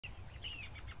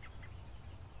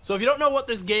So if you don't know what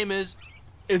this game is,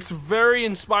 it's very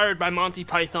inspired by Monty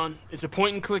Python. It's a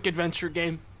point-and-click adventure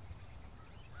game.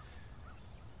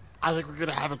 I think we're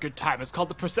gonna have a good time. It's called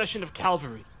the Procession of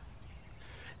Calvary.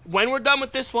 When we're done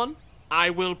with this one, I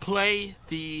will play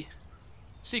the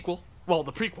sequel. Well,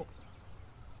 the prequel.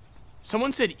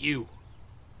 Someone said ew.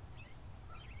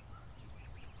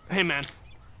 Hey man,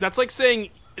 that's like seeing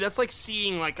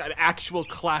like an actual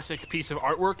classic piece of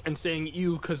artwork and saying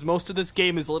ew, because most of this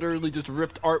game is literally just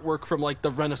ripped artwork from like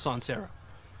the Renaissance era.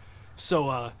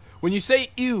 So when you say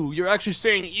ew, you're actually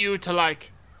saying ew to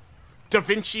like Da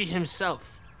Vinci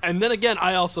himself. And then again,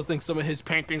 I also think some of his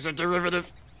paintings are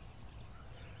derivative.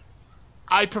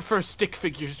 I prefer stick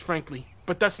figures, frankly,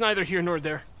 but that's neither here nor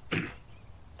there.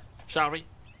 Shall we?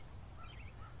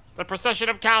 The Procession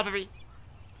of Calvary.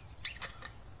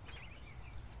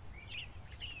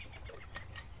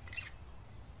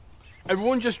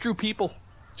 Everyone just drew people.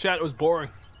 Chat, it was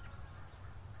boring.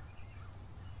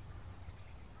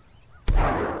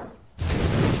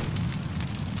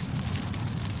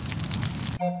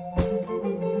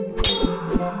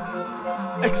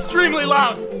 Extremely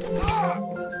loud.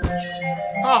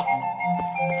 Oh.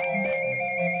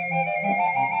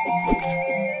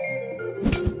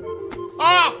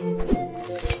 Ah!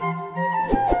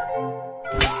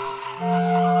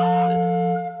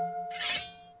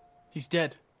 He's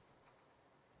dead.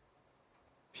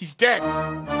 He's dead.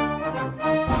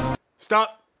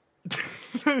 Stop.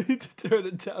 I need to turn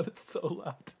it down. It's so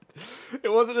loud.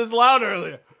 It wasn't as loud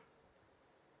earlier.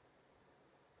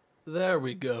 There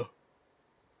we go.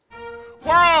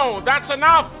 Whoa, that's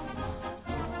enough.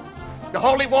 The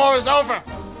Holy War is over.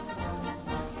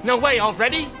 No way,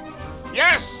 already?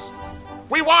 Yes,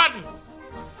 we won.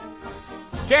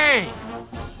 Dang.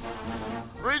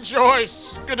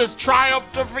 Rejoice, good has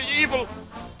triumphed over evil.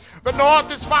 The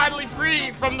North is finally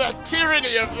free from the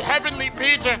tyranny of Heavenly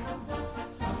Peter.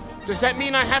 Does that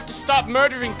mean I have to stop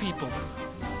murdering people?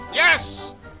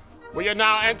 Yes! We are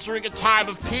now entering a time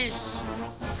of peace.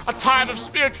 A time of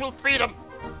spiritual freedom.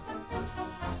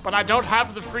 But I don't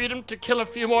have the freedom to kill a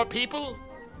few more people?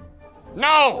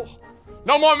 No!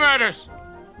 No more murders!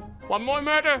 One more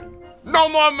murder? No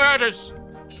more murders!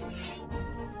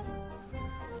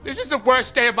 This is the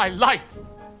worst day of my life.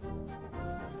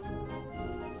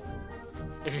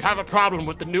 If you have a problem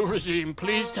with the new regime,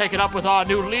 please take it up with our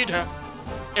new leader,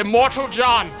 Immortal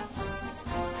John.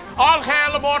 All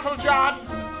hail Immortal John!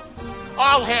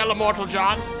 All hail Immortal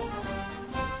John!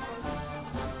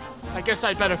 I guess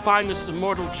I'd better find this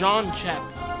Immortal John chap.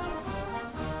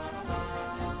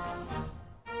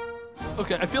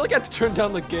 Okay, I feel like I have to turn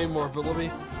down the game more, but let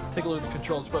me take a look at the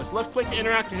controls first. Left click to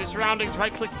interact with your surroundings,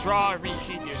 right click to draw or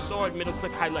resheath your sword, middle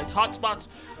click highlights hotspots.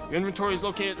 Your inventory is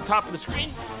located at the top of the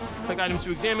screen. Click items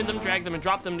to examine them, drag them and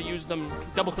drop them to use them,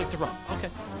 double click to run. Okay.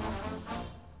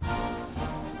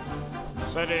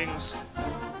 Settings.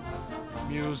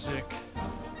 Music.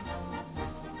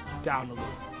 Down a little.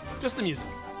 Just the music.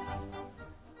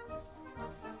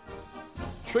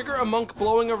 Trigger a monk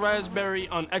blowing a raspberry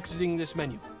on exiting this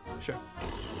menu. Sure.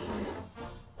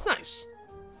 Nice.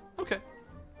 Okay.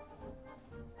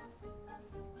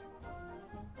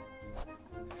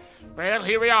 Well,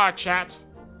 here we are, chat.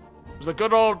 It was the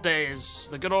good old days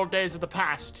of the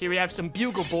past. Here we have some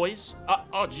bugle boys.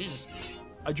 Oh, Jesus.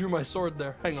 I drew my sword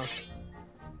there. Hang on.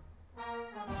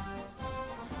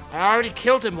 I already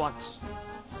killed him once.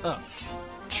 Oh,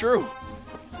 true.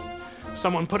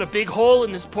 Someone put a big hole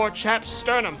in this poor chap's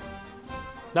sternum.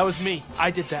 That was me. I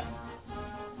did that.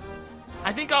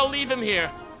 I think I'll leave him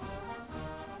here.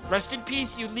 Rest in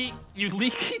peace, you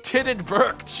leaky-titted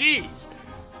Burke. Jeez.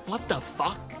 What the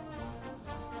fuck?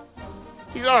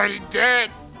 He's already dead.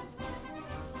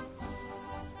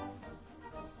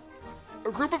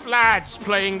 A group of lads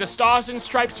playing The Stars and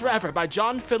Stripes Forever by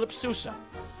John Philip Sousa.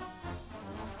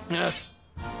 Yes.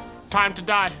 Time to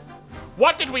die.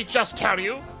 What did we just tell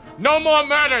you? No more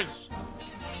murders.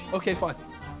 Okay, fine.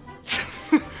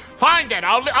 Fine then.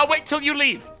 I'll wait till you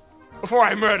leave before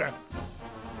I murder.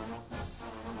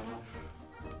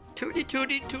 Tootie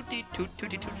tootie tootie toot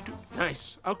tootie tootie toot.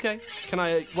 Nice. Okay.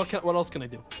 What else can I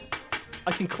do?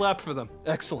 I can clap for them.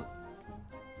 Excellent.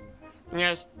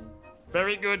 Yes.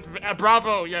 Very good.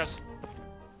 Bravo. Yes.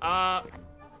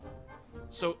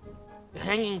 So,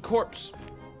 hanging corpse.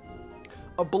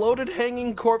 A bloated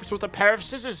hanging corpse with a pair of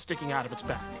scissors sticking out of its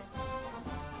back.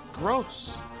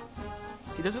 Gross.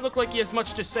 He doesn't look like he has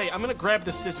much to say. I'm gonna grab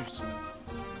the scissors.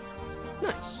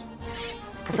 Nice.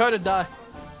 Prepare to die.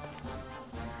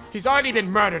 He's already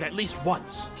been murdered at least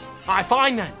once. Alright,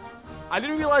 fine then. I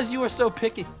didn't realize you were so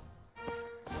picky.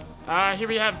 Here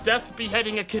we have death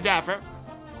beheading a cadaver.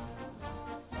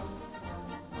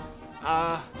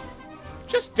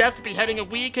 Just death beheading a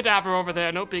wee cadaver over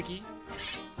there, no biggie.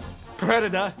 Prepare to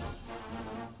die.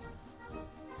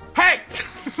 Hey!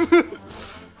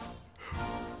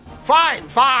 Fine.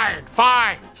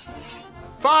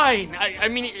 I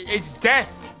mean, it's death.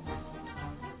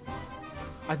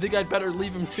 I think I'd better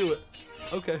leave him to it.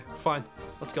 Okay, fine.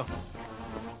 Let's go.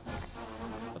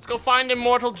 Let's go find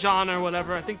Immortal John or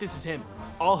whatever. I think this is him.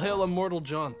 All hail Immortal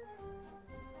John.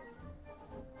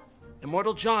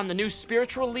 Immortal John, the new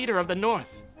spiritual leader of the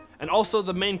North. And also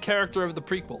the main character of the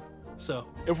prequel. So,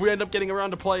 if we end up getting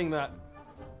around to playing that,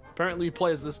 apparently we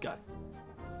play as this guy.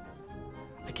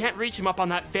 I can't reach him up on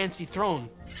that fancy throne.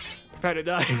 Prepare to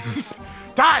die.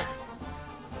 Die!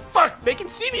 Fuck, they can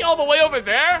see me all the way over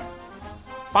there?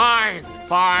 Fine.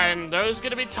 There's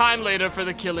gonna be time later for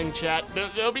the killing, chat.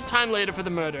 There'll be time later for the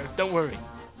murder. Don't worry.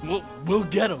 We'll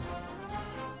get him.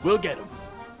 We'll get him.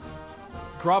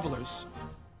 Grovelers.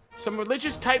 Some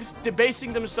religious types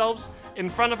debasing themselves in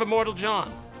front of Immortal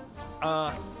John.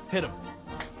 Hit him.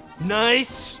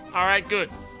 Nice! Alright, good.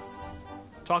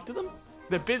 Talk to them?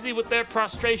 They're busy with their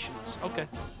prostrations. Okay.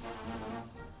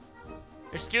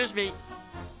 Excuse me.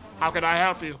 How can I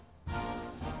help you?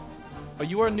 Are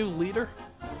you our new leader?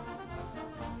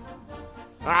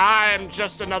 I am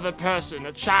just another person,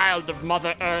 a child of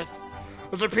Mother Earth.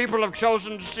 The people have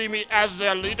chosen to see me as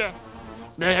their leader.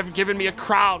 They have given me a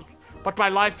crown, but my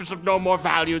life is of no more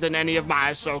value than any of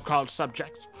my so-called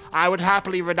subjects. I would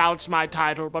happily renounce my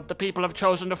title, but the people have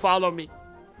chosen to follow me.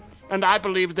 And I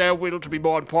believe their will to be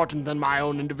more important than my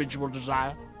own individual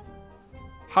desire.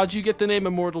 How'd you get the name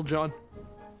Immortal John?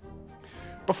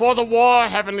 Before the war,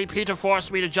 Heavenly Peter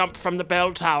forced me to jump from the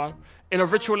bell tower in a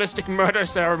ritualistic murder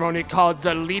ceremony called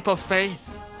the Leap of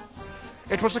Faith.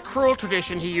 It was a cruel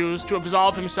tradition he used to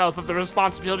absolve himself of the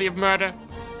responsibility of murder.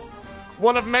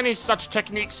 One of many such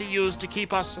techniques he used to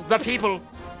keep us, the people,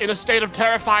 in a state of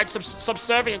terrified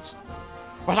subservience.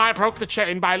 But I broke the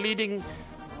chain by landing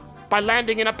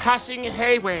in a passing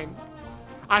hay wain.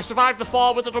 I survived the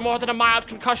fall with little more than a mild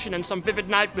concussion and some vivid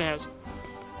nightmares.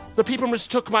 The people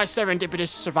mistook my serendipitous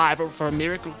survival for a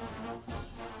miracle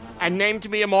and named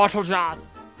me Immortal John.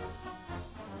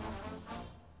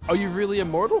 Are you really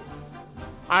immortal?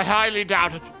 I highly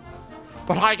doubt it,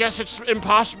 but I guess it's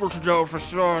impossible to know for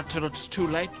sure till it's too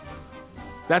late.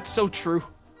 That's so true.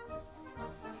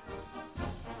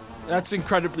 That's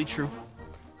incredibly true.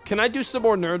 Can I do some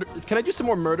more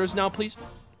murders now, please?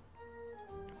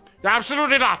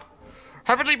 Absolutely not.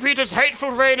 Heavenly Peter's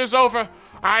hateful reign is over.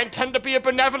 I intend to be a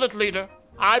benevolent leader.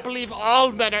 I believe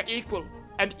all men are equal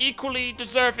and equally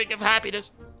deserving of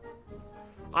happiness.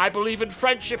 I believe in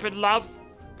friendship and love.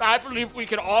 I believe we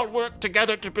can all work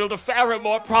together to build a fairer,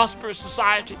 more prosperous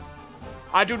society.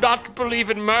 I do not believe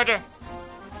in murder.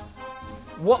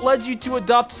 What led you to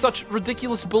adopt such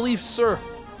ridiculous beliefs, sir?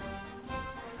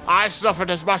 I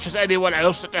suffered as much as anyone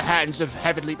else at the hands of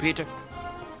Heavenly Peter.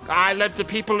 I led the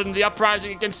people in the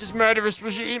uprising against his murderous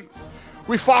regime.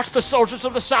 We fought the soldiers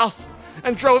of the South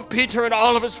and drove Peter and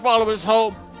all of his followers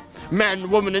home.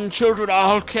 Men, women, and children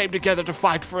all came together to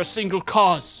fight for a single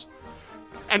cause.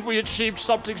 And we achieved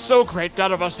something so great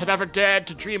none of us had ever dared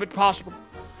to dream it possible.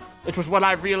 It was when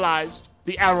I realized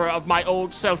the error of my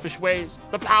old selfish ways,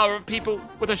 the power of people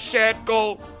with a shared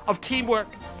goal of teamwork.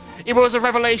 It was a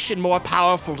revelation more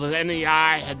powerful than any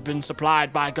I had been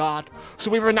supplied by God. So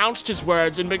we renounced his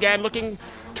words and began looking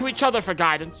to each other for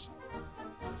guidance.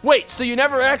 Wait, so you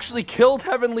never actually killed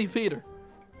Heavenly Peter?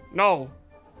 No.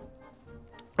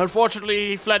 Unfortunately,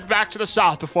 he fled back to the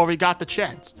South before we got the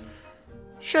chance.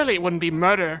 Surely it wouldn't be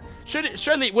murder.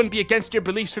 Surely it wouldn't be against your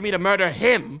beliefs for me to murder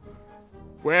him.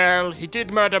 Well, he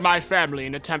did murder my family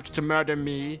in an attempt to murder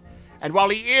me. And while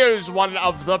he is one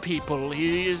of the people,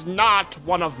 he is not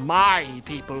one of my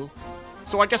people.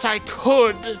 So I guess I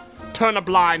could turn a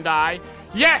blind eye.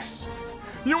 Yes!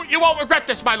 You won't regret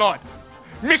this, my lord!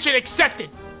 Mission accepted!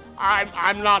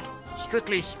 I'm not,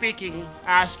 strictly speaking,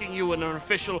 asking you in an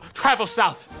official travel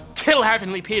south, kill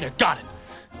Heavenly Peter, got it.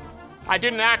 I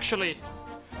didn't actually.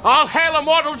 All hail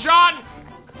Immortal John!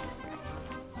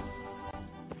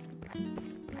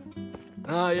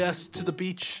 Ah, yes, to the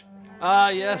beach. Ah,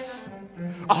 yes.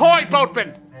 Ahoy,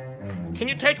 boatman! Can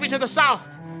you take me to the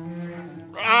south?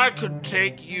 I could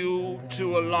take you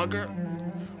to a lugger.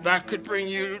 That could bring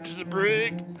you to the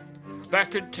brig. That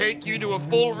could take you to a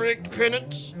full-rigged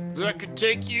pinnace. That could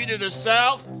take you to the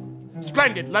south.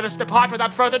 Splendid, let us depart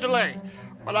without further delay.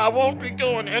 But I won't be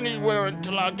going anywhere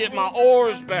until I get my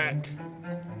oars back.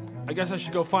 I guess I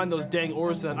should go find those dang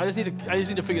oars then. I just need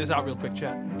to figure this out real quick,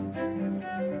 chat.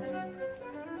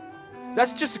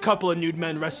 That's just a couple of nude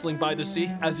men wrestling by the sea,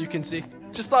 as you can see.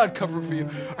 Just thought I'd cover it for you.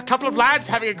 A couple of lads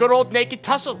having a good old naked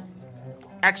tussle.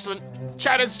 Excellent.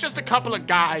 Chad, it's just a couple of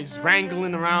guys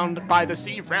wrangling around by the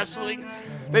sea wrestling.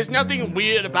 There's nothing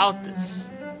weird about this.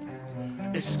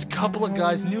 It's just a couple of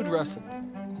guys nude wrestling.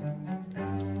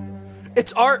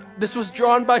 It's art. This was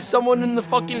drawn by someone in the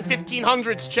fucking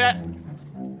 1500s, Chet.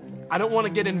 I don't want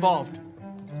to get involved.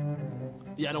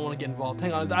 Yeah, I don't want to get involved.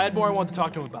 Hang on, I had more I wanted to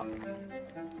talk to him about.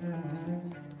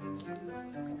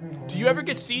 Do you ever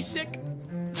get seasick?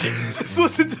 Just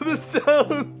listen to the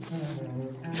sounds.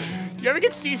 Do you ever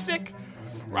get seasick?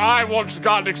 I once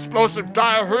got an explosive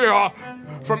diarrhea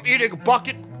from eating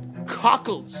bucket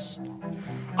cockles.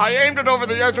 I aimed it over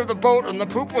the edge of the boat, and the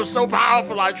poop was so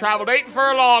powerful I traveled 8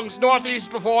 furlongs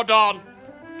northeast before dawn.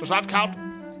 Does that count?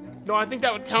 No, I think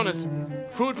that would count as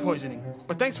food poisoning.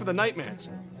 But thanks for the nightmares.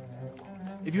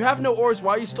 If you have no oars,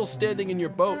 why are you still standing in your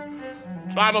boat?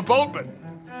 I'm a boatman.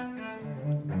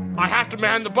 I have to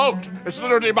man the boat. It's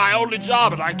literally my only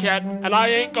job, and I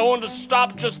ain't going to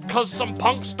stop just 'cause some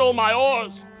punk stole my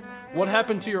oars. What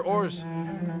happened to your oars?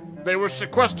 They were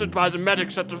sequestered by the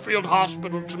medics at the field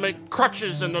hospital to make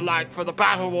crutches and the like for the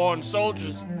battle-worn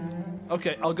soldiers.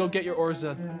 Okay, I'll go get your oars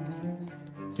then.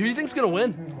 Who do you think's gonna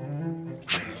win?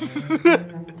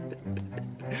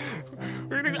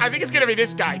 I think it's gonna be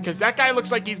this guy, because that guy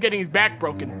looks like he's getting his back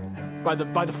broken By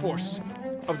the force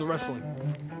of the wrestling.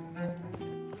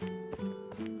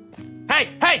 Hey,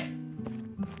 hey!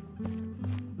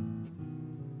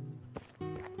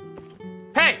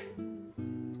 Hey!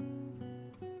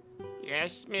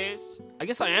 Yes, miss? I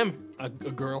guess I am a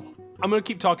girl. I'm gonna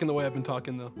keep talking the way I've been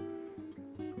talking, though.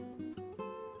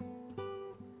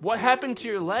 What happened to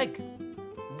your leg?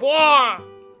 War!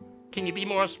 Can you be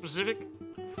more specific?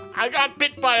 I got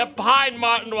bit by a pine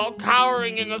marten while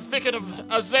cowering in a thicket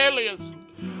of azaleas.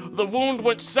 The wound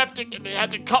went septic and they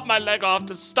had to cut my leg off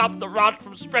to stop the rot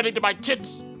from spreading to my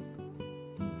tits.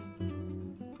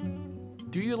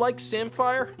 Do you like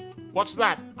samphire? What's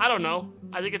that? I don't know.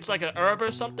 I think it's like a herb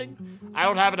or something. I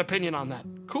don't have an opinion on that.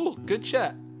 Cool, good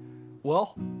chat.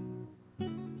 Well,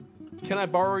 can I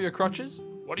borrow your crutches?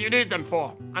 What do you need them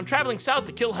for? I'm traveling south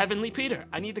to kill Heavenly Peter.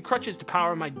 I need the crutches to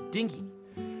power my dinghy.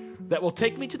 That will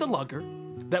take me to the lugger.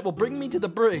 That will bring me to the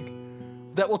brig.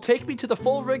 That will take me to the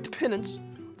full-rigged pinnace.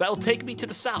 That will take me to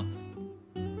the south.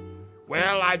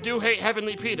 Well, I do hate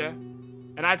Heavenly Peter,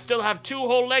 and I'd still have 2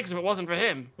 whole legs if it wasn't for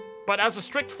him. But as a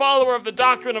strict follower of the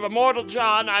doctrine of Immortal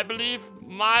John, I believe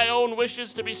my own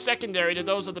wishes to be secondary to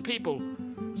those of the people.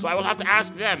 So I will have to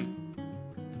ask them.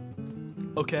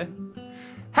 Okay.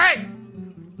 Hey!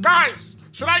 Guys!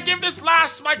 Should I give this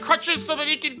lass my crutches so that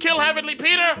he can kill Heavenly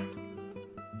Peter?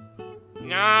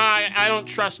 Nah, I don't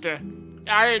trust her.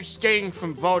 I abstain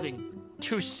from voting.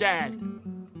 Too sad.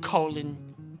 Colon,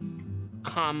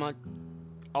 comma,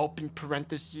 open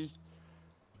parentheses.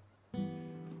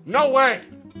 No way!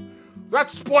 That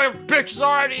spoiled bitch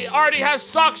already has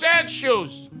socks and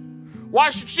shoes. Why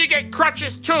should she get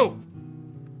crutches too?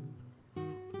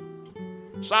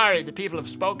 Sorry, the people have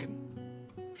spoken.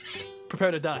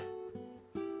 Prepare to die.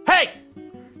 Hey!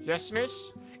 Yes,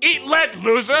 miss? Eat lead,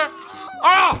 loser!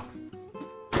 Oh!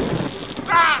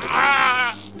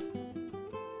 Ah!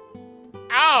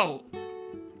 Ow!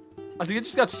 I think I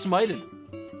just got smited.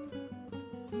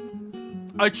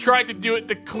 I tried to do it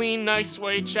the clean, nice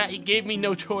way, chat. He gave me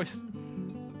no choice.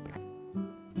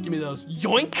 Give me those.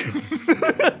 Yoink!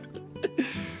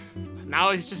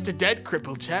 Now he's just a dead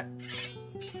cripple, chat.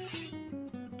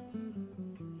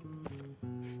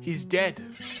 He's dead.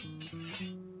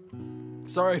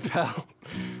 Sorry, pal.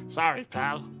 Sorry,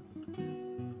 pal.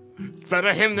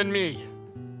 Better him than me.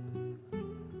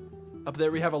 Up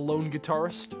there we have a lone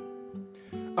guitarist.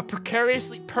 A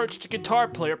precariously perched guitar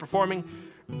player performing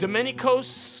Domenico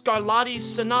Scarlatti's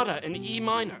Sonata in E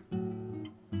minor.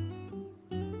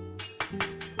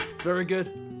 Very good.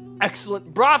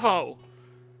 Excellent. Bravo!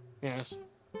 Yes.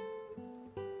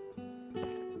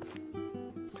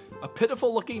 A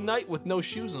pitiful looking knight with no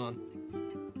shoes on.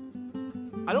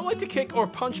 I don't like to kick or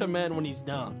punch a man when he's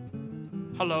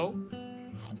down. Hello?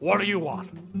 What do you want?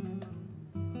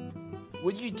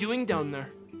 What are you doing down there?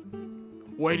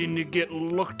 Waiting to get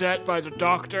looked at by the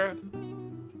doctor?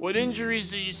 What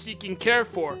injuries are you seeking care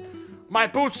for? My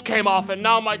boots came off and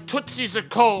now my tootsies are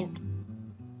cold.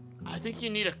 I think you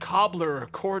need a cobbler or a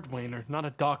cordwainer, not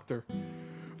a doctor.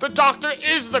 The doctor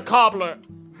is the cobbler.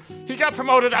 He got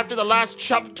promoted after the last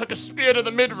chump took a spear to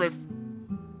the midriff.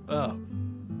 Oh.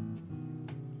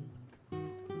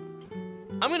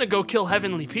 I'm gonna go kill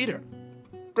Heavenly Peter.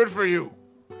 Good for you.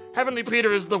 Heavenly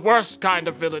Peter is the worst kind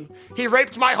of villain. He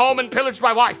raped my home and pillaged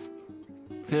my wife.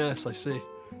 Yes, I see.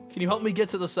 Can you help me get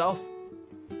to the south?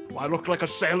 Do I look like a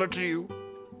sailor to you?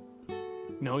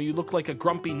 No, you look like a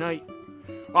grumpy knight.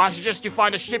 I suggest you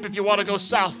find a ship if you want to go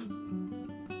south.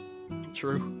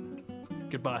 True.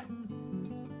 Goodbye.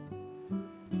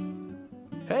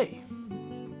 Hey.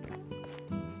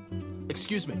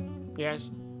 Excuse me. Yes?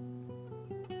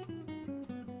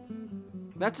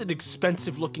 That's an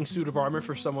expensive-looking suit of armor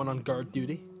for someone on guard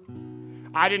duty.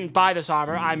 I didn't buy this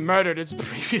armor. I murdered its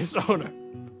previous owner.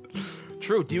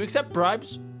 True. Do you accept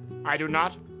bribes? I do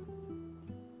not.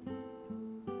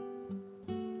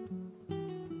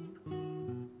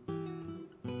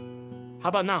 How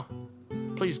about now?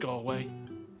 Please go away.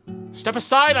 Step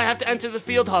aside, I have to enter the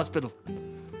field hospital.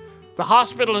 The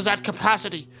hospital is at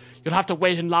capacity. You'll have to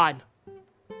wait in line.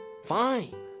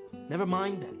 Fine. Never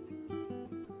mind then.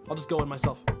 I'll just go in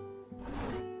myself.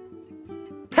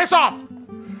 Piss off!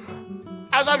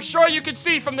 As I'm sure you can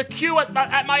see from the queue at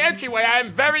my entryway, I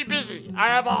am very busy. I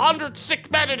have 100 sick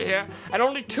men in here and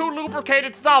only 2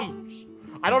 lubricated thumbs.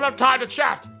 I don't have time to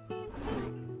chat.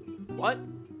 What?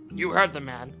 You heard the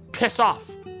man. Piss off.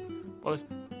 Well,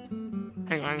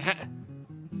 hang on.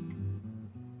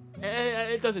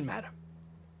 It doesn't matter.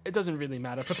 It doesn't really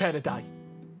matter. Prepare to die.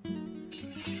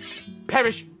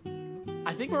 Perish.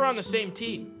 I think we're on the same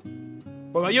team.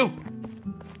 What about you?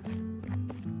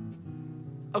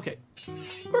 Okay.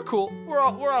 We're cool. We're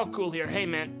all cool here. Hey,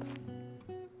 man.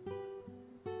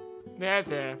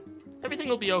 There. Everything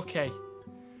will be okay.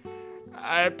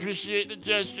 I appreciate the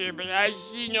gesture, but I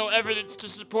see no evidence to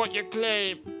support your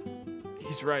claim.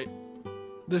 He's right.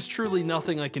 There's truly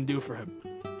nothing I can do for him.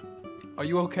 Are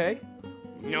you okay?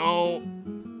 No.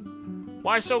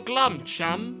 Why so glum,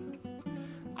 chum?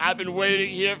 I've been waiting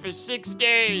here for 6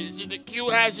 days, and the queue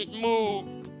hasn't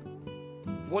moved.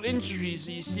 What injuries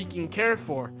are you seeking care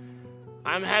for?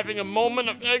 I'm having a moment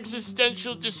of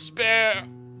existential despair.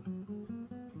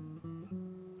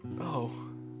 Oh.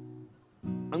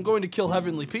 I'm going to kill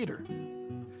Heavenly Peter.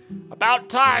 About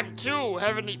time, too.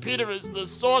 Heavenly Peter is the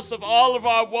source of all of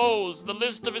our woes. The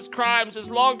list of his crimes is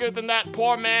longer than that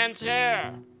poor man's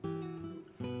hair.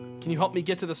 Can you help me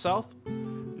get to the south?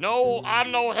 No,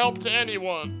 I'm no help to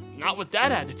anyone. Not with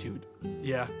that attitude.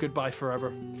 Yeah, goodbye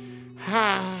forever.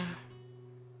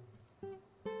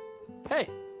 Hey.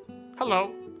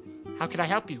 Hello. How can I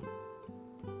help you?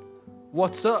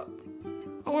 What's up?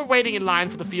 Oh, we're waiting in line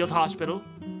for the field hospital.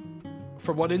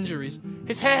 For what injuries?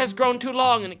 His hair has grown too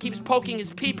long and it keeps poking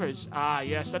his peepers. Ah,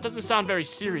 yes, that doesn't sound very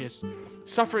serious.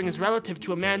 Suffering is relative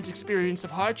to a man's experience of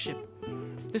hardship.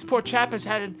 This poor chap has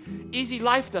had an easy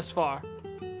life thus far.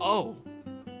 Oh.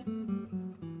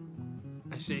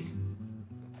 I see.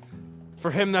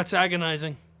 For him, that's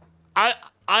agonizing.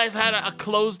 I've had a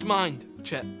closed mind,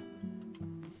 Chet.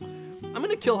 I'm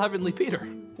gonna kill Heavenly Peter.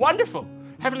 Wonderful.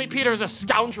 Heavenly Peter is a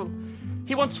scoundrel.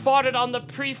 He once farted on the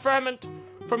pre-ferment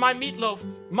for my meatloaf.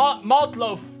 Malt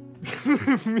loaf.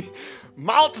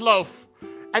 Malt loaf.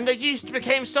 And the yeast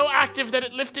became so active that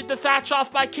it lifted the thatch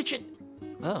off my kitchen.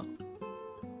 Oh.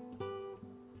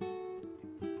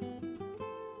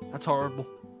 That's horrible.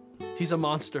 He's a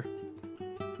monster.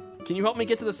 Can you help me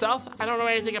get to the south? I don't know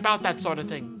anything about that sort of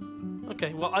thing.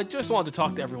 Okay, well, I just wanted to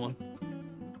talk to everyone.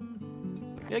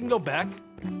 Yeah, I can go back.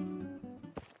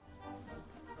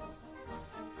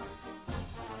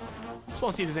 Just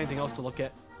want to see if there's anything else to look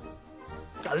at.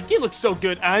 God, this game looks so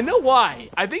good, and I know why.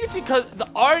 I think it's because the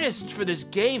artist for this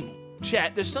game,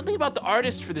 chat, there's something about the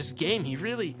artist for this game. He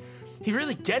really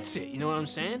gets it, you know what I'm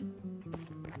saying?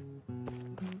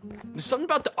 There's something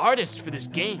about the artist for this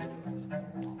game.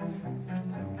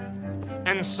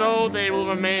 And so they will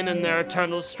remain in their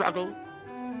eternal struggle.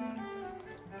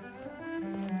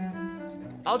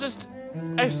 I'll just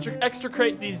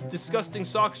extricate these disgusting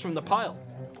socks from the pile.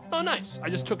 Oh, nice. I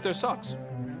just took their socks.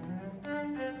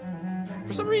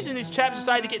 For some reason, these chaps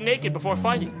decided to get naked before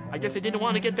fighting. I guess they didn't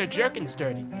want to get their jerkins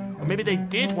dirty. Or maybe they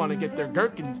did want to get their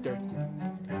gherkins dirty.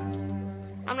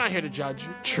 I'm not here to judge.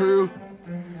 True.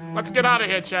 Let's get out of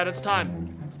here, Chad. It's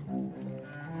time.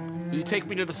 Will you take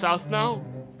me to the south now?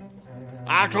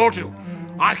 I told you,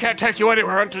 I can't take you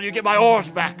anywhere until you get my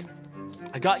oars back.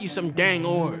 I got you some dang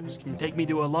oars. Can you take me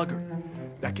to a lugger?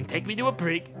 That can take me to a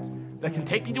brig. That can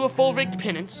take me to a full-rigged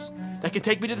pinnace. That can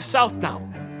take me to the south now.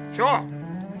 Sure.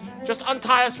 Just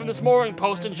untie us from this mooring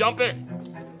post and jump in.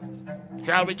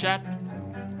 Shall we, Chad?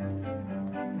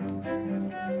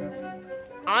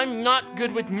 I'm not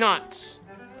good with knots.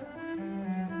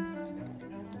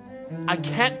 I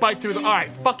can't bite through the...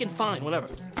 Alright, fucking fine, whatever.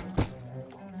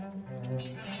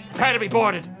 Prepare to be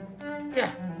boarded.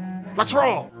 Yeah. Let's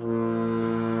roll.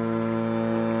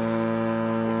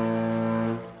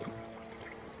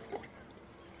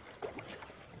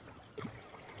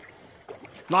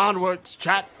 Onwards,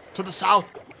 chat, to the south.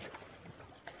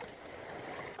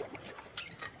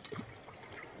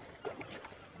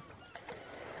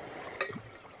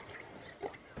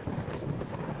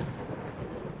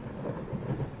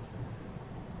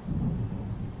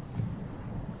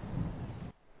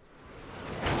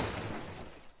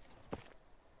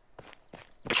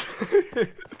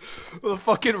 The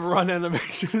fucking run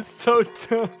animation is so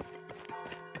dumb.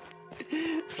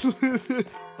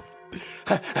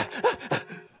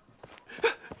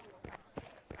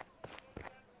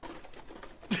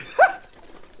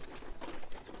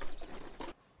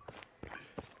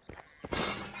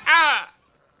 Ah!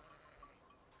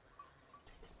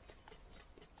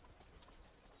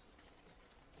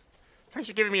 Thanks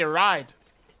for giving me a ride.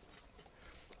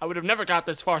 I would have never got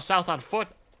this far south on foot.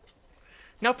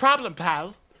 No problem,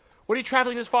 pal. What are you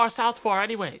traveling this far south for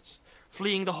anyways?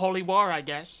 Fleeing the Holy War, I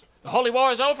guess. The Holy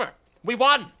War is over. We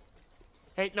won.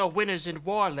 Ain't no winners in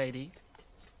war, lady.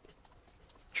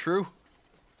 True.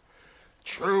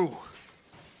 True.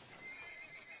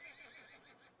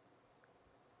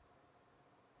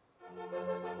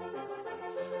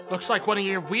 Looks like one of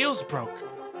your wheels broke.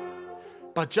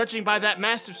 But judging by that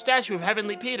massive statue of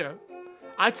Heavenly Peter,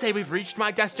 I'd say we've reached my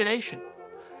destination.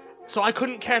 So I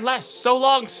couldn't care less. So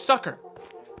long, sucker.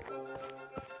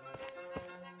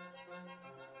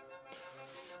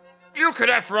 You could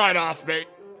F right off, mate.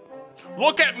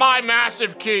 Look at my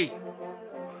massive key.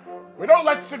 We don't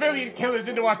let civilian killers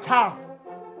into our town.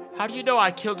 How do you know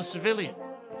I killed a civilian?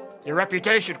 Your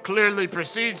reputation clearly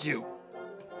precedes you.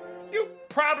 You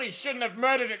probably shouldn't have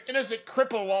murdered an innocent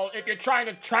cripple while if you're trying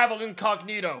to travel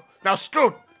incognito. Now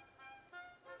scoot!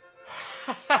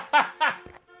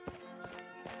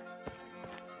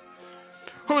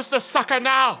 Who's the sucker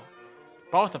now?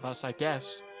 Both of us, I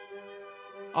guess.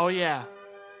 Oh yeah.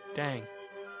 Dang.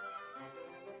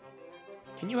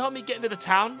 Can you help me get into the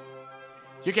town?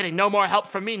 You're getting no more help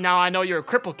from me now I know you're a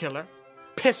cripple killer.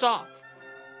 Piss off.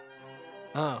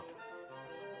 Oh.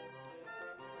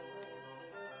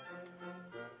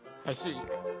 I see.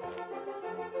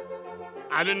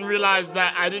 I didn't realize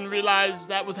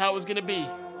that was how it was gonna be.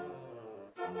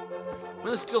 I'm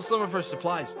gonna steal some of her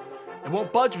supplies. It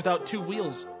won't budge without two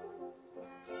wheels.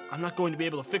 I'm not going to be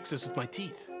able to fix this with my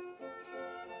teeth.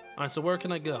 Alright, so where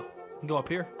can I go? I can go up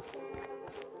here.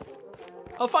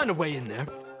 I'll find a way in there.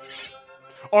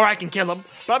 Or I can kill him.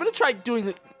 But I'm gonna try doing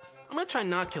it. I'm gonna try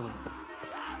not killing him.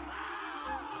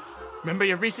 Remember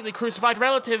your recently crucified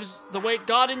relatives the way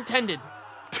God intended.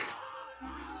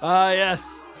 Ah,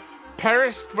 yes.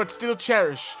 Perished but still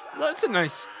cherished. Well, that's a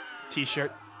nice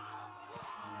t-shirt.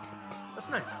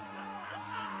 That's nice.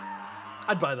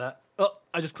 I'd buy that. Oh,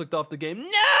 I just clicked off the game.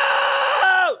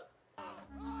 No!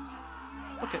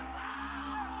 Okay.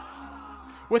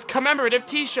 With commemorative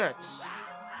t-shirts.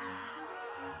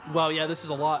 Wow, yeah, this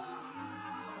is a lot.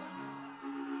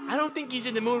 I don't think he's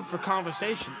in the mood for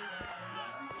conversation.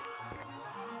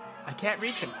 I can't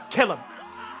reach him. Kill him.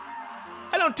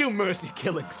 I don't do mercy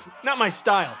killings. Not my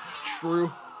style.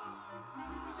 True.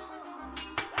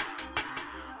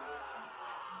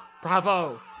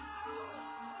 Bravo.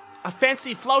 A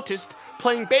fancy flautist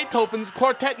playing Beethoven's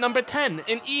Quartet No. 10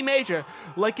 in E major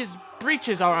like his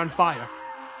breeches are on fire.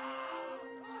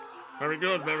 Very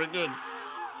good, very good.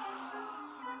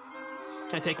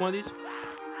 Can I take one of these?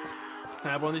 Can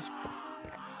I have one of these?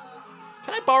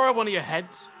 Can I borrow one of your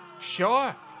heads?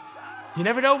 Sure. You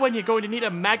never know when you're going to need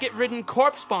a maggot-ridden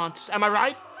corpse bounce, am I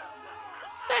right?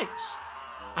 Thanks.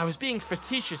 I was being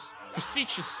facetious,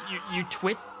 you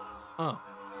twit. Oh,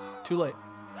 too late.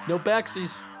 No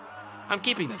backsies. I'm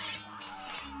keeping them.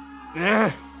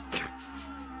 Yes.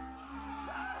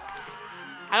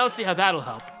 I don't see how that'll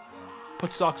help.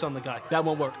 Put socks on the guy. That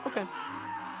won't work. Okay.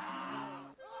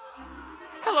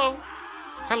 Hello.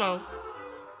 Hello.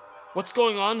 What's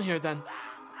going on here then?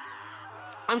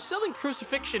 I'm selling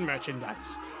crucifixion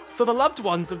merchandise, so the loved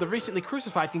ones of the recently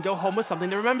crucified can go home with something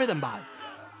to remember them by.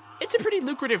 It's a pretty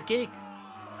lucrative gig.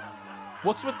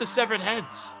 What's with the severed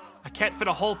heads? I can't fit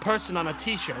a whole person on a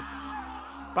t-shirt,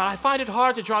 but I find it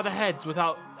hard to draw the heads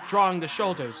without drawing the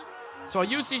shoulders, so I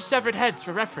use these severed heads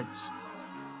for reference.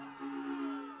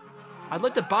 I'd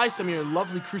like to buy some of your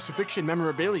lovely crucifixion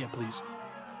memorabilia, please.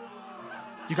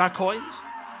 You got coins?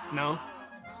 No?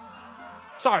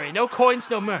 Sorry, no coins,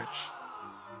 no merch.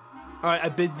 Alright, I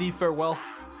bid thee farewell.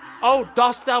 Oh,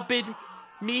 dost thou bid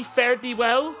me fare thee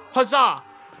well? Huzzah!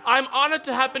 I'm honored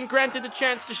to have been granted the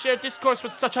chance to share discourse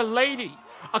with such a lady.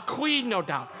 A queen, no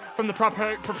doubt, from the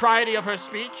propriety of her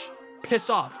speech. Piss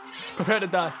off. Prepare to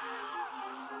die.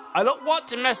 I don't want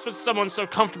to mess with someone so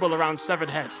comfortable around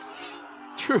severed heads.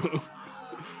 True.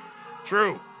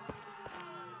 True.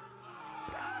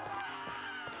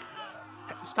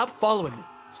 Stop following me.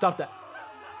 Stop that.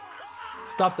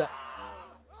 Stop that.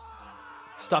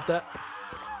 Stop that.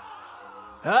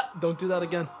 Ah, don't do that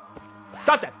again.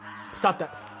 Stop that. Stop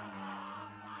that.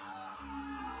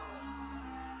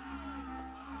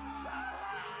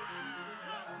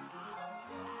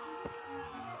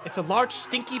 It's a large,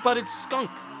 stinky-butted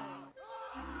skunk.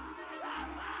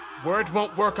 Word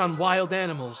won't work on wild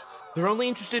animals. They're only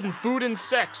interested in food and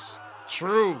sex.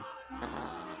 True.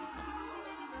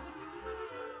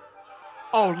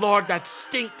 Oh, Lord, that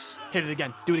stinks. Hit it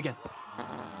again. Do it again.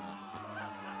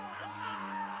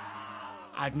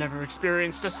 I've never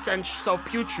experienced a stench so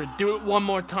putrid. Do it one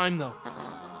more time, though.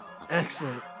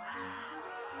 Excellent.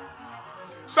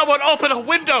 Someone open a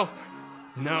window!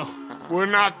 No. We're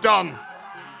not done.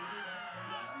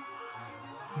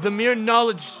 The mere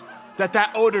knowledge that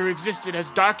that odor existed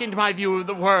has darkened my view of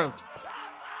the world.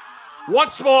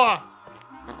 Once more!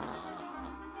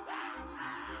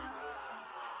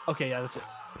 Okay, yeah, that's it.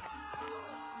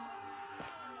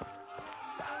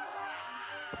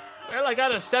 Well, I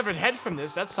got a severed head from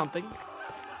this. That's something.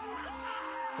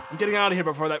 I'm getting out of here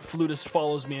before that flutist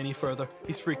follows me any further.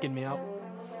 He's freaking me out.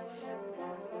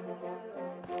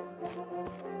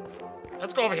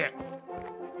 Let's go over here.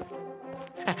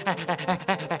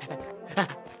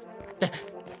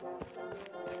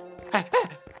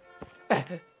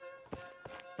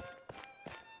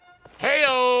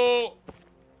 Heyo!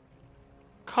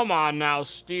 Come on now,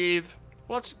 Steve.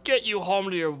 Let's get you home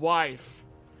to your wife.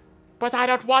 But I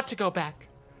don't want to go back.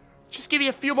 Just give me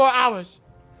a few more hours.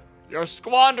 You're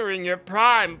squandering your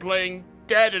prime playing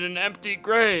dead in an empty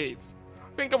grave.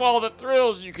 Think of all the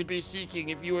thrills you could be seeking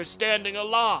if you were standing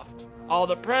aloft. All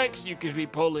the pranks you could be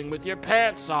pulling with your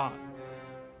pants on.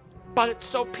 But it's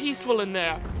so peaceful in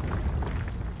there.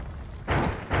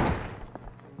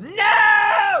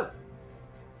 No!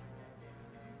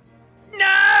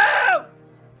 No!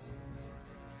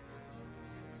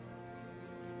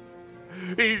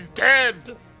 He's dead.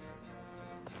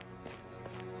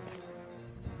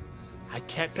 I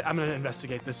can't. I'm gonna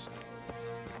investigate this.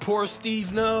 Poor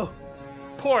Steve, no.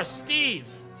 Poor Steve.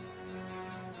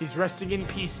 He's resting in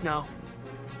peace now.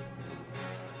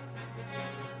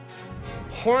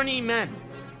 Horny men.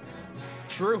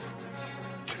 True.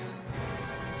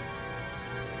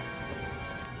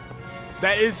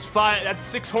 That is five. That's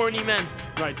 6 horny men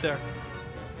right there.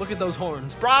 Look at those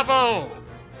horns. Bravo!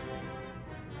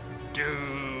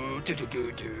 Do do do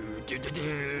do do do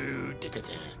do do do.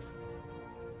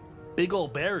 Big ol'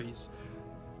 berries.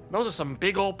 Those are some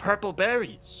big old purple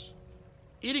berries.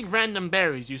 Eating random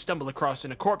berries you stumble across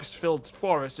in a corpse-filled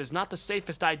forest is not the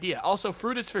safest idea. Also,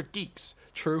 fruit is for geeks.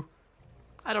 True.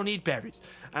 I don't eat berries,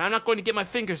 and I'm not going to get my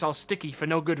fingers all sticky for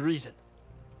no good reason.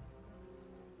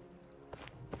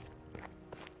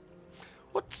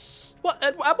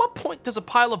 At what point does a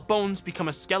pile of bones become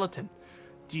a skeleton?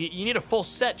 Do you need a full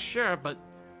set, sure, but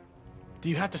do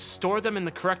you have to store them in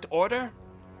the correct order?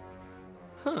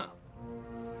 Huh.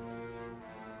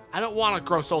 I don't want a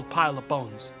gross old pile of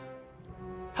bones.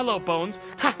 Hello, Bones.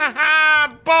 Ha ha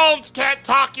ha! Bones can't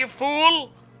talk, you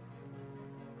fool!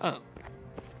 Oh.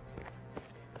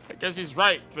 I guess he's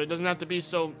right, but it doesn't have to be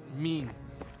so Mean.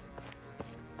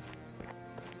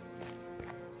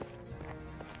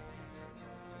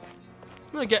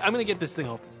 I'm gonna get this thing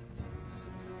open.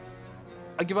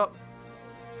 I give up.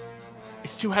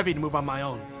 It's too heavy to move on my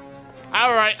own.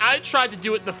 Alright, I tried to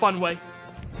do it the fun way.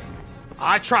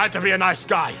 I tried to be a nice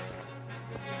guy.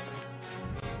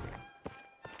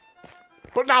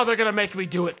 But now they're gonna make me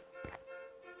do it.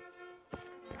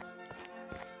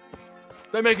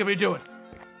 They're making me do it.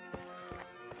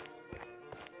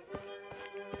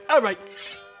 All right,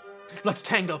 let's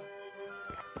tango.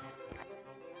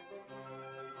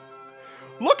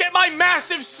 Look at my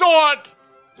massive sword!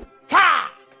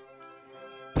 Ha!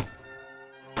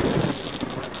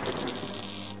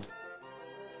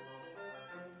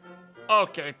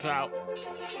 Okay, pal.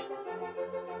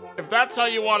 If that's how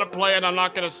you want to play it, I'm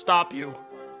not gonna stop you.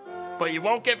 But you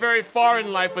won't get very far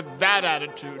in life with that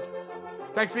attitude.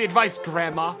 Thanks for the advice,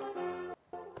 Grandma.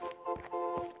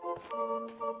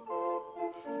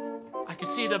 I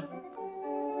could see the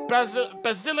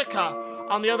basilica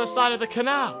on the other side of the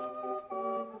canal.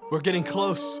 We're getting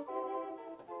close.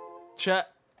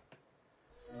 Chat.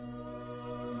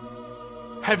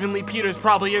 Heavenly Peter's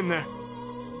probably in there.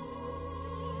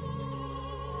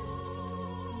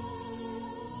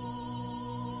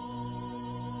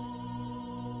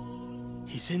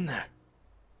 He's in there.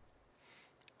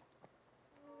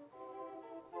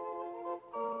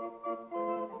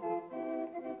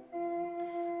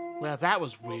 Well, that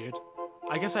was weird.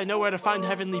 I guess I know where to find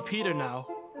Heavenly Peter now.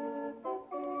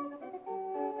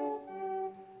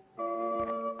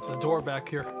 There's a door back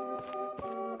here.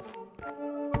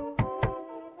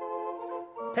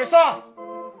 Piss off!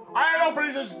 I ain't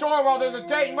opening this door while there's a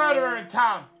dang murderer in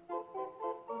town.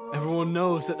 Everyone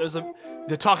knows that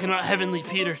they're talking about Heavenly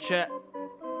Peter, chat.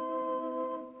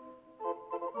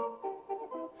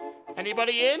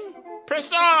 Anybody in?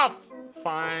 Piss off!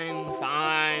 Fine,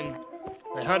 fine.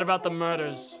 I heard about the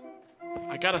murders.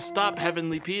 I gotta stop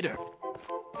Heavenly Peter.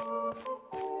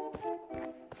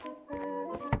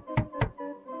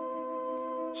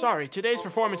 Sorry, today's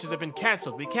performances have been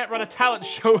canceled. We can't run a talent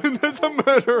show and there's a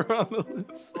murderer on the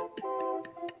loose.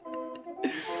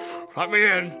 Let me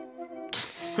in.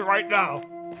 Right now.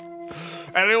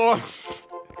 Anyone?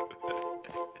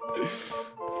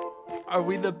 Are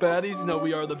we the baddies? No,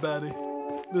 we are the baddie.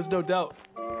 There's no doubt.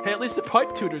 Hey, at least the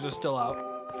pipe tutors are still out.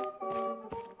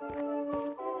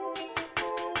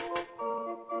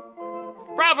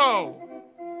 Bravo!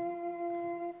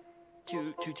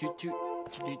 Toot, toot, toot, toot,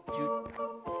 toot, toot.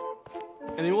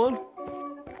 Anyone?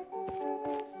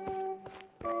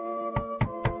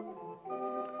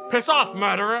 Piss off,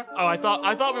 murderer! Oh, I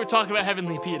thought we were talking about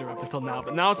Heavenly Peter up until now,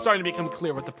 but now it's starting to become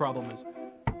clear what the problem is.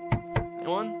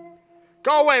 Anyone?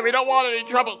 Go away, we don't want any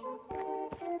trouble.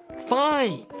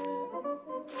 Fine.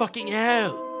 Fucking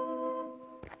hell.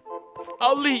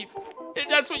 I'll leave, if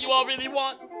that's what you all really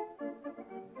want.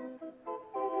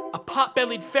 A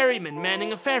pot-bellied ferryman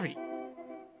manning a ferry.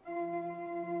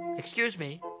 Excuse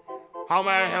me, how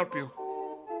may I help you?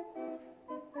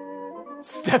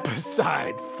 Step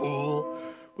aside, fool.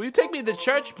 Will you take me to the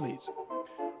church, please?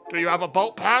 Do you have a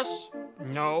boat pass?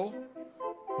 No.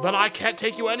 Then I can't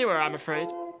take you anywhere, I'm afraid.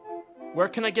 Where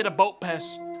can I get a boat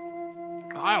pass?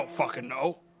 I don't fucking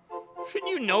know. Shouldn't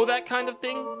you know that kind of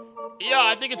thing? Yeah,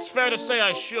 I think it's fair to say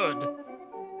I should.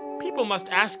 People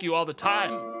must ask you all the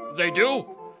time. They do.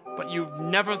 But you've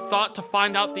never thought to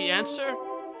find out the answer?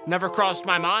 Never crossed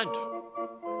my mind.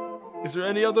 Is there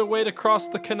any other way to cross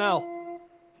the canal?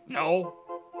 No.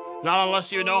 Not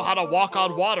unless you know how to walk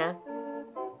on water.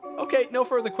 Okay, no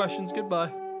further questions.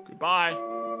 Goodbye. Goodbye.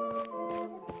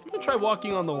 I'm gonna try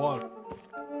walking on the water.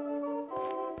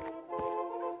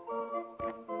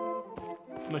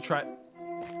 I'm gonna try it.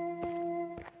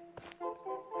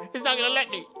 He's not gonna let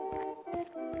me.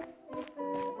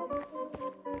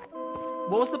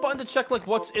 What was the button to check, like,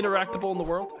 what's interactable in the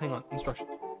world? Hang on, instructions.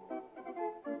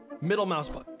 Middle mouse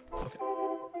button. Okay.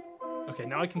 Okay,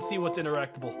 now I can see what's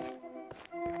interactable.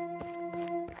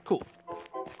 Cool.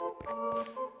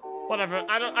 Whatever.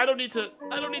 I don't need to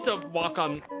walk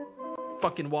on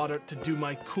fucking water to do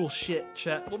my cool shit,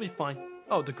 chat. We'll be fine.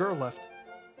 Oh, the girl left.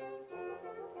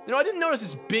 You know, I didn't notice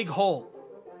this big hole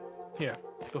here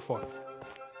before.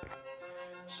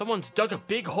 Someone's dug a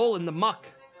big hole in the muck.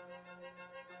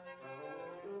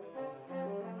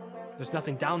 There's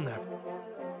nothing down there.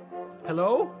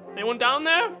 Hello? Anyone down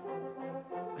there?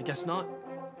 I guess not.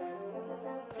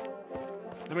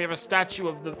 Then we have a statue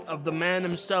of the man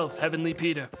himself, Heavenly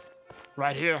Peter.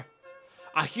 Right here.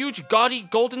 A huge, gaudy,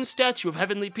 golden statue of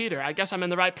Heavenly Peter. I guess I'm in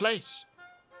the right place.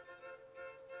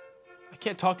 I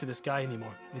can't talk to this guy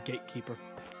anymore, the gatekeeper.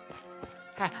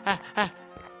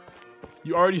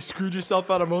 You already screwed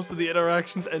yourself out of most of the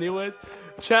interactions anyways.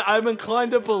 Chat, I'm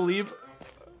inclined to believe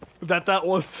that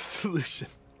was the solution.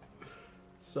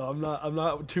 So I'm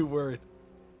not too worried.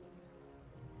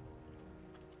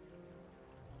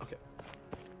 Okay.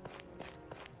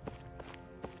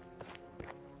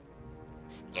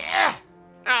 Yeah!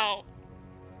 Ow!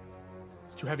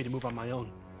 It's too heavy to move on my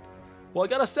own. Well, I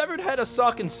got a severed head, a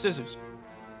sock, and scissors.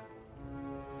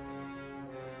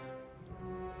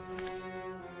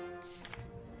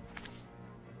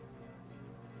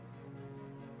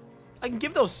 I can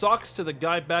give those socks to the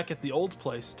guy back at the old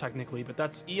place, technically, but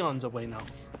that's eons away now.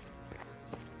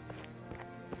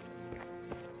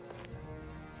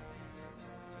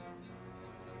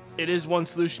 It is one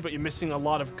solution, but you're missing a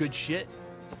lot of good shit.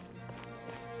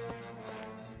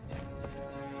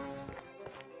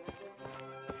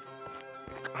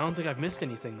 I don't think I've missed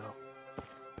anything, though.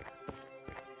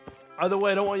 Either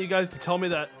way, I don't want you guys to tell me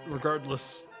that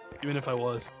regardless, even if I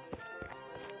was.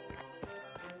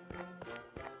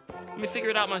 Let me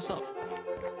figure it out myself.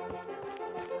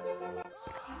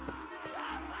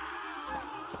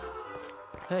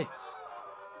 Hey.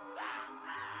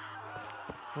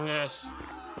 Yes.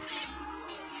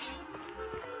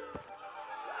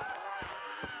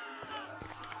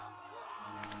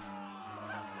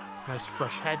 Nice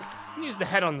fresh head. Use the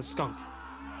head on the skunk.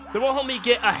 They won't help me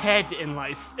get ahead in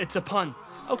life. It's a pun.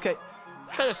 Okay.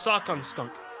 Try the sock on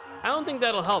skunk. I don't think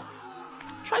that'll help.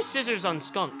 Try scissors on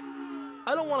skunk.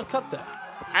 I don't want to cut that.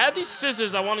 I have these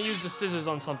scissors. I want to use the scissors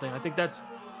on something. I think that's...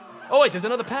 Oh, wait, there's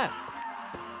another path.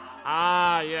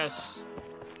 Ah, yes.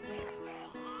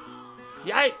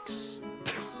 Yikes.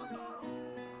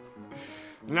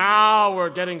 Now we're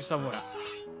getting somewhere.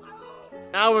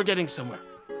 Now we're getting somewhere.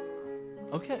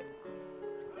 Okay.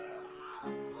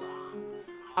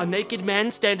 A naked man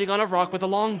standing on a rock with a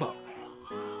longbow.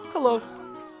 Hello.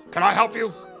 Can I help you?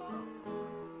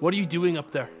 What are you doing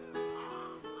up there?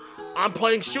 I'm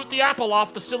playing shoot the apple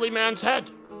off the silly man's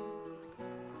head.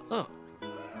 Oh.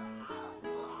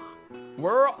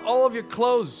 Where are all of your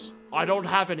clothes? I don't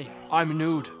have any. I'm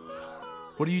nude.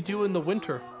 What do you do in the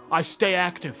winter? I stay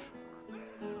active.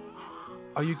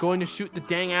 Are you going to shoot the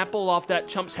dang apple off that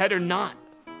chump's head or not?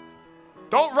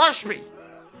 Don't rush me.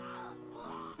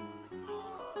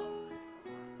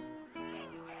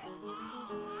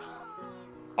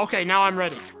 Okay, now I'm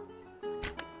ready.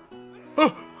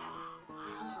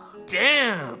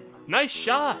 Damn! Nice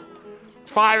shot.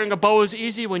 Firing a bow is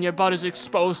easy when your butt is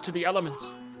exposed to the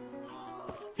elements.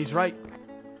 He's right.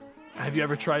 Have you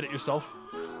ever tried it yourself?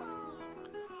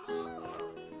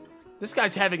 This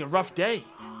guy's having a rough day.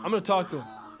 I'm gonna talk to him.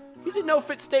 He's in no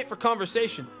fit state for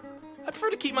conversation. I prefer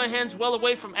to keep my hands well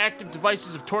away from active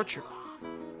devices of torture.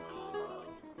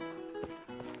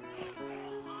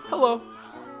 Hello.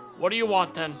 What do you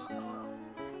want, then?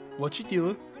 What you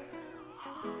doing?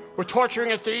 We're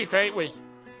torturing a thief, ain't we?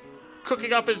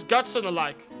 Cooking up his guts and the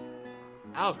like.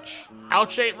 Ouch.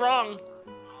 Ouch ain't wrong.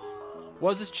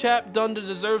 Was this chap done to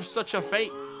deserve such a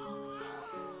fate?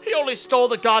 He only stole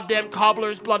the goddamn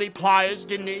cobbler's bloody pliers,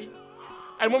 didn't he?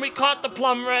 And when we caught the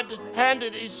plum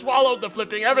red-handed, he swallowed the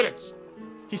flipping evidence.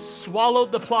 He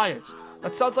swallowed the pliers.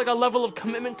 That sounds like a level of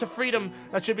commitment to freedom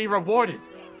that should be rewarded.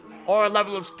 Or a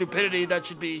level of stupidity that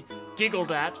should be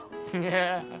giggled at.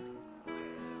 Yeah.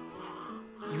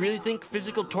 You really think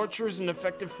physical torture is an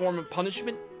effective form of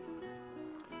punishment?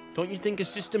 Don't you think a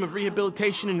system of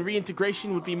rehabilitation and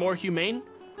reintegration would be more humane?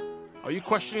 Are you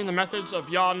questioning the methods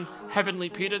of yon heavenly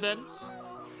Peter, then?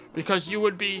 Because that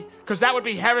would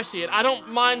be heresy, and I don't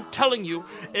mind telling you,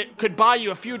 it could buy you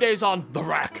a few days on the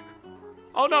rack.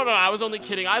 Oh, no, I was only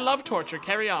kidding. I love torture.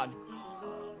 Carry on.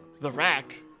 The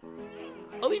rack?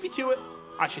 I'll leave you to it.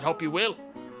 I should hope you will.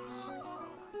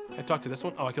 Can I talk to this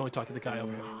one? Oh, I can only talk to the guy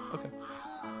over here. Okay.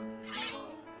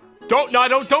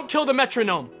 Don't kill the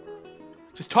metronome.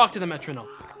 Just talk to the metronome.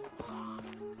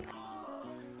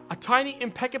 A tiny,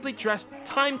 impeccably dressed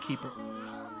timekeeper.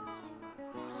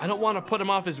 I don't want to put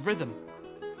him off his rhythm.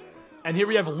 And here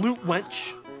we have Lute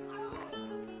Wench.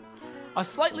 A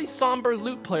slightly somber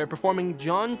lute player performing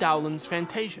John Dowland's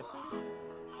Fantasia.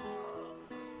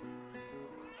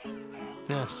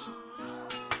 Yes.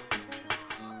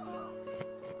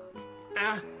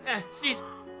 Sneeze.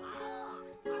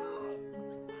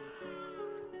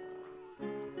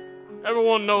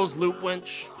 Everyone knows Lute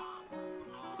Wench.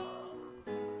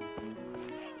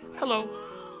 Hello.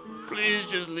 Please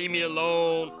just leave me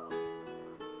alone.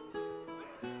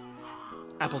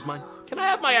 Apple's mine. Can I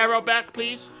have my arrow back,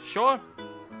 please? Sure.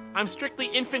 I'm strictly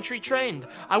infantry trained.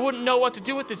 I wouldn't know what to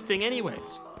do with this thing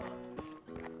anyways.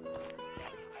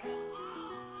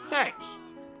 Thanks.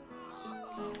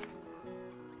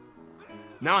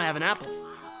 Now I have an apple.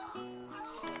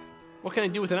 What can I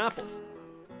do with an apple?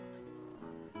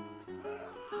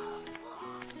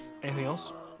 Anything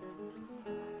else?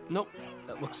 Nope.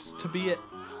 That looks to be it.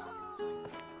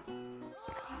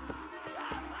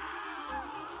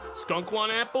 Skunk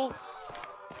want apple?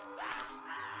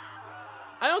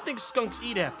 I don't think skunks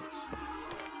eat apples.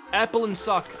 Apple and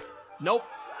suck. Nope.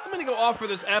 I'm gonna go offer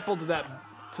this apple to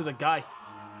the guy.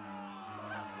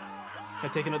 Can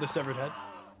I take another severed head?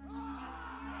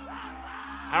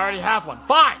 I already have one.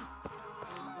 Fine!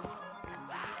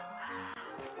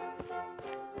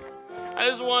 I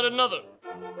just want another.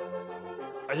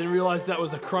 I didn't realize that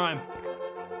was a crime.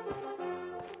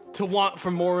 To want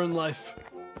for more in life.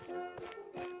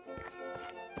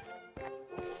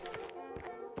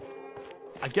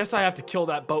 I guess I have to kill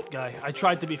that boat guy. I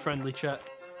tried to be friendly, chat.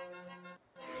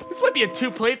 This might be a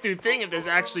 2 playthrough thing if there's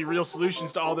actually real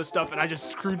solutions to all this stuff, and I just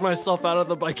Screwed myself out of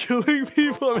them by killing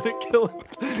people. I'm gonna kill him.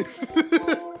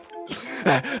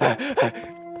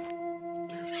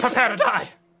 prepare to die.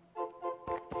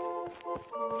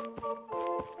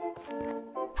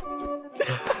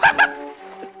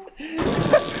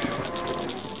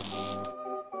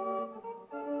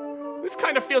 This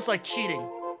kind of feels like cheating.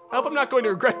 I hope I'm not going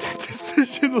to regret that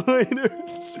decision later.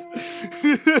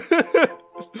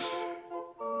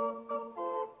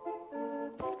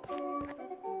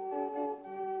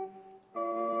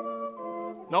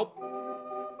 Nope.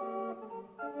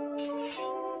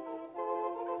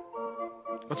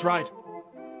 Let's ride.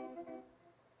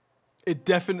 It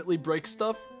definitely breaks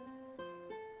stuff.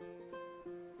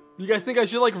 You guys think I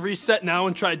should like reset now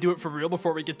and try to do it for real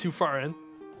before we get too far in?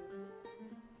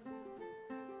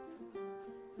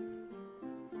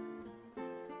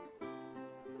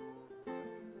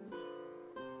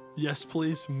 Yes,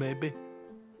 please, maybe.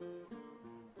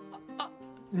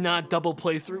 Not double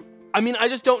playthrough. I mean, I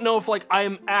just don't know if, like, I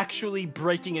am actually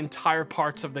breaking entire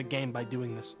parts of the game by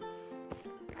doing this.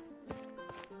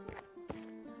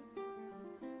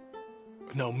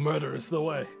 No, murder is the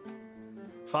way.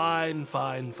 Fine,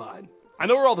 fine, fine. I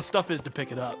know where all the stuff is to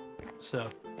pick it up, so.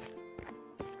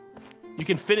 You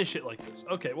can finish it like this.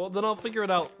 Okay, well, then I'll figure it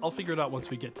out. I'll figure it out once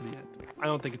we get to the end. I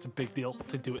don't think it's a big deal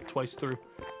to do it twice through.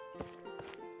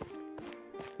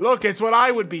 Look, it's what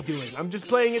I would be doing. I'm just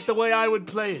playing it the way I would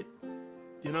play it.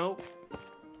 You know?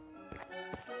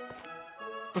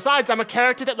 Besides, I'm a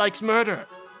character that likes murder.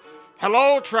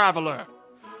 Hello, traveler.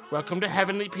 Welcome to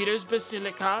Heavenly Peter's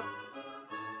Basilica.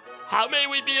 How may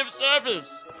we be of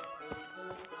service?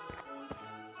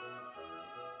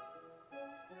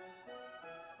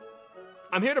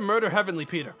 I'm here to murder Heavenly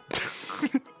Peter.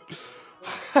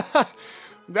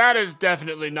 That is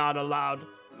definitely not allowed.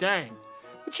 Dang.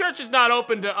 The church is not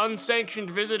open to unsanctioned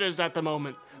visitors at the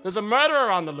moment. There's a murderer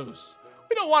on the loose.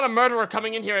 We don't want a murderer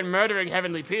coming in here and murdering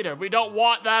Heavenly Peter. We don't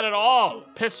want that at all.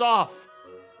 Piss off.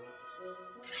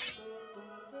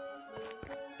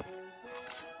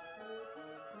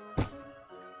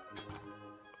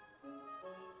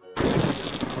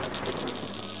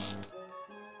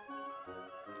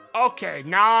 Okay,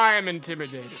 now I am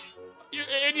intimidated.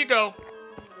 In you go.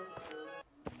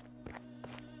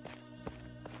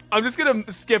 I'm just gonna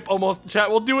skip almost chat.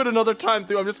 We'll do it another time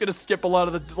through. I'm just gonna skip a lot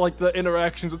of the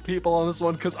interactions with people on this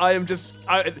one because I am just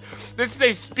this is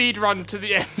a speed run to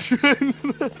the end.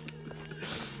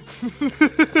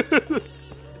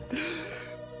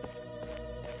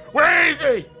 Where is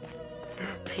he?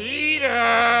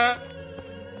 Peter.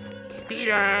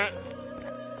 Peter.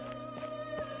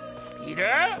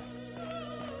 Peter?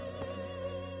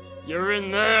 You're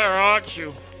in there, aren't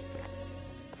you?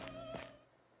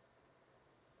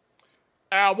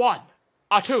 One,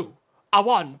 two,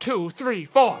 1, 2, 3,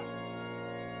 4.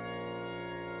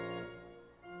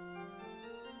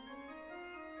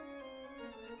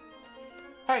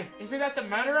 Hey, isn't that the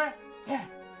murderer? Yeah.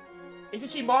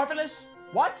 Isn't she marvelous?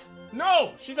 What?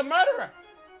 No, she's a murderer.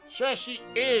 Sure, she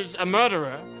is a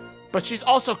murderer, but she's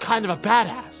also kind of a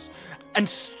badass. And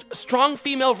strong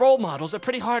female role models are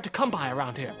pretty hard to come by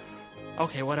around here.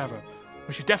 Okay, whatever.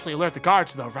 We should definitely alert the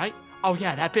guards, though, right? Oh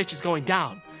yeah, that bitch is going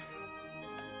down.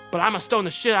 But I'ma stone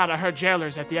the shit out of her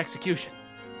jailers at the execution.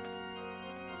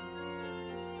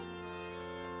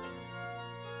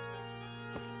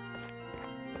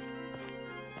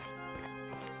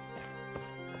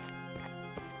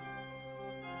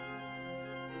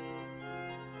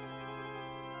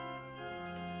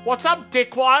 What's up,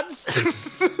 dickwads?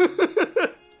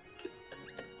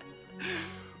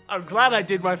 I'm glad I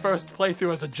did my first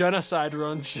playthrough as a genocide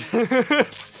run.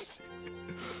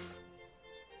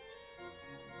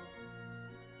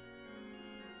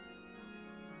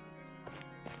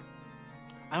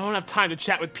 I don't have time to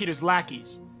chat with Peter's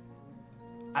lackeys.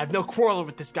 I have no quarrel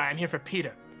with this guy. I'm here for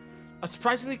Peter. A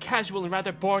surprisingly casual and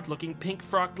rather bored-looking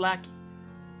pink-frocked lackey.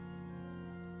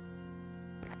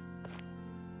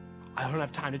 I don't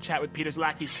have time to chat with Peter's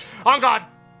lackeys. On guard!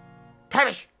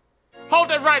 Perish!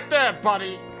 Hold it right there,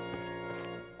 buddy!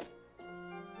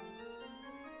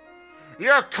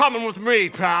 You're coming with me,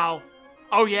 pal!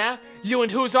 Oh yeah? You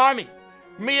and whose army?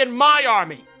 Me and my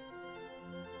army!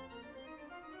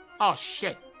 Oh,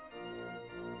 shit.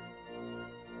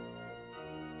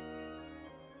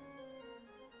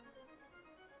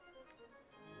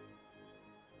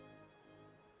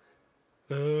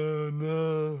 Oh,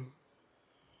 no.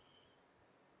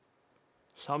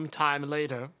 Sometime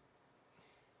later.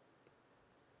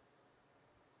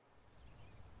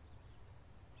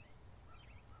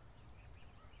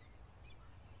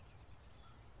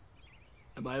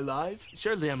 Am I alive?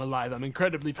 Surely I'm alive. I'm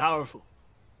incredibly powerful.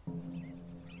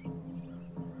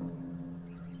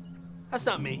 That's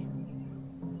not me.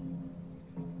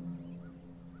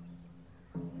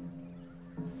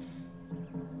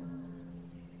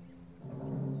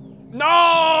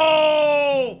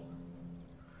 No!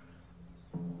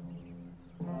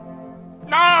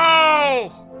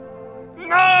 No!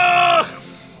 No!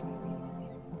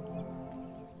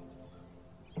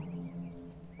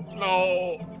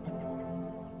 No.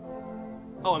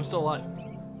 Oh, I'm still alive.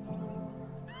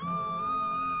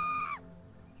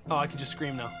 Oh, I can just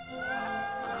scream now.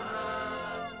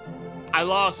 I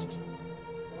lost.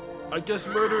 I guess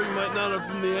murdering might not have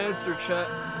been the answer, chat.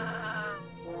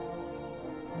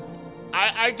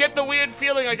 I get the weird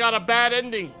feeling I got a bad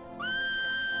ending.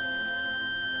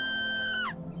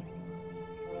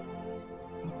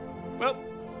 Well,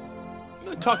 I'm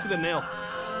gonna talk to the nail.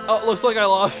 Oh, it looks like I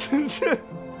lost.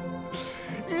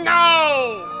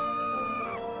 No!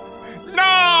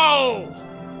 No!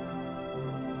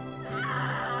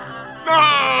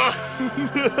 No!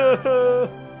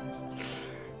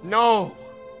 No.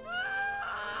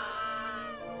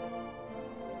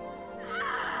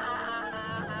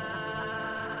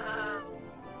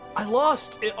 I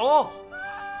lost it all.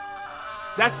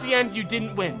 That's the end. You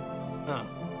didn't win. Oh.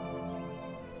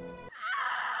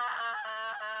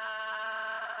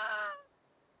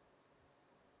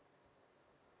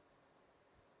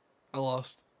 I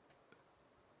lost.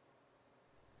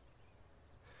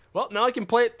 Well, now I can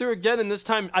play it through again, and this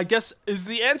time, I guess, is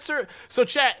the answer... So,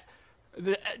 chat,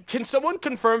 can someone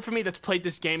confirm for me that's played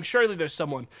this game? Surely there's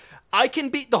someone. I can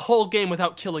beat the whole game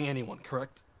without killing anyone,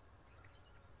 correct?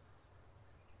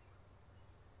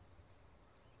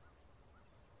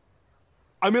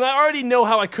 I mean, I already know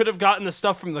how I could have gotten the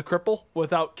stuff from the cripple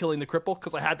without killing the cripple,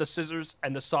 because I had the scissors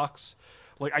and the socks.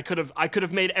 Like, I could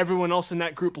have made everyone else in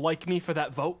that group like me for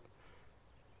that vote.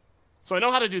 So I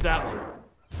know how to do that one.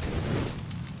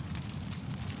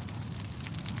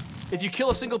 If you kill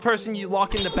a single person, you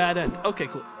lock in the bad end. Okay,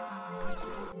 cool.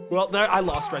 Well, there, I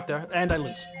lost right there, and I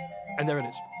lose. And there it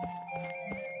is.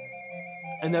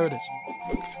 And there it is.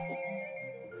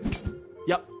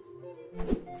 Yep.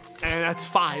 And that's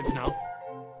 5 now.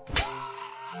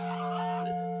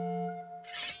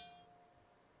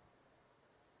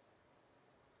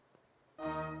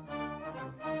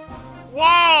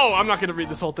 Whoa! I'm not gonna read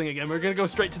this whole thing again. We're gonna go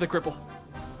straight to the cripple.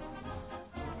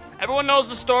 Everyone knows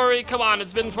the story. Come on,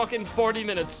 it's been fucking 40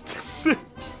 minutes.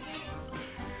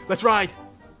 Let's ride.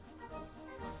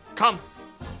 Come.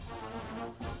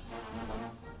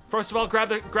 First of all, grab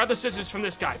the scissors from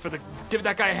this guy give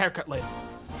that guy a haircut later.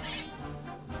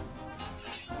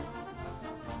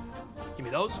 Give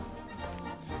me those.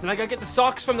 Then I gotta get the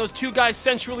socks from those 2 guys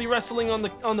sensually wrestling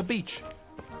on the beach.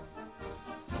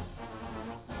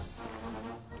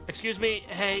 Excuse me,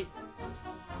 hey.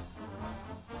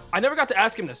 I never got to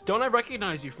ask him this. Don't I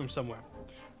recognize you from somewhere?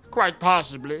 Quite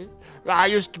possibly. I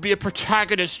used to be a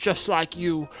protagonist just like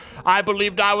you. I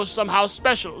believed I was somehow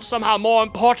special, somehow more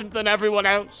important than everyone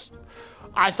else.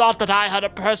 I thought that I had a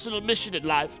personal mission in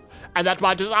life, and that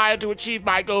my desire to achieve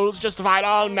my goals justified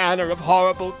all manner of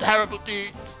horrible, terrible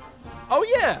deeds. Oh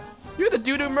yeah, you're the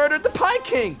dude who murdered the Pie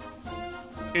King.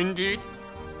 Indeed.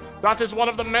 That is one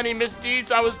of the many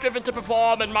misdeeds I was driven to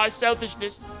perform in my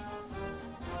selfishness.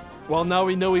 Well, now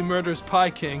we know he murders Pie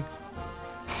King.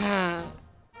 Can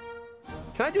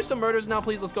I do some murders now,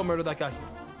 please? Let's go murder that guy.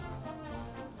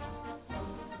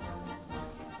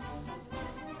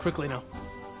 Quickly now.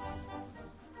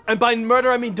 And by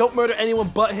murder, I mean don't murder anyone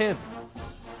but him.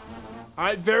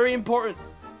 Alright, very important.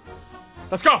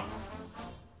 Let's go!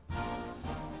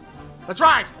 Let's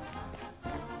ride!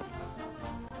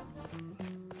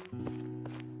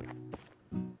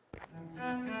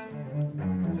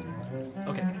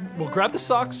 Okay, we'll grab the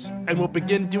socks and we'll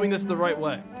begin doing this the right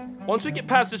way. Once we get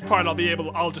past this part,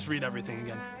 I'll just read everything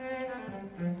again.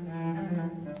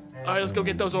 Alright, let's go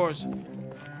get those oars.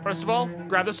 First of all,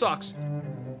 grab the socks.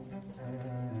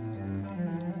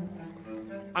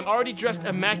 I'm already dressed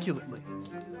immaculately.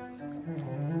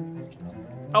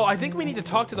 Oh, I think we need to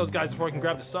talk to those guys before I can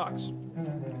grab the socks.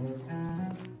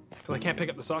 Because I can't pick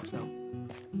up the socks now.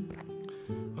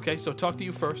 Okay, so talk to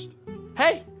you first.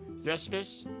 Hey! Yes,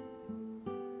 miss?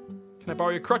 Can I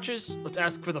borrow your crutches? Let's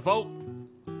ask for the vote.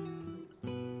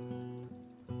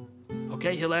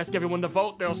 Okay, he'll ask everyone to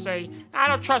vote. They'll say, I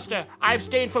don't trust her. I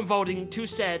abstained from voting. Too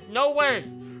sad. No way.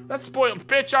 That spoiled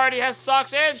bitch already has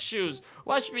socks and shoes.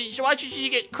 Why should she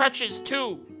get crutches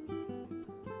too?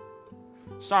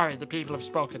 Sorry, the people have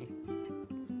spoken.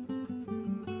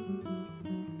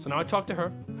 So now I talk to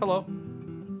her. Hello.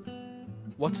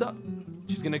 What's up?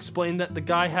 She's gonna explain that the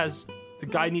guy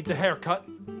needs a haircut.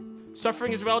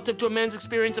 Suffering is relative to a man's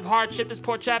experience of hardship. This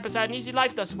poor chap has had an easy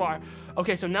life thus far.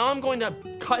 Okay, so now I'm going to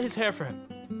cut his hair for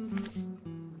him.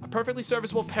 A perfectly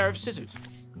serviceable pair of scissors.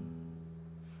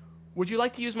 Would you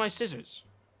like to use my scissors?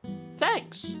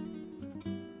 Thanks.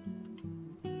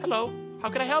 Hello, how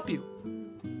can I help you?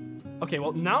 Okay,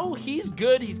 well now he's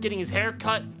good. He's getting his hair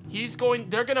cut.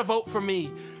 They're gonna vote for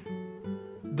me.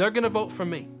 They're gonna vote for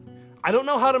me. I don't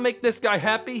know how to make this guy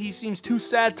happy. He seems too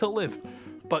sad to live.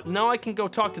 But now I can go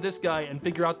talk to this guy and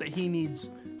figure out that he needs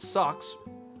socks.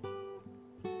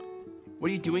 What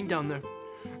are you doing down there?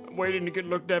 I'm waiting to get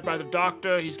looked at by the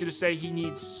doctor. He's gonna say he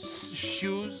needs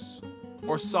shoes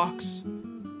or socks.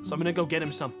 So I'm gonna go get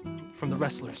him some from the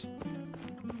wrestlers.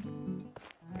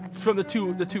 From the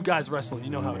two guys wrestling. You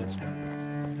know how it is.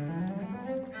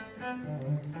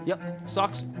 Yep,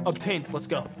 socks obtained. Let's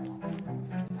go.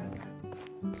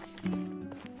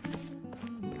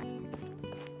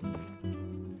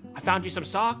 I found you some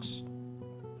socks.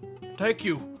 Thank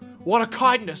you. What a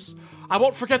kindness. I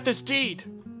won't forget this deed.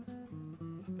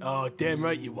 Oh, damn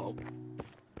right you won't.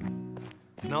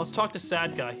 Now let's talk to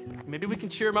Sad Guy. Maybe we can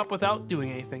cheer him up without doing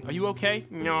anything. Are you okay?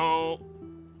 No.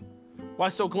 Why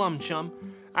so glum, chum?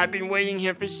 I've been waiting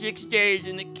here for 6 days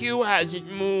and the queue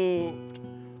hasn't moved.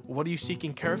 What are you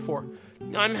seeking care for?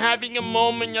 I'm having a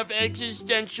moment of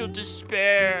existential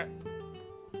despair.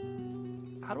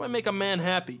 How do I make a man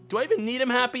happy? Do I even need him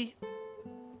happy?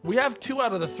 We have 2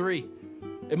 out of the 3.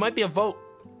 It might be a vote.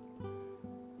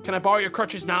 Can I borrow your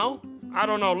crutches now? I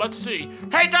don't know, let's see.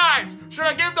 Hey guys, should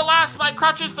I give the last of my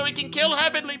crutches so we can kill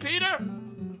Heavenly Peter?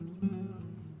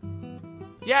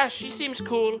 Yeah, she seems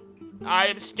cool. I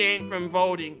abstain from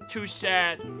voting. Too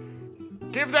sad.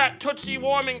 Give that Tootsie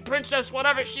Warming princess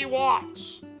whatever she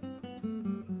wants.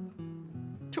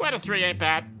 2 out of 3 ain't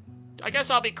bad. I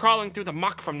guess I'll be crawling through the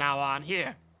muck from now on.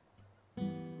 Here.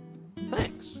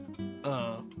 Thanks.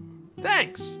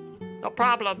 Thanks. No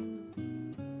problem.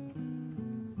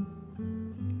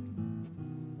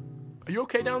 Are you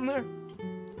okay down there?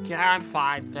 Yeah, I'm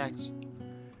fine, thanks.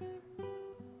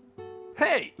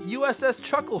 Hey, USS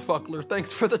Chucklefuckler,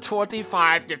 thanks for the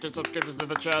 25 gifted subscriptions to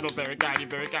the channel. Very kind of you,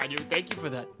 very kind of you. Thank you for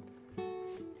that.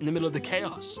 In the middle of the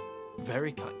chaos.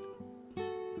 Very kind.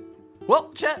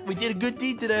 Well, chat, we did a good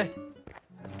deed today.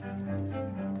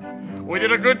 We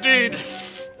did a good deed.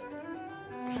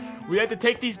 We had to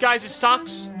take these guys'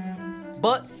 socks,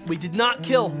 but we did not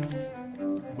kill.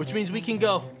 Which means we can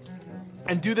go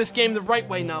and do this game the right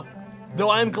way now. Though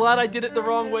I am glad I did it the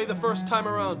wrong way the first time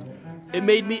around. It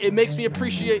makes me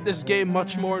appreciate this game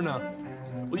much more now.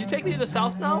 Will you take me to the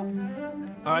south now?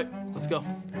 All right, let's go.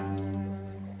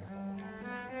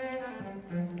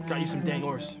 Got you some dang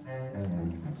oars.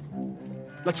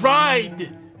 Let's ride!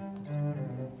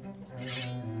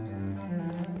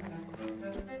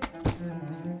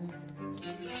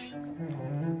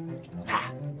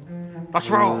 Ha! Let's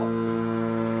roll!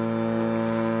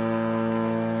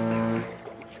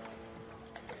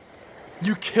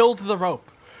 You killed the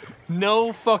rope.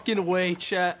 No fucking way,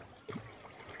 chat.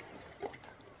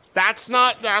 That's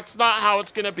not how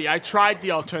it's gonna be. I tried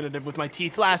the alternative with my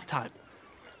teeth last time.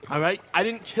 All right? I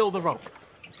didn't kill the rope.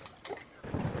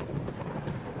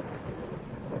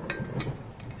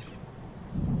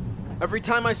 Every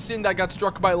time I sinned, I got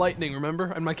struck by lightning,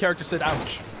 remember? And my character said,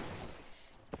 ouch.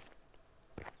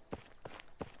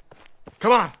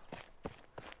 Come on.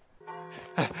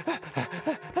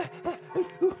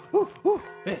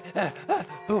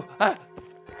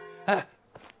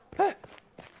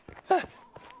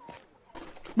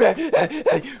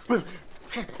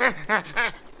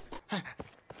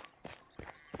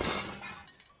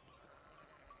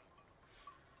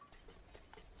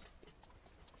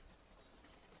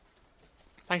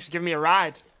 Thanks for giving me a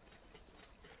ride.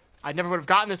 I never would have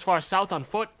gotten this far south on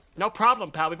foot. No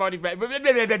problem, pal. We've already read.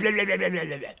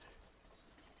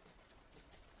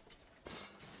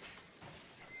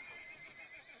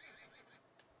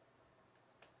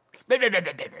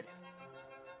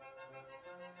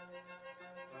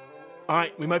 All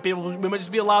right, we might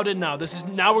just be allowed in now.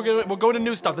 We're going to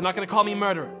new stuff. They're not gonna call me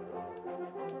murderer.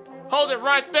 Hold it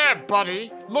right there, buddy.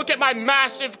 Look at my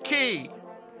massive key.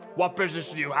 What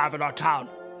business do you have in our town?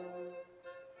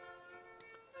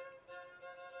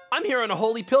 I'm here on a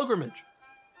holy pilgrimage.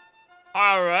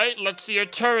 All right, let's see your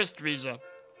tourist visa.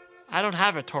 I don't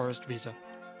have a tourist visa.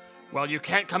 Well, you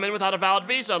can't come in without a valid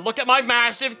visa. Look at my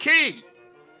massive key.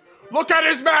 Look at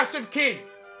his massive key.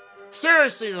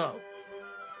 Seriously, though.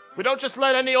 We don't just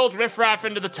let any old riffraff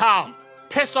into the town.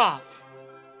 Piss off.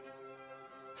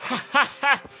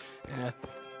 Yeah.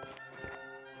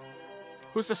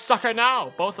 Who's the sucker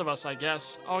now? Both of us, I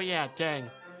guess. Oh, yeah, dang.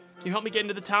 Can you help me get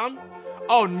into the town?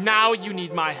 Oh, now you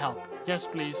need my help. Yes,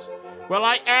 please. Well,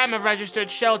 I am a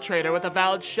registered shell trader with a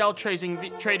valid shell trading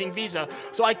visa,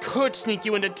 so I could sneak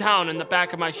you into town in the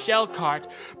back of my shell cart,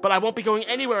 but I won't be going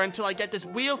anywhere until I get this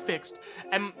wheel fixed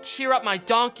and cheer up my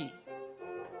donkey.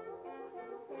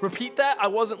 Repeat that? I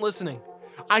wasn't listening.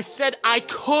 I said I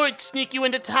could sneak you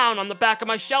into town on the back of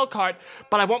my shell cart,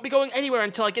 but I won't be going anywhere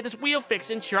until I get this wheel fixed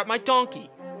and cheer up my donkey.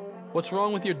 What's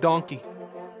wrong with your donkey?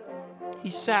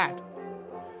 He's sad.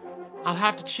 I'll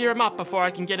have to cheer him up before I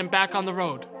can get him back on the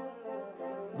road.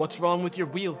 What's wrong with your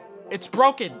wheel? It's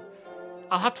broken.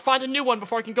 I'll have to find a new one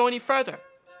before I can go any further.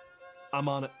 I'm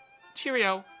on it.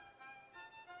 Cheerio.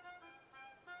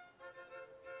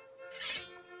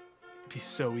 Be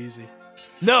so easy.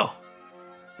 No!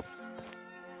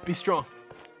 Be strong.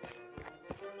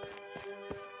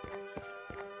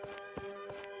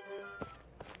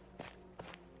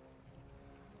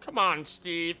 Come on,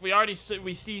 Steve.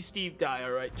 We see Steve die,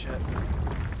 all right, Chet.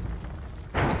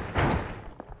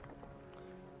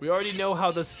 We already know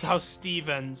how Steve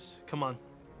ends. Come on.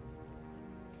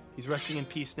 He's resting in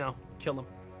peace now. Kill him.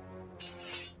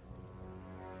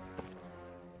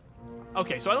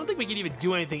 Okay, so I don't think we can even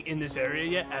do anything in this area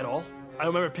yet at all. I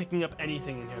don't remember picking up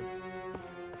anything in here,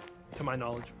 to my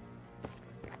knowledge.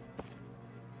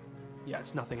 Yeah,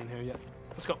 it's nothing in here yet.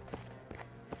 Let's go.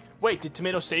 Wait, did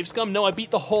Tomato save scum? No, I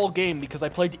beat the whole game because I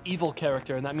played the evil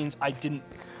character, and that means I didn't.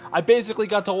 I basically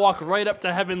got to walk right up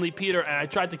to Heavenly Peter, and I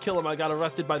tried to kill him. I got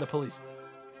arrested by the police.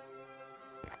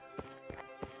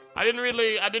 I didn't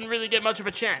really get much of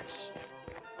a chance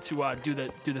to do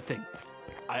the thing.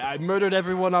 I murdered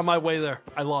everyone on my way there.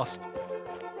 I lost.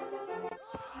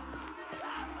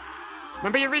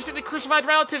 Remember your recently crucified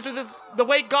relatives with the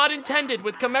way God intended,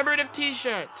 with commemorative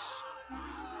t-shirts.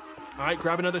 All right,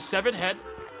 grab another severed head.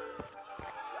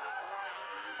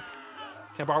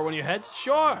 Can I borrow one of your heads?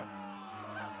 Sure.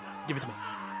 Give it to me.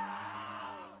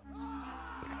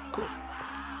 Cool.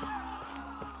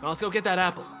 Now let's go get that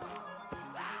apple.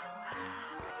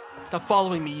 Stop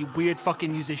following me, you weird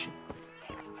fucking musician.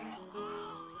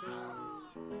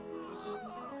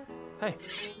 Hey.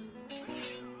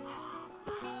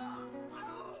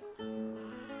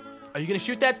 Are you gonna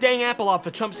shoot that dang apple off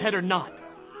the chump's head or not?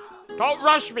 Don't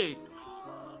rush me.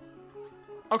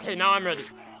 Okay, now I'm ready.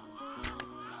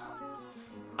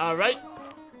 All right,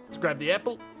 let's grab the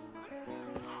apple.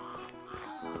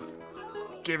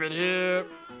 Give it here.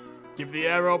 Give the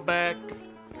arrow back.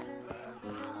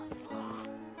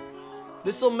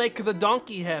 This'll make the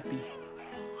donkey happy.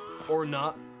 Or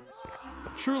not.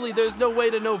 Truly, there's no way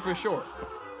to know for sure.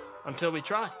 Until we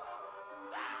try.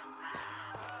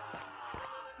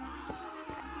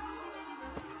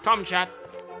 Come, chat.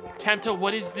 Tamta,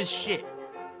 what is this shit?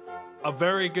 A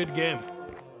very good game.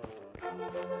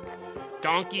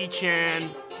 Donkey Chan.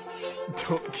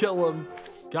 Don't kill him.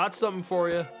 Got something for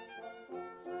you.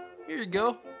 Here you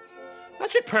go.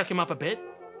 That should perk him up a bit.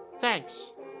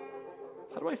 Thanks.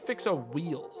 How do I fix a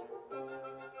wheel?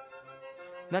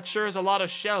 That sure is a lot of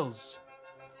shells.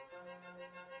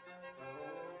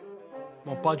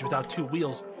 Won't budge without two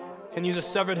wheels. Can use a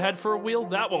severed head for a wheel?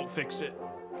 That won't fix it.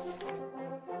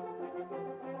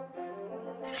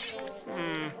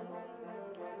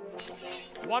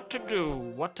 What to do?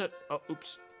 What to... Oh,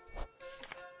 oops.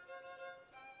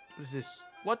 What is this?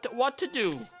 What to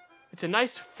do? It's a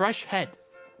nice, fresh head.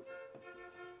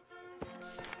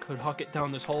 Could huck it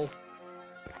down this hole.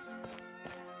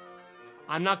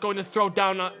 I'm not going to throw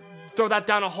that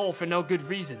down a hole for no good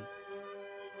reason.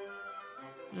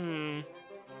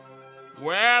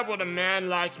 Where would a man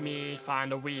like me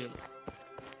find a wheel?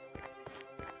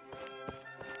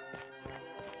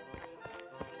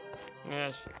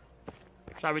 Yes.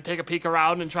 Shall we take a peek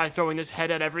around and try throwing this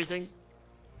head at everything?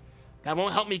 That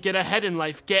won't help me get ahead in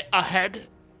life. Get ahead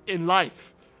in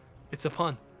life. It's a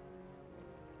pun.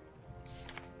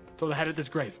 Throw the head at this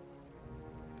grave.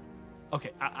 Okay,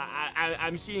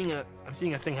 I'm seeing a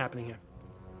thing happening here.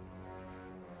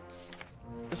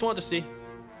 Just wanted to see.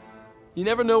 You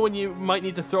never know when you might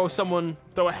need to throw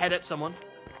a head at someone.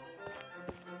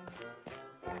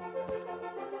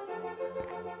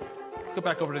 Let's go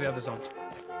back over to the other zones.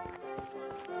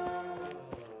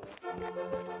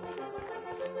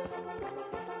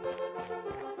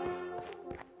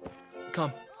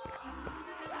 Come.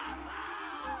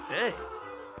 Hey.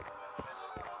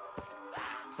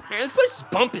 Man, this place is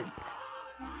bumping.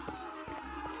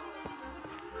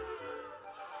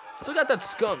 Still got that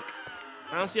skunk.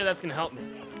 I don't see how that's gonna help me.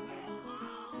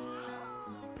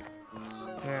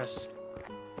 Yes.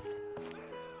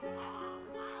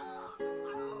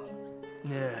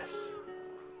 Yes.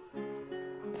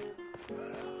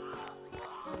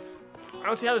 I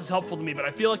don't see how this is helpful to me, but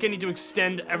I feel like I need to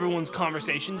extend everyone's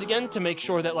conversations again to make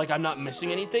sure that, like, I'm not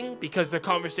missing anything, because their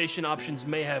conversation options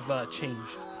may have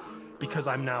changed. Because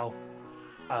I'm now,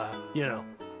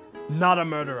 not a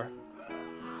murderer.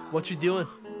 What you doing?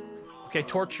 Okay,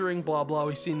 torturing, blah, blah,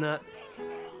 we've seen that.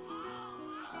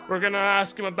 We're gonna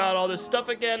ask him about all this stuff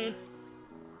again.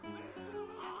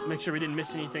 Make sure we didn't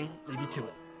miss anything. Leave you to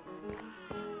it.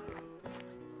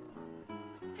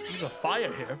 There's a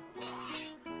fire here.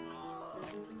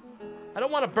 I don't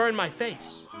want to burn my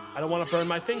face. I don't want to burn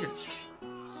my fingers.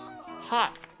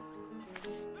 Hot.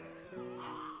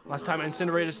 Last time I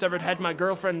incinerated a severed head, my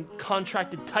girlfriend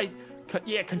contracted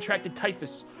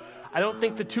typhus. I don't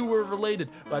think the two were related,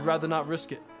 but I'd rather not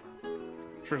risk it.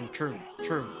 True.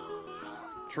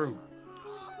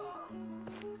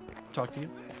 Talk to you.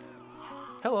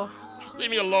 Hello. Just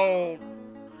leave me alone.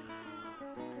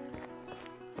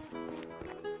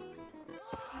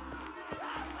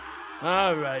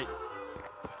 All right.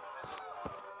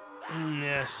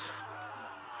 Yes.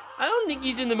 I don't think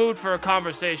he's in the mood for a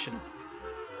conversation.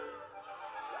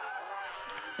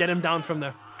 Get him down from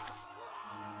there.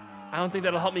 I don't think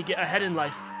that'll help me get ahead in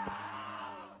life.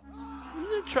 I'm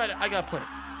gonna try to. I got a plan.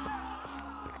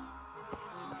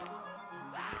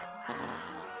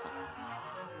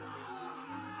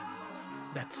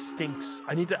 That stinks.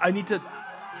 I need to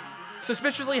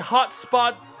suspiciously hot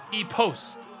spot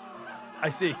e-post. I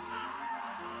see.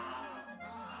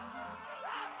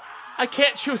 I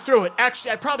can't chew through it.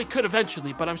 Actually, I probably could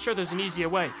eventually, but I'm sure there's an easier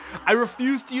way. I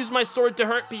refuse to use my sword to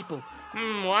hurt people.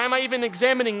 Why am I even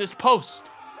examining this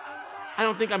post? I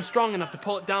don't think I'm strong enough to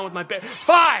pull it down with my bare...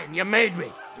 Fine, you made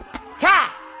me.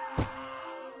 Ha!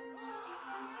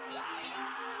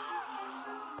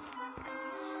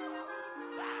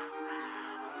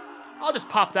 I'll just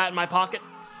pop that in my pocket.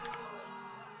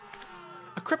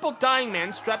 A crippled dying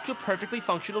man strapped to a perfectly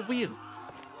functional wheel.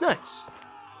 Nice.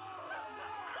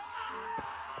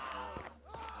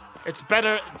 It's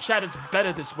better, Chad, it's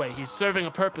better this way. He's serving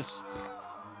a purpose.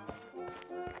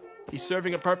 He's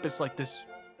serving a purpose like this.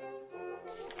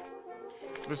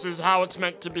 This is how it's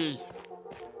meant to be.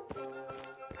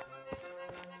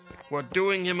 We're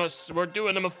doing him a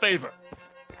favor.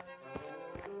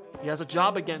 He has a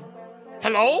job again.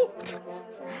 Hello?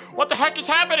 What the heck is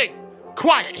happening?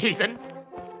 Quiet, heathen.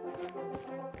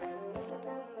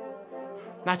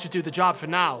 That should do the job for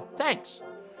now. Thanks.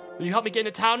 Will you help me get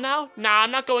into town now? Nah,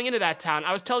 I'm not going into that town.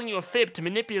 I was telling you a fib to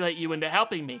manipulate you into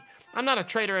helping me. I'm not a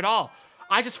traitor at all.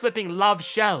 I just flipping love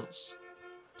shells.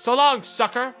 So long,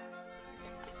 sucker.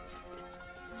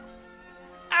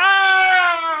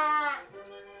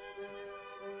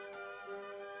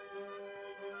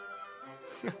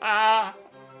 Ah!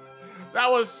 That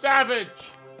was savage.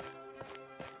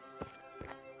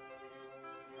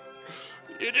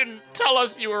 You didn't tell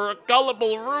us you were a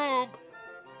gullible rube.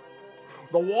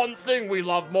 The one thing we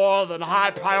love more than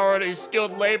high-priority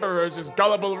skilled laborers is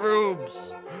gullible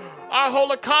rubes. Our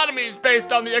whole economy is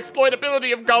based on the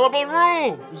exploitability of gullible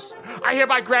rubes. I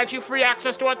hereby grant you free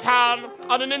access to a town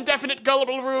on an indefinite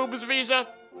gullible rubes visa.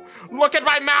 Look at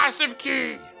my massive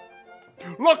key.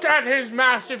 Look at his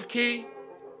massive key.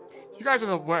 You guys are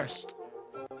the worst.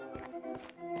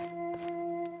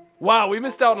 Wow, we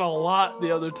missed out on a lot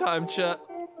the other time, chat.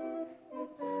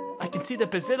 I can see the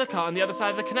basilica on the other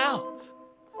side of the canal.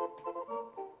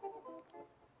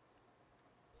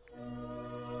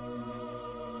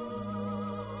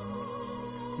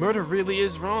 Murder really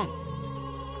is wrong.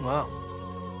 Wow.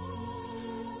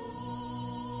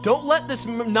 Don't let this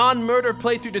non-murder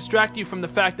playthrough distract you from the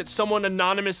fact that someone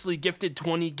anonymously gifted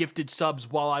 20 gifted subs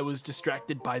while I was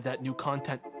distracted by that new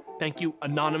content. Thank you,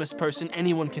 anonymous person.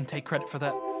 Anyone can take credit for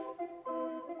that.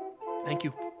 Thank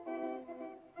you.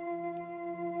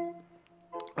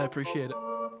 I appreciate it.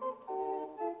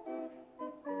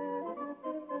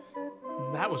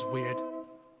 That was weird.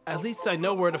 At least I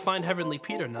know where to find Heavenly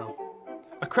Peter now.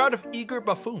 A crowd of eager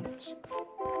buffoons.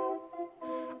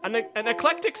 An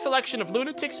eclectic selection of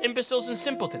lunatics, imbeciles, and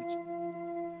simpletons.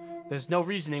 There's no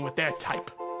reasoning with their type.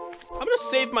 I'm gonna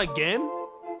save my game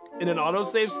in an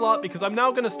autosave slot because I'm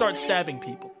now gonna start stabbing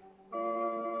people.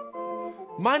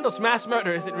 Mindless mass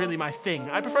murder isn't really my thing.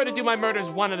 I prefer to do my murders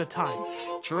one at a time.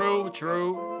 True,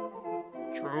 true,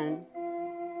 true.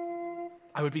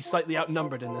 I would be slightly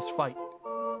outnumbered in this fight.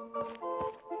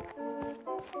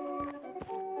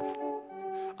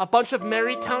 A bunch of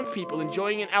merry townspeople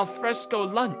enjoying an alfresco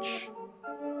lunch.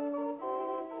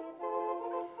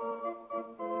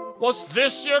 Was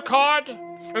this your card?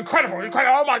 Incredible,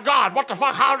 incredible. Oh my God, what the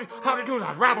fuck? How did you do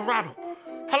that? Rabble, rabble.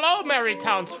 Hello, merry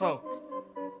townsfolk.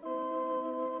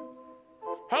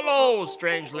 Hello,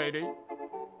 strange lady.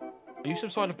 Are you some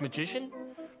sort of magician?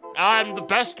 I'm the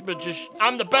best magician.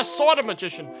 I'm the best sort of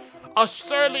magician. A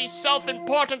surly,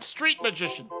 self-important street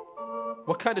magician.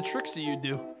 What kind of tricks do you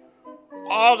do?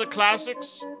 All the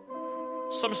classics.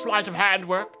 Some sleight of hand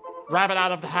work. Rabbit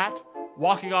out of the hat.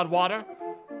 Walking on water.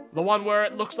 The one where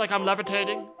it looks like I'm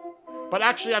levitating. But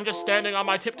actually I'm just standing on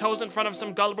my tiptoes in front of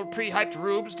some gullible pre-hyped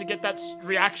rubes to get that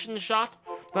reaction shot.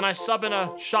 Then I sub in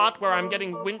a shot where I'm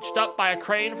getting winched up by a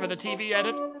crane for the TV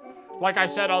edit. Like I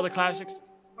said, all the classics.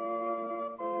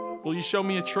 Will you show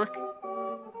me a trick?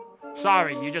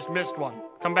 Sorry, you just missed one.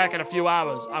 Come back in a few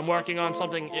hours. I'm working on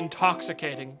something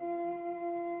intoxicating.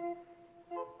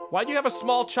 Why do you have a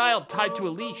small child tied to a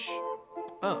leash?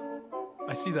 Oh,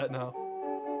 I see that now.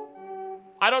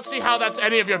 I don't see how that's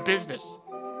any of your business.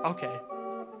 Okay.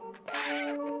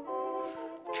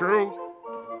 True.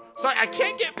 Sorry, I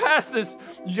can't get past this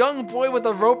young boy with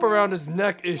a rope around his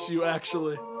neck issue,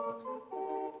 actually.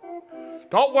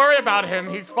 Don't worry about him,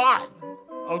 he's fine.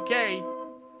 Okay.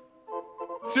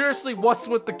 Seriously, what's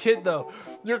with the kid, though?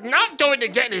 You're not going to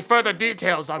get any further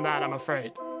details on that, I'm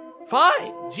afraid.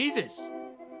 Fine, Jesus.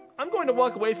 I'm going to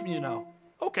walk away from you now.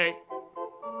 Okay.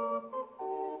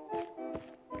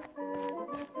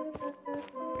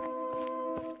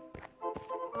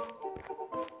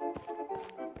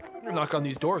 Knock on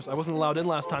these doors. I wasn't allowed in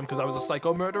last time because I was a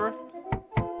psycho murderer.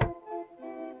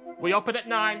 We open at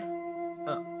 9.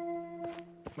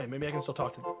 Wait, maybe I can still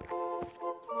talk to them.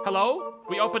 Hello?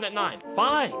 We open at 9.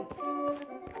 Fine.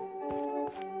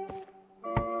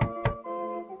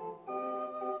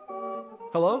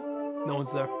 Hello? No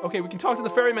one's there. Okay, we can talk to the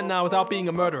ferryman now without being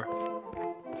a murderer.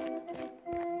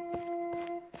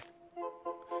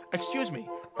 Excuse me.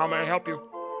 How may I help you?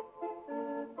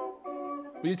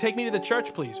 Will you take me to the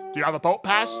church, please? Do you have a boat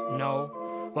pass?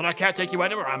 No. Then I can't take you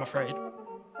anywhere, I'm afraid.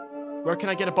 Where can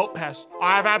I get a boat pass?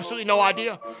 I have absolutely no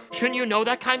idea. Shouldn't you know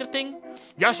that kind of thing?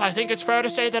 Yes, I think it's fair to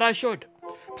say that I should.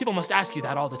 People must ask you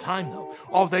that all the time, though.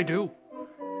 Oh, they do.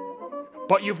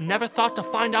 But you've never thought to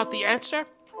find out the answer?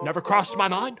 Never crossed my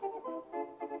mind.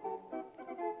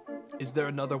 Is there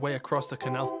another way across the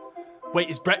canal? Wait,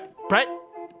 is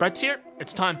Brett's here?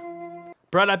 It's time.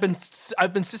 Brett, I've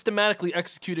been systematically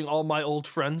executing all my old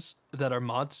friends that are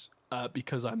mods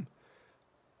because I'm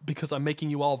making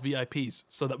you all VIPs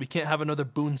so that we can't have another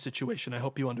Boone situation. I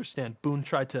hope you understand. Boone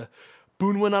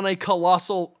went on a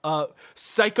colossal,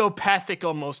 psychopathic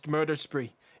almost murder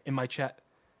spree in my chat.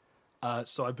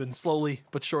 So I've been slowly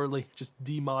but surely just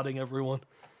demodding everyone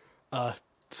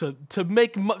to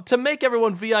make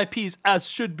everyone VIPs as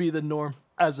should be the norm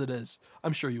as it is.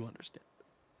 I'm sure you understand.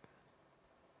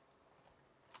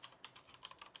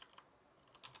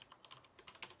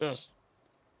 Yes.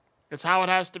 It's how it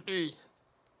has to be.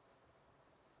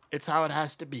 It's how it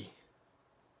has to be.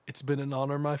 It's been an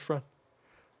honor, my friend.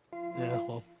 Yeah,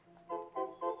 well.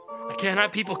 I can't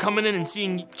have people coming in and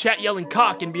seeing chat yelling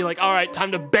cock and be like, all right,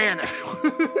 time to ban it.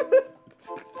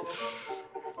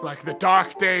 Like the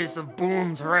dark days of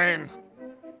Boone's reign.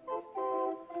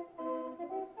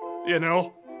 You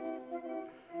know?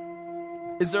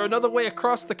 Is there another way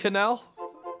across the canal?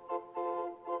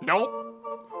 Nope.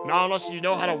 Not unless you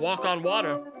know how to walk on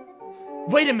water.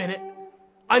 Wait a minute.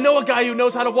 I know a guy who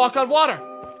knows how to walk on water.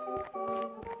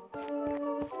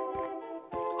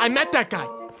 I met that guy.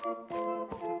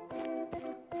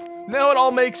 Now it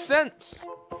all makes sense.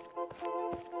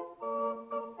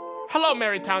 Hello,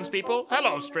 merry townspeople.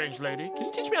 Hello, strange lady. Can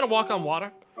you teach me how to walk on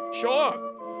water?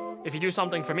 Sure. If you do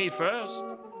something for me first.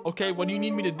 Okay, what do you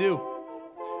need me to do?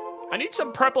 I need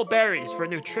some purple berries for a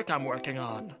new trick I'm working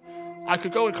on. I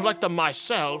could go and collect them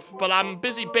myself, but I'm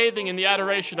busy bathing in the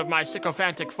adoration of my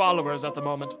sycophantic followers at the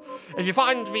moment. If you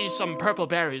find me some purple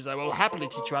berries, I will happily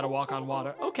teach you how to walk on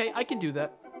water. Okay, I can do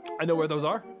that. I know where those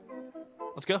are.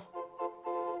 Let's go.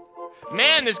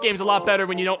 Man, this game's a lot better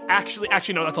when you don't Actually,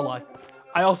 no, that's a lie.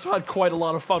 I also had quite a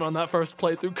lot of fun on that first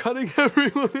playthrough, cutting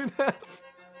everyone in half.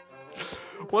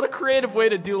 What a creative way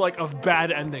to do, like, a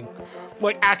bad ending.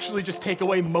 Like, actually just take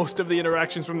away most of the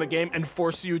interactions from the game and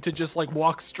force you to just, like,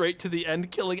 walk straight to the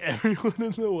end, killing everyone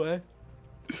in the way.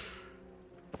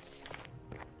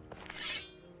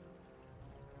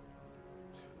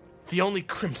 The only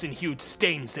crimson-hued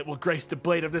stains that will grace the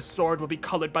blade of this sword will be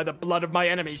colored by the blood of my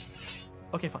enemies.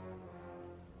 Okay, fine.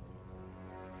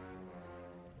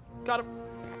 Got him.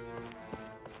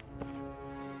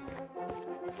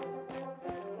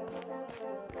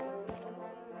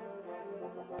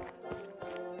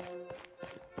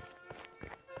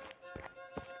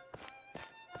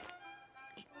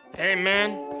 Hey,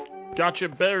 man. Got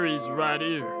your berries right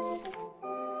here.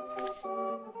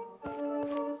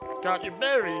 Got your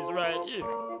berries right here.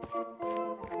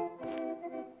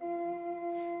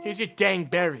 Here's your dang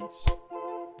berries.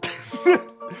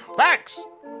 Thanks!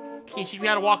 Can you teach me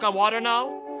how to walk on water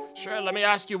now? Sure, let me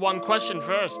ask you one question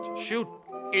first. Shoot,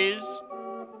 is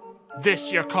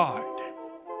this your card?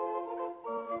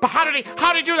 But how did he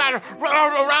do that?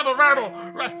 Rattle.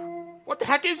 What the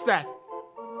heck is that?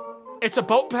 It's a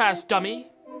boat pass, dummy.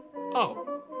 Oh.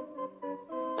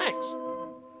 Thanks.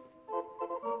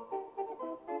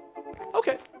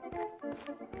 Okay.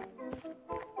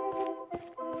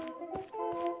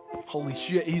 Holy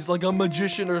shit, he's like a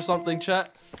magician or something,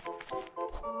 chat.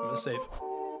 I'm gonna save.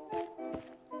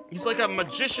 He's like a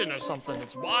magician or something.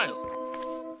 It's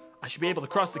wild. I should be able to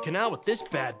cross the canal with this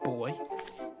bad boy.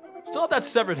 Still have that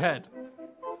severed head.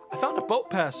 I found a boat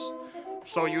pass.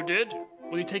 So you did?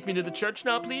 Will you take me to the church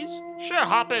now, please? Sure,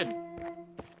 hop in.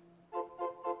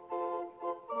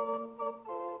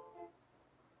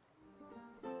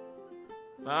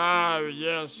 Ah,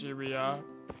 yes, here we are.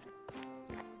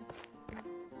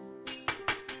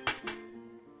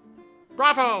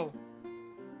 Bravo!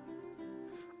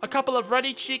 A couple of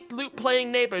ruddy-cheeked,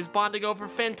 lute-playing neighbors bonding over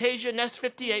Fantasia Nest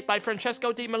 58 by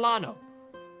Francesco di Milano.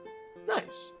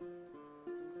 Nice.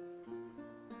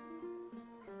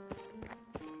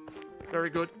 Very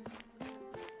good.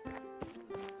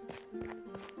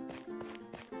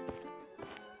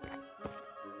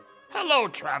 Hello,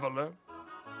 traveler.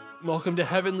 Welcome to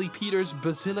Heavenly Peter's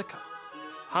Basilica.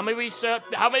 How may we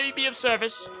be of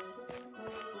service?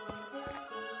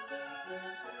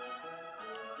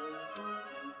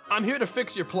 I'm here to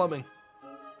fix your plumbing.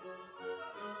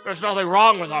 There's nothing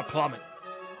wrong with our plumbing.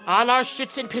 All our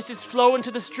shits and pisses flow into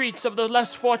the streets of the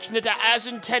less fortunate as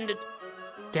intended.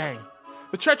 Dang.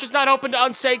 The church is not open to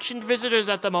unsanctioned visitors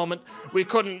at the moment. We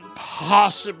couldn't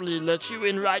possibly let you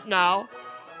in right now.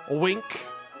 Wink.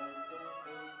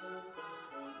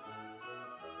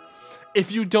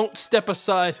 If you don't step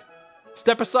aside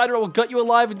or I will gut you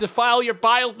alive and defile your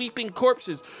bile-weeping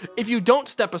corpses. If you don't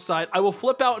step aside, I will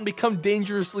flip out and become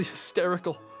dangerously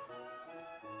hysterical.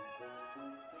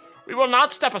 We will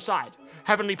not step aside.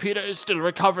 Heavenly Peter is still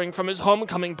recovering from his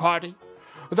homecoming party.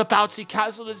 The bouncy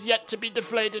castle is yet to be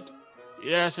deflated.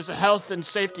 Yes, it's a health and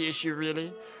safety issue,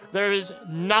 really. There is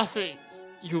nothing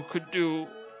you could do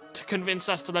to convince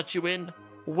us to let you in.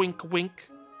 Wink, wink.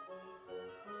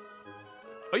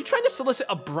 Are you trying to solicit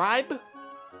a bribe?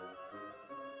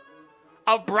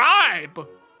 A bribe?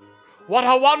 What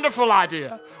a wonderful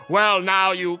idea. Well,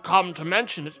 now you come to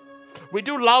mention it. We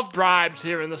do love bribes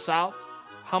here in the South.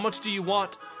 How much do you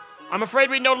want? I'm afraid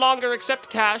we no longer accept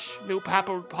cash. New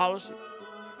papal policy.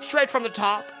 Straight from the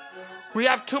top. We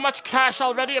have too much cash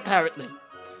already, apparently.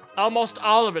 Almost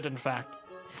all of it, in fact.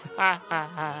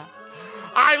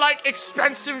 I like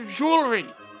expensive jewelry.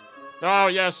 Oh,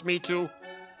 yes, me too.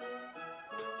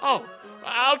 Oh,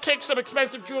 I'll take some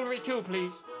expensive jewelry too,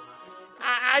 please.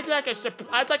 I'd like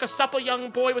a supple young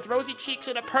boy with rosy cheeks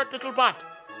and a pert little butt.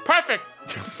 Perfect.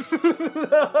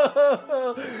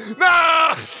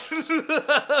 No!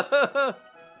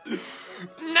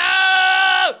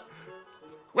 No!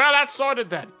 Well, that's sorted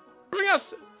then. Bring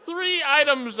us 3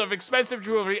 items of expensive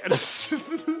jewelry and a...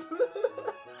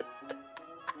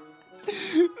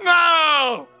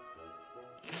 No!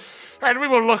 And we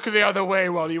will look the other way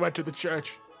while you enter the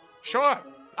church. Sure,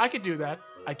 I could do that,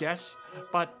 I guess.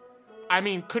 But, I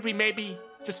mean, could we maybe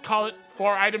just call it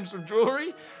 4 items of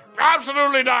jewelry?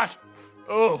 Absolutely not!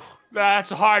 Oh,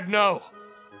 that's a hard no.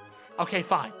 Okay,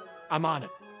 fine. I'm on it.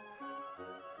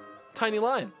 Tiny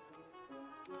Lion.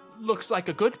 Looks like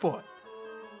a good boy.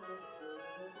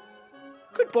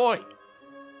 Good boy.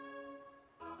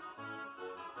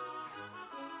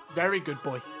 Very good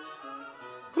boy.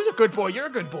 Who's a good boy? You're a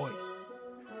good boy.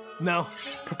 No,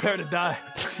 prepare to die.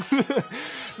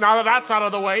 Now that that's out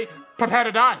of the way, prepare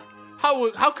to die.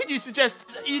 How could you suggest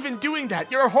even doing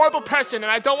that? You're a horrible person,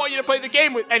 and I don't want you to play the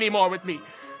game anymore with me.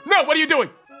 No, what are you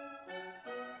doing?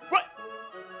 What?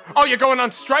 Oh, you're going on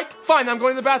strike? Fine, I'm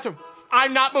going to the bathroom.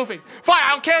 I'm not moving. Fine,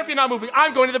 I don't care if you're not moving.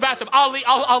 I'm going to the bathroom. I'll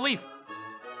leave.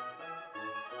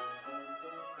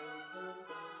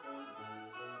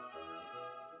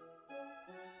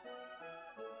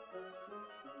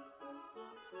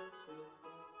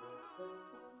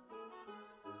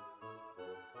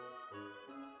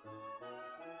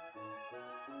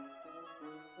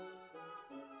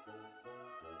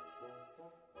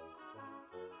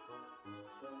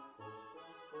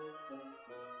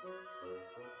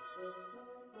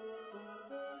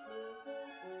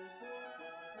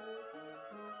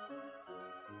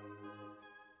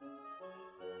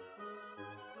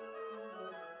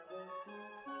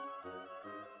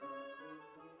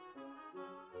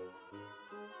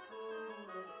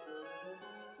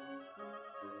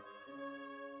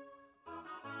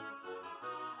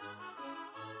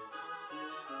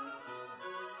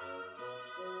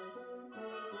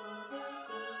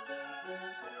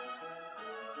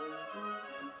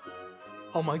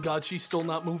 Oh my god, she's still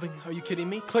not moving. Are you kidding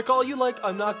me? Click all you like,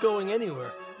 I'm not going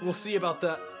anywhere. We'll see about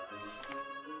that.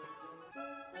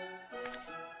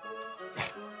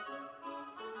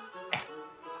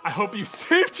 I hope you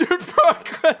saved your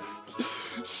progress.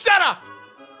 Shut up!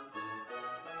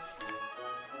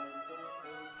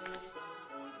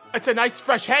 It's a nice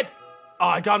fresh head. Oh,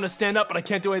 I got him to stand up, but I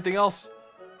can't do anything else.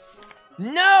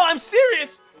 No, I'm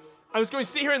serious! I was going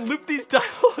to sit here and loop these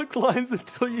dialogue lines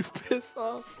until you piss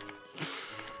off.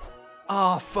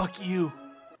 Ah, fuck you.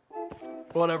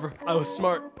 Whatever, I was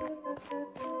smart.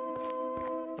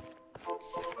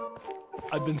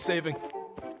 I've been saving.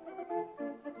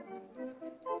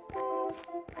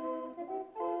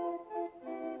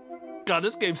 God,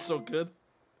 this game's so good.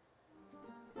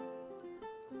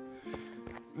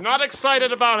 Not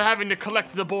excited about having to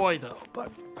collect the boy, though,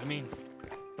 but, I mean...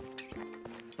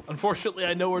 Unfortunately,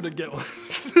 I know where to get one.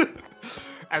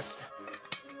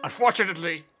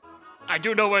 Unfortunately, I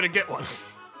do know where to get one.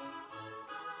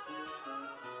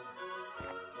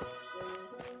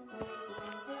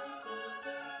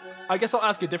 I guess I'll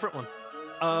ask a different one.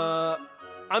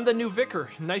 I'm the new vicar.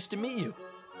 Nice to meet you.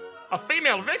 A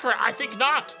female vicar? I think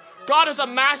not. God is a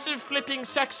massive flipping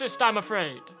sexist, I'm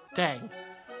afraid. Dang.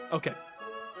 Okay.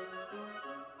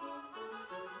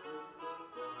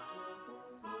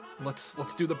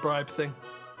 Let's do the bribe thing.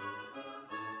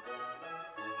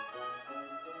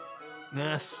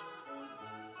 Yes.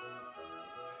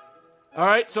 All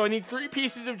right, so I need 3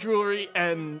 pieces of jewelry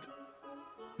and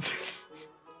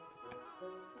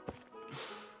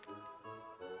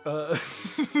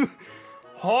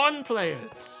horn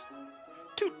players.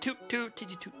 Toot toot toot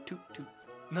toot toot toot toot.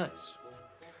 Nice.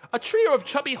 A trio of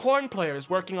chubby horn players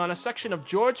working on a section of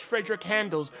George Frederick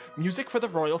Handel's Music for the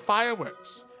Royal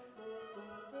Fireworks.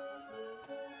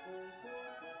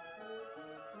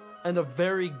 And a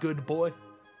very good boy.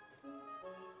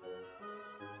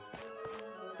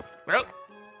 Well,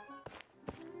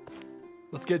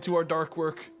 let's get to our dark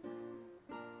work.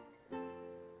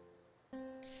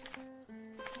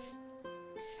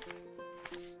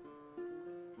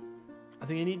 I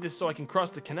think I need this so I can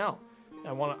cross the canal.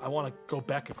 I want to go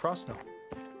back across now.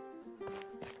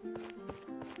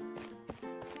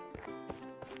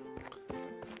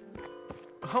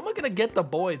 How am I gonna get the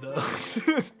boy though?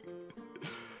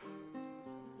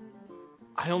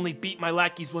 I only beat my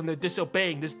lackeys when they're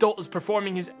disobeying. This dolt is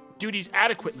performing his duties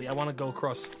adequately. I want to go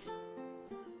across.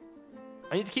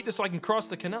 I need to keep this so I can cross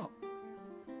the canal.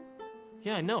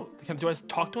 Yeah, I know. Do I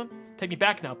talk to him? Take me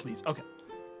back now, please. Okay.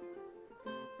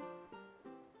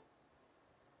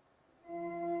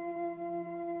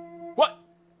 What?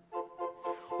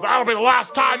 Well, that'll be the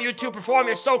last time you two perform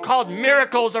your so-called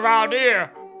miracles around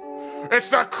here. It's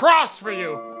the cross for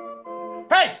you.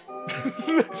 Hey!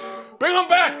 Bring him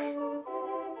back!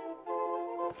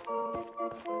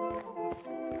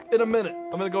 In a minute.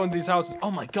 I'm gonna go into these houses.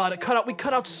 Oh my god, we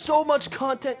cut out so much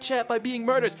content, chat, by being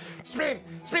murderers. Spin,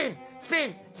 spin,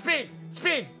 spin, spin,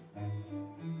 spin.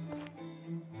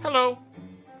 Hello.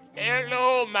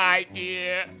 Hello, my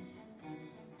dear.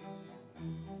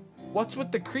 What's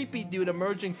with the creepy dude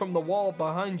emerging from the wall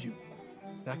behind you?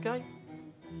 That guy?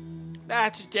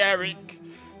 That's Derek.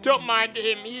 Don't mind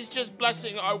him. He's just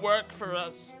blessing our work for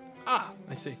us. Ah,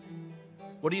 I see.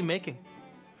 What are you making?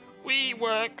 We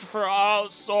work for all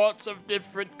sorts of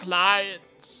different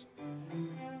clients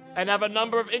and have a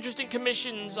number of interesting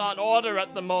commissions on order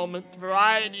at the moment.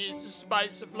 Variety is the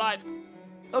spice of life.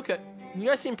 Okay. You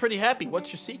guys seem pretty happy.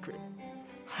 What's your secret?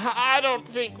 I don't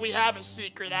think we have a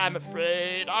secret, I'm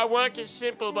afraid. Our work is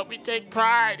simple, but we take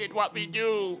pride in what we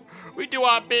do. We do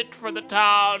our bit for the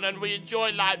town, and we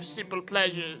enjoy life's simple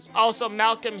pleasures. Also,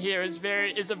 Malcolm here is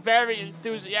a very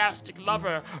enthusiastic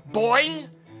lover. Boing?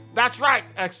 That's right.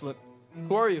 Excellent.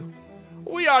 Who are you?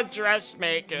 We are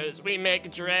dressmakers. We make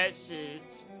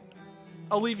dresses.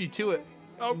 I'll leave you to it.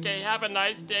 Okay, have a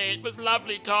nice day. It was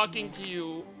lovely talking to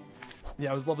you.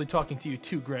 Yeah, it was lovely talking to you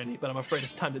too, Granny, but I'm afraid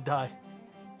it's time to die.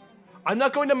 I'm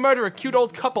not going to murder a cute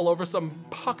old couple over some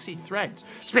poxy threads.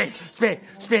 Spin, spin,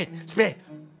 spin, spin.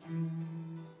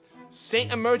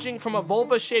 Saint emerging from a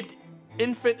vulva-shaped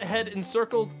infant head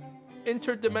encircled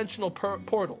interdimensional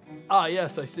portal. Ah,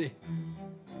 yes, I see.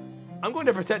 I'm going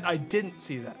to pretend I didn't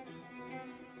see that.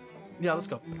 Yeah, let's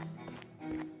go.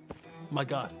 My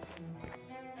god.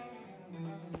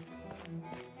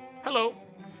 Hello.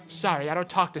 Sorry, I don't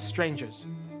talk to strangers.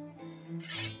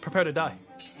 Prepare to die.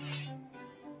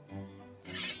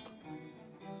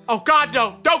 Oh god,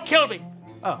 no! Don't kill me!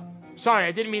 Oh. Sorry,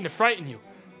 I didn't mean to frighten you.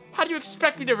 How do you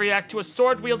expect me to react to a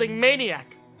sword-wielding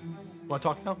maniac? Want to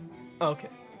talk now? Oh, okay.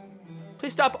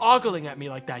 Please stop ogling at me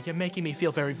like that. You're making me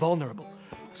feel very vulnerable.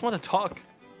 I just want to talk.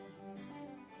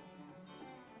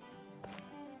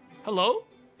 Hello?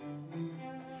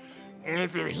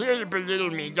 If you're here to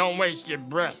belittle me, don't waste your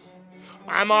breath.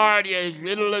 I'm already as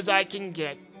little as I can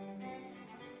get.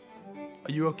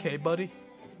 Are you okay, buddy?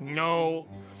 No.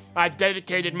 I've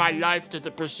dedicated my life to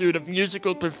the pursuit of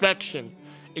musical perfection.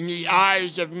 In the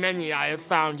eyes of many, I have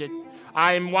found it.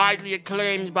 I am widely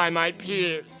acclaimed by my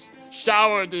peers,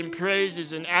 showered in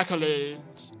praises and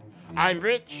accolades. I'm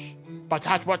rich, but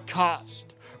at what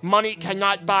cost? Money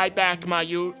cannot buy back my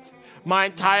youth. My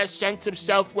entire sense of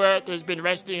self-worth has been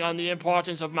resting on the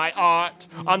importance of my art,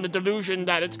 on the delusion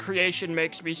that its creation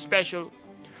makes me special.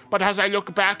 But as I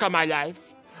look back on my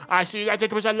life, I see that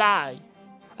it was a lie.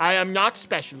 I am not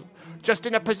special, just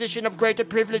in a position of greater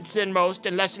privilege than most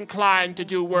and less inclined to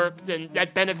do work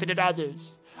that benefited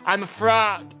others. I'm a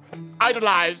fraud,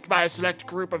 idolized by a select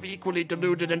group of equally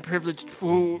deluded and privileged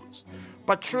fools,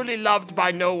 but truly loved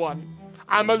by no one.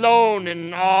 I'm alone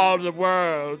in all the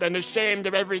world, and ashamed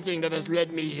of everything that has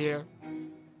led me here,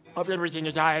 of everything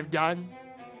that I have done.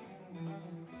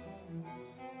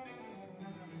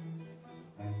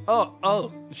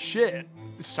 Oh, shit.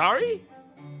 Sorry?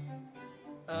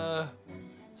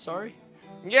 Sorry?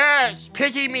 Yes,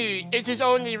 pity me. It is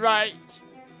only right.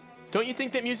 Don't you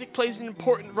think that music plays an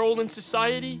important role in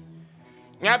society?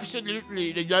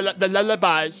 Absolutely. The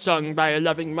lullabies sung by a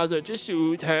loving mother to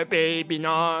soothe her babe in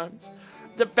arms.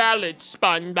 The ballad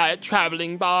spun by a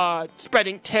traveling bard,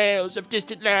 spreading tales of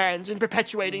distant lands and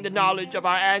perpetuating the knowledge of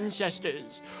our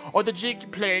ancestors. Or the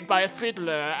jig played by a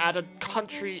fiddler at a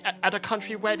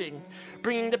country wedding,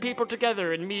 bringing the people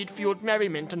together in mead-fueled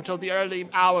merriment until the early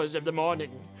hours of the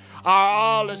morning, are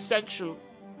all essential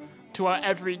to our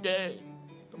everyday.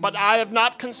 But I have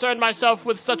not concerned myself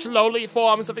with such lowly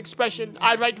forms of expression.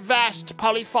 I write vast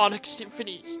polyphonic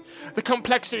symphonies, the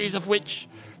complexities of which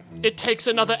it takes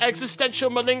another existential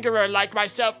malingerer like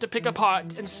myself to pick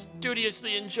apart and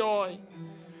studiously enjoy.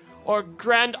 Or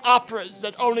grand operas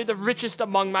that only the richest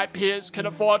among my peers can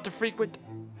afford to frequent.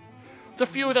 The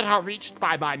few that are reached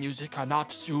by my music are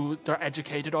not soothed or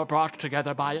educated or brought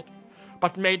together by it,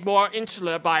 but made more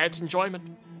insular by its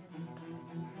enjoyment.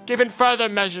 Given further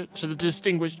measure to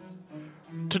distinguish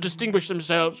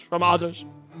themselves from others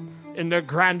in their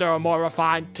grander or more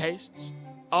refined tastes.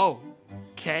 Oh,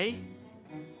 okay.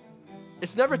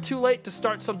 It's never too late to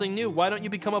start something new. Why don't you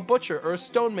become a butcher or a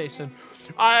stonemason?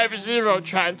 I have zero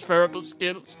transferable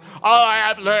skills. All I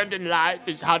have learned in life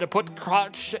is how to put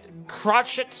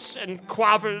crotchets and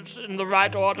quavers in the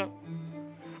right order.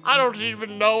 I don't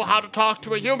even know how to talk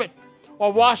to a human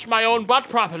or wash my own butt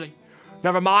properly.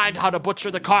 Never mind how to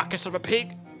butcher the carcass of a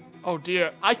pig. Oh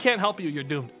dear. I can't help you. You're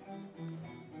doomed.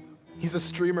 He's a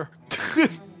streamer.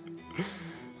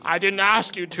 I didn't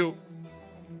ask you to.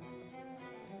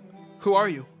 Who are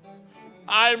you?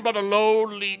 I'm but a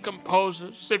lonely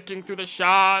composer sifting through the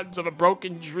shards of a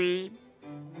broken dream.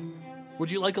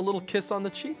 Would you like a little kiss on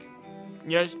the cheek?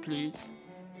 Yes, please.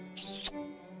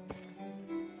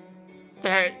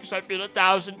 Thanks, I feel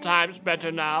 1,000 times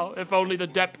better now. If only the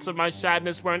depths of my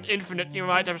sadness weren't infinite, you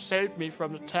might have saved me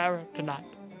from the terror tonight.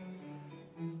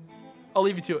 I'll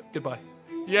leave you to it. Goodbye.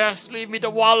 Yes, leave me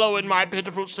to wallow in my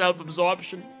pitiful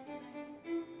self-absorption.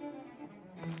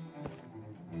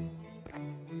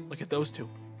 Look at those two.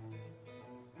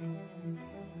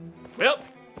 Well,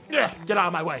 get out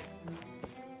of my way.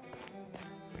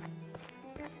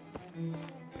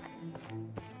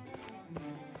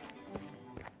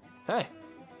 Hey.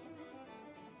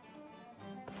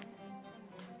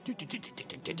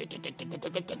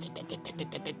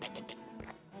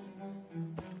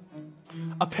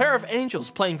 A pair of angels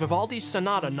playing Vivaldi's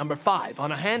Sonata No. 5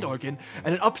 on a hand organ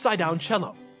and an upside-down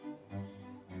cello.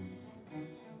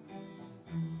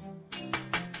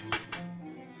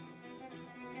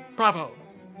 Bravo.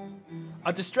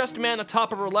 A distressed man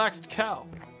atop a relaxed cow.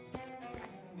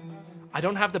 I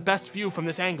don't have the best view from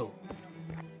this angle.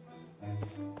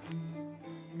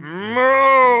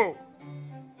 Moo!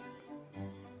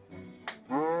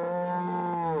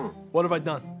 What have I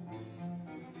done?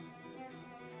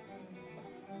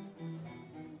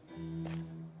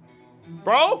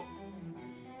 Bro?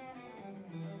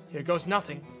 Here goes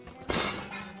nothing.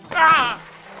 Ah!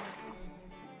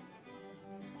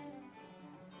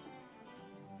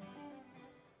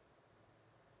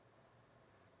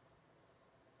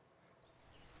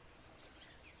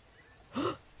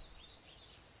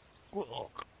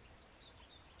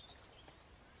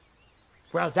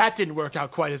 Well, that didn't work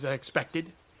out quite as I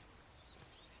expected.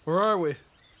 Where are we?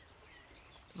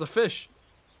 There's a fish.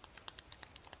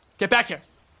 Get back here.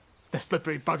 The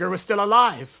slippery bugger was still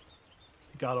alive.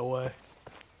 He got away.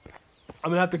 I'm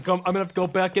gonna have to go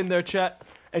back in there, chat,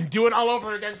 and do it all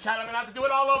over again, chat. I'm gonna have to do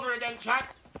it all over again,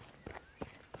 chat.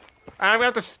 And I'm gonna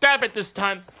have to stab it this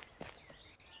time.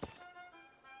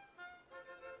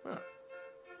 Huh.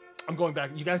 I'm going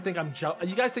back. You guys think I'm joking?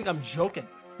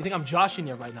 You think I'm joshing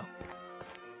you right now?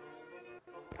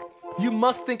 You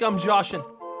must think I'm joshing,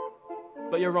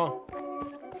 but you're wrong.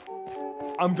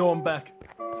 I'm going back.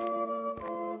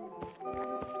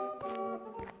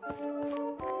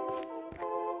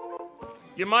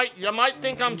 You might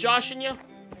think I'm joshing you.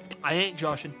 I ain't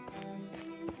joshing.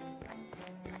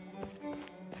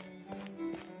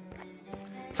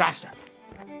 Faster.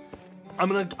 I'm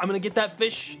gonna get that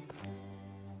fish,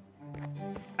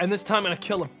 and this time I'm gonna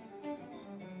kill him.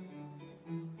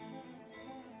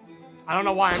 I don't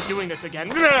know why I'm doing this again.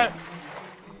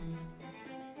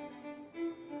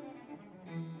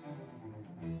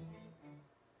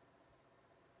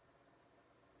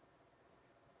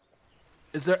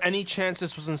 Is there any chance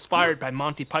this was inspired by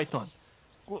Monty Python?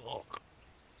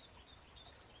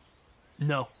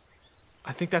 No.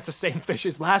 I think that's the same fish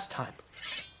as last time.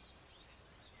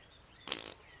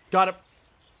 Got it.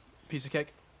 Piece of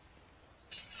cake.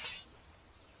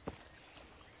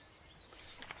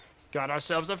 Got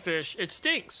ourselves a fish. It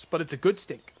stinks. But it's a good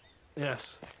stink.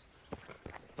 Yes.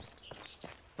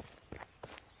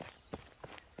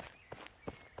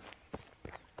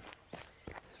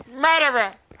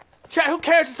 Murderer! Chat, who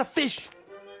cares? It's a fish.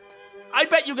 I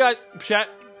bet you guys, chat,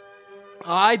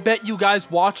 I bet you guys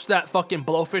watched that fucking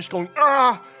blowfish going,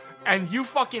 ah, and you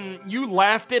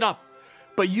laughed it up.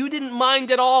 But you didn't mind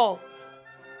at all.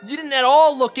 You didn't at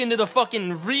all look into the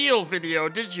fucking real video,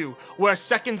 did you? Where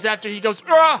seconds after he goes,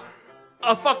 ah,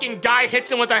 a fucking guy hits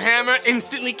him with a hammer,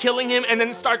 instantly killing him, and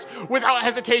then starts, without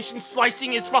hesitation,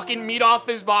 slicing his fucking meat off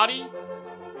his body?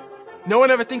 No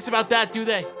one ever thinks about that, do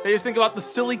they? They just think about the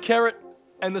silly carrot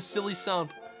and the silly sound.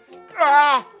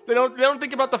 Ah! They don't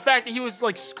think about the fact that he was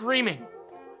like screaming.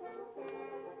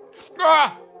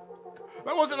 Ah!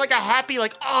 That wasn't like a happy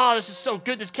like, oh, this is so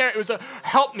good, this carrot. It was a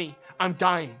help me. I'm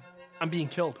dying. I'm being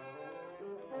killed.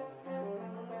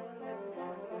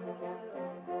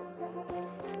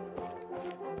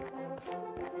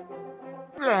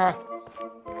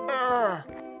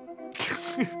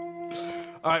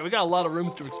 All right, we got a lot of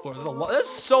rooms to explore. There's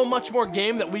so much more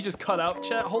game that we just cut out,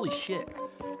 chat. Holy shit.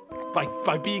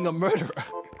 By being a murderer.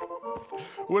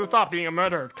 Who would have thought being a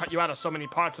murderer cut you out of so many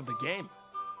parts of the game?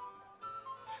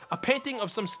 A painting of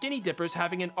some skinny dippers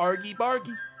having an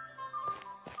argy-bargy.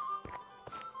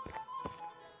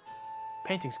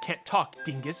 Paintings can't talk,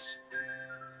 dingus.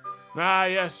 Ah,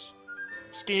 yes.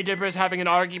 Skinny dippers having an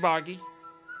argy-bargy.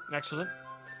 Excellent.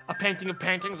 A painting of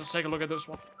paintings. Let's take a look at this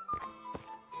one.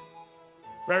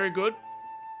 Very good.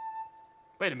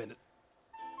 Wait a minute.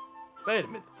 Wait a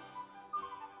minute.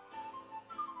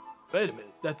 Wait a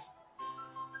minute. That's...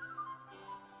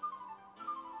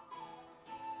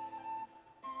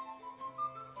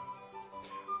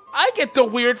 I get the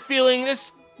weird feeling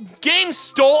this game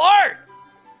stole art!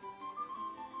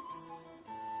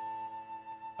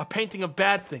 A painting of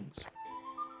bad things.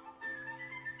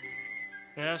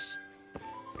 Yes.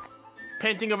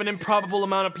 Painting of an improbable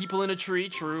amount of people in a tree.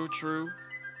 True, true.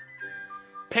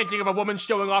 Painting of a woman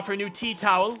showing off her new tea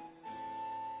towel.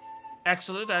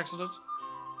 Excellent, excellent.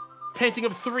 Painting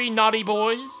of 3 naughty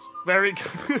boys. Very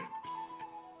good.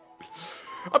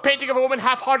 A painting of a woman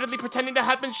half-heartedly pretending to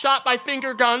have been shot by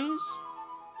finger guns.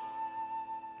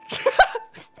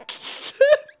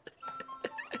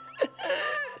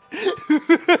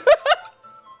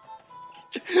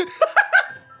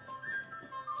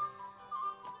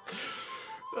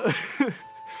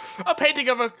 A painting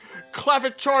of a clever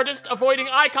chartist avoiding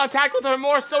eye contact with her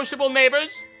more sociable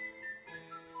neighbors.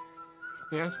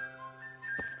 Yes.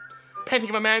 Painting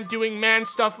of a man doing man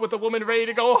stuff with a woman ready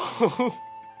to go home.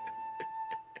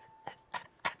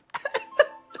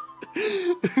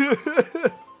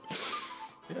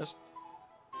 Yes.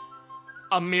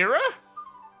 A mirror?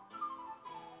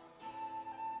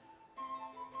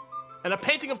 And a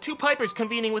painting of 2 pipers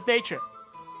convening with nature.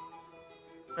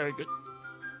 Very good.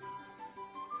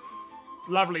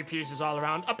 Lovely pieces all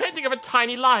around. A painting of a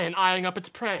tiny lion eyeing up its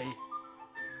prey.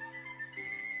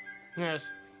 Yes.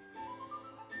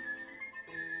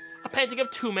 A painting of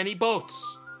too many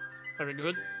boats. Very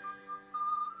good.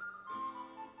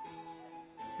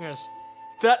 Yes.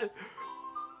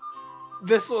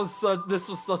 This was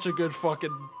such a good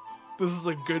fucking... This is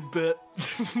a good bit.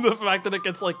 The fact that it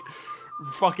gets like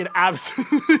fucking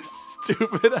absolutely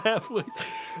stupid halfway.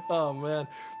 Oh man.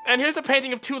 And here's a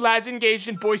painting of 2 lads engaged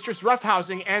in boisterous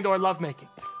roughhousing and or lovemaking.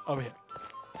 Over here.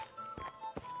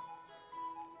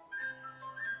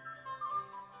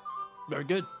 Very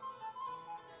good.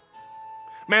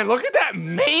 Man, look at that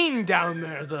mane down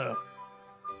there, though.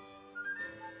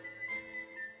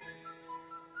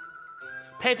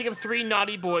 Painting of 3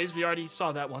 naughty boys. We already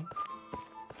saw that one.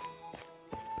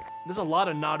 There's a lot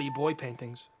of naughty boy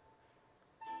paintings.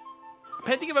 A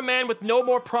painting of a man with no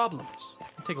more problems.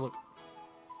 Take a look.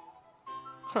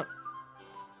 Huh.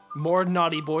 More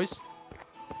naughty boys.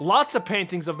 Lots of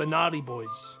paintings of the naughty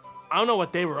boys. I don't know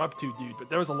what they were up to, dude, but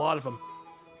there was a lot of them.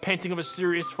 Painting of a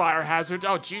serious fire hazard.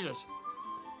 Oh, Jesus.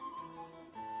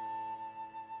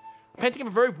 A painting of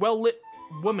a very well-lit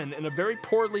woman in a very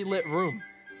poorly lit room.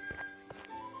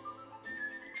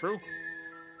 True.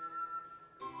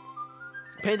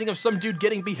 A painting of some dude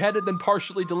getting beheaded then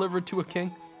partially delivered to a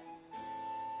king.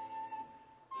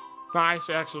 Nice,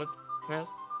 excellent. Yes.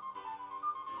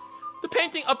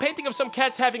 A painting of some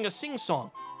cats having a sing-song.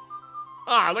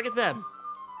 Ah, look at them.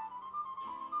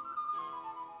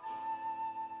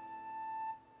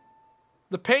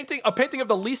 A painting of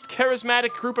the least charismatic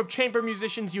group of chamber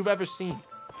musicians you've ever seen.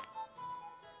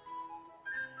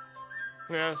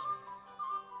 Yes.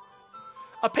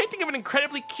 A painting of an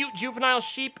incredibly cute juvenile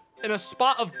sheep in a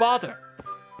spot of bother.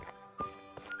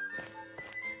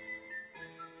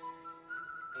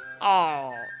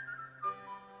 Oh.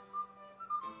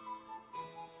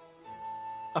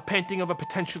 A painting of a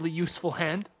potentially useful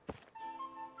hand.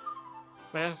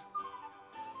 Yes.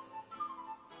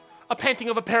 A painting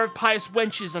of a pair of pious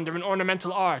wenches under an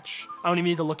ornamental arch. I don't even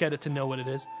need to look at it to know what it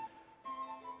is.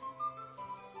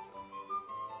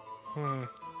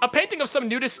 A painting of some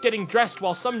nudists getting dressed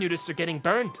while some nudists are getting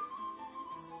burned.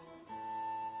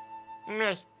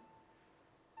 Yes.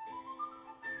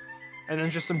 And then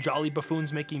just some jolly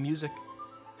buffoons making music.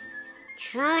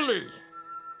 Truly.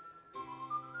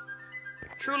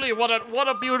 Truly, what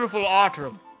a beautiful art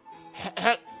room.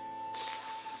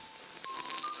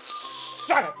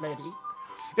 Shut up, lady.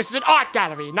 This is an art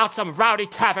gallery, not some rowdy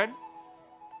tavern.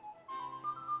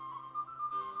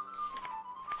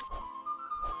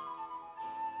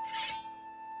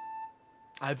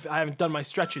 I haven't done my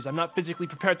stretches. I'm not physically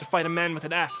prepared to fight a man with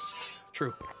an axe.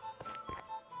 True.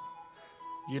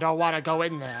 You don't want to go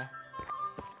in there.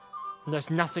 There's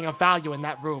nothing of value in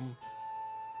that room.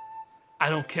 I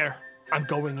don't care. I'm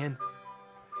going in.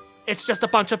 It's just a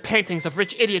bunch of paintings of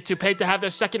rich idiots who paid to have their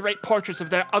second-rate portraits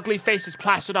of their ugly faces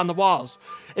plastered on the walls.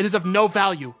 It is of no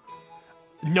value.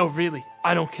 No, really.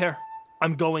 I don't care.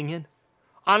 I'm going in.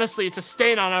 Honestly, it's a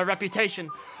stain on our reputation.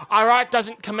 Our art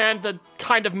doesn't command the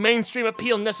kind of mainstream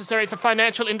appeal necessary for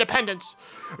financial independence.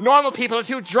 Normal people are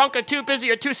too drunk or too busy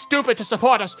or too stupid to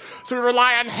support us, so we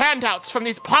rely on handouts from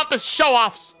these pompous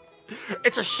show-offs.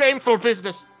 It's a shameful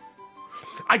business.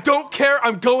 I don't care.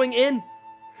 I'm going in.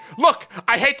 Look,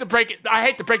 I hate to break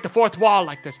the fourth wall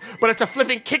like this, but it's a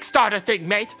flipping Kickstarter thing,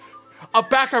 mate. A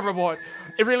backer reward.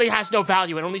 It really has no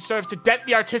value. It only serves to dent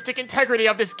the artistic integrity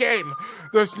of this game.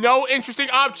 There's no interesting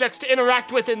objects to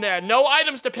interact with in there. No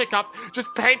items to pick up.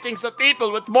 Just paintings of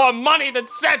people with more money than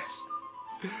sense.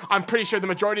 I'm pretty sure the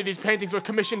majority of these paintings were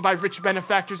commissioned by rich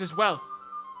benefactors as well.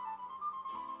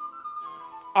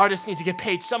 Artists need to get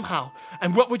paid somehow.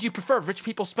 And what would you prefer rich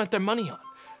people spent their money on?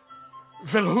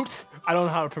 Velout? I don't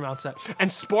know how to pronounce that.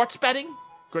 And sports betting?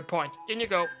 Good point. In you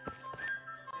go.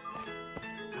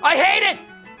 I hate it!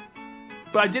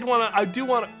 But I do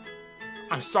want to...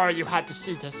 I'm sorry you had to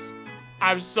see this.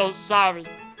 I'm so sorry.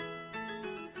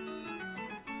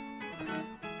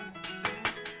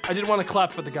 I did want to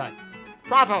clap for the guy.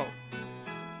 Bravo.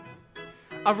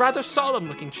 A rather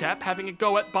solemn-looking chap having a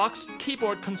go at Bach's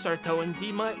keyboard concerto in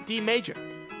D major.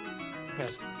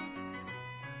 Yes.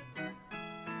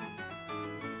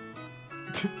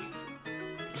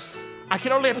 I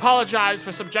can only apologize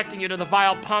for subjecting you to the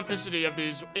vile pomposity of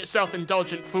these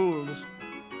self-indulgent fools.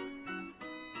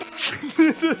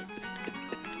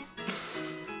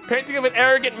 Painting of an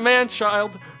arrogant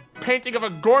man-child. Painting of a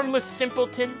gormless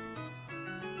simpleton.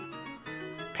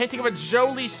 Painting of a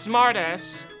Jolie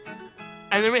smartass.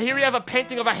 And then here we have a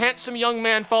painting of a handsome young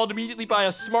man followed immediately by a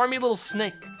smarmy little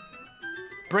snake.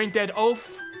 Brain-dead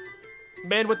oaf.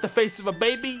 Man with the face of a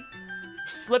baby.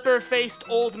 Slipper-faced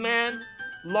old man.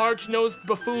 Large-nosed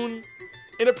buffoon.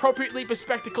 Inappropriately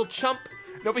bespectacled chump.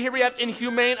 And over here we have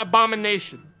inhumane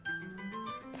abomination.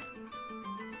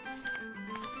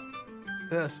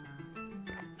 Yes.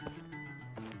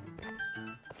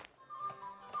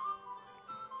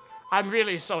 I'm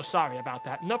really so sorry about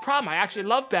that. No problem. I actually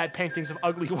love bad paintings of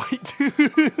ugly white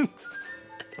dudes.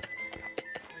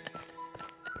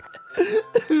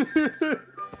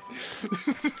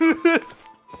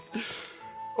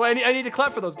 Well, I need to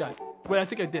clap for those guys. Wait, I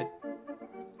think I did.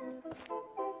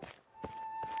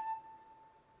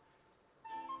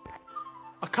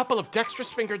 A couple of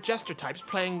dexterous-fingered jester types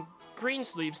playing green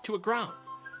sleeves to a ground.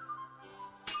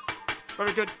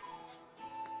 Very good.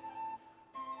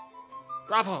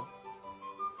 Bravo.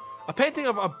 A painting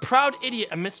of a proud idiot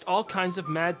amidst all kinds of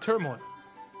mad turmoil.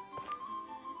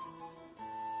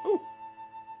 Ooh.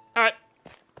 All right.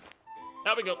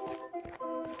 Now we go.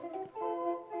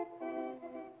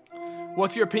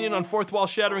 What's your opinion on fourth wall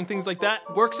shattering, things like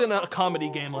that? Works in a comedy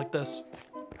game like this.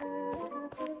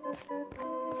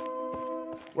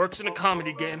 Works in a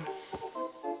comedy game.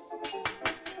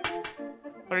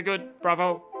 Very good.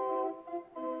 Bravo.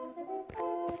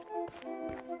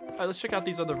 All right, let's check out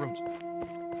these other rooms.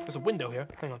 There's a window here.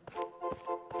 Hang on.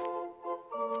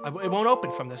 It won't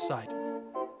open from this side.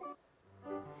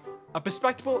 A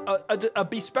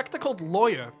bespectacled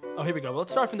lawyer. Oh, here we go. Well,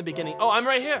 let's start from the beginning. Oh, I'm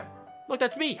right here. Look,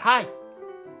 that's me. Hi.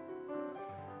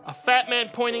 A fat man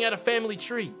pointing at a family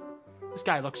tree. This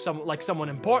guy looks like someone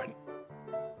important.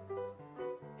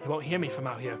 He won't hear me from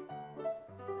out here.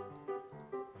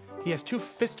 He has 2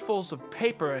 fistfuls of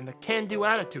paper and a can-do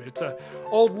attitude. It's an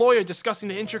old lawyer discussing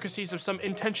the intricacies of some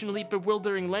intentionally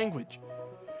bewildering language.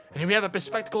 And here we have a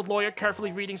bespectacled lawyer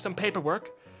carefully reading some paperwork.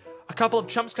 A couple of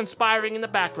chumps conspiring in the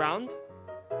background.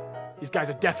 These guys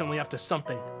are definitely up to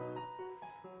something.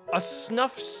 A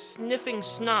snuff-sniffing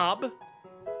snob.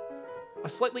 A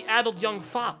slightly addled young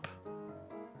fop.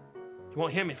 He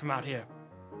won't hear me from out here.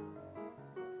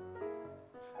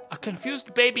 A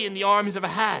confused baby in the arms of a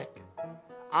hag.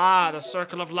 Ah, the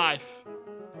circle of life.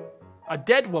 A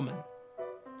dead woman.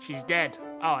 She's dead.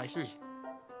 Oh, I see.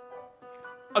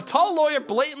 A tall lawyer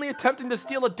blatantly attempting to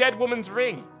steal a dead woman's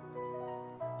ring.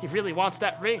 He really wants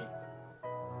that ring.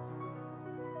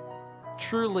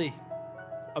 Truly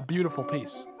a beautiful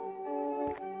piece.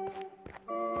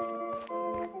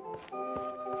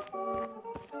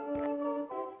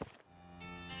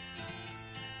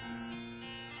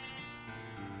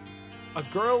 A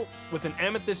girl with an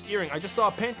amethyst earring. I just saw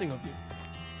a painting of you.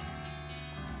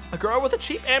 A girl with a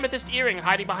cheap amethyst earring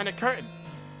hiding behind a curtain.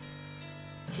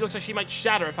 She looks like she might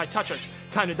shatter if I touch her.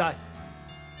 Time to die.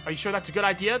 Are you sure that's a good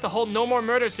idea? The whole no more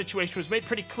murder situation was made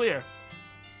pretty clear.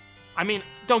 I mean,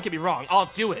 don't get me wrong,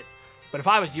 I'll do it. But if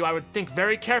I was you, I would think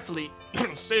very carefully.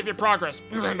 Save your progress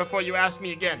before you ask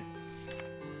me again.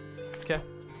 Okay.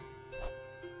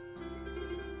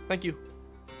 Thank you.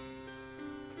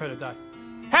 Prepare to die.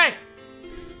 Hey!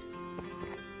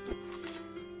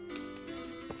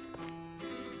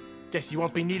 Guess you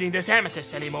won't be needing this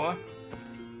amethyst anymore.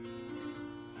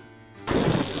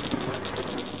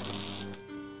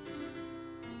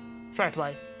 Try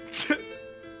play.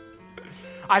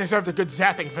 I deserved a good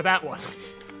zapping for that one.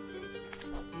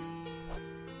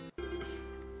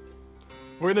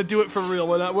 We're gonna do it for real.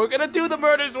 We're gonna do the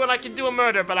murders when I can do a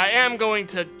murder, but I am going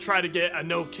to try to get a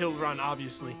no-kill run,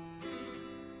 obviously.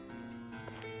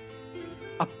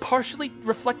 A partially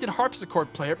reflected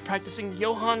harpsichord player practicing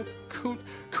Johann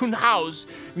Kuhnhau's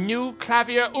new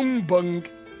Klavier Umbung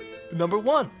number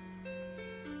 1.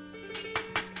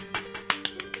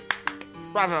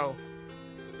 Bravo.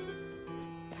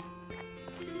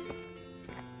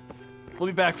 We'll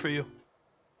be back for you.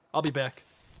 I'll be back.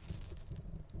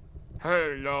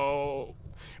 Hello.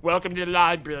 Welcome to the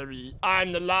library.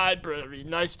 I'm the library.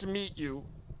 Nice to meet you.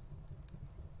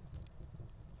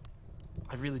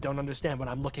 I really don't understand what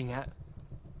I'm looking at.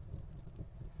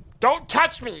 Don't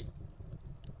touch me!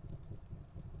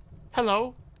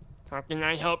 Hello? How can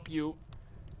I help you?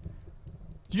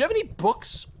 Do you have any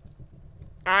books?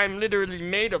 I'm literally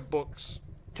made of books.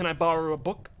 Can I borrow a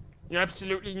book?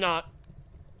 Absolutely not.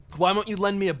 Why won't you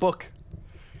lend me a book?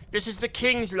 This is the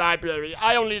king's library.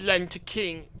 I only lend to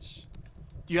kings.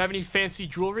 Do you have any fancy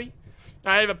jewelry?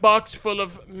 I have a box full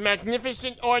of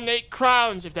magnificent ornate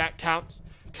crowns, if that counts.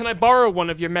 Can I borrow one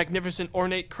of your magnificent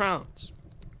ornate crowns?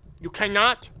 You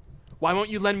cannot. Why won't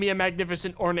you lend me a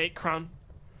magnificent ornate crown?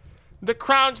 The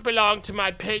crowns belong to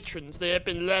my patrons. They have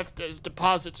been left as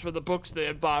deposits for the books they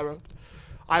have borrowed.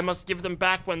 I must give them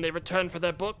back when they return for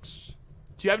their books.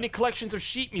 Do you have any collections of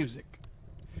sheet music?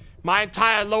 My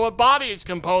entire lower body is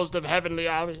composed of heavenly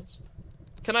arias.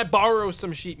 Can I borrow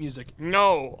some sheet music?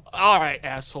 No. All right,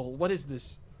 asshole. What is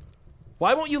this?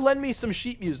 Why won't you lend me some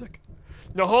sheet music?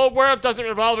 The whole world doesn't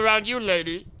revolve around you,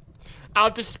 lady.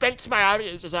 I'll dispense my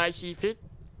arias as I see fit.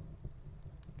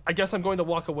 I guess I'm going to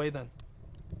walk away then.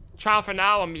 Ciao for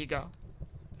now, amigo.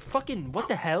 Fucking what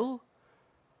the hell?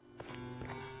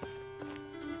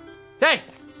 Hey!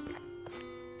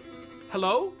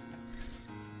 Hello?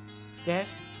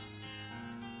 Yes?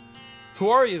 Who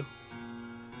are you?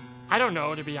 I don't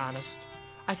know, to be honest.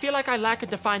 I feel like I lack a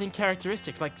defining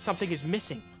characteristic, like something is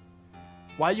missing.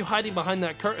 Why are you hiding behind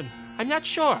that curtain? I'm not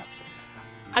sure.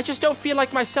 I just don't feel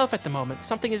like myself at the moment.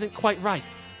 Something isn't quite right.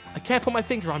 I can't put my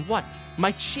finger on what.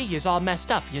 My chi is all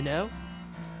messed up, you know?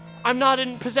 I'm not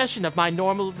in possession of my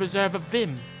normal reserve of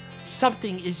vim.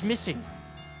 Something is missing.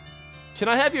 Can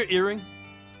I have your earring?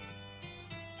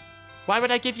 Why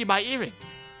would I give you my earring?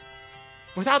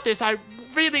 Without this, I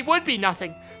really would be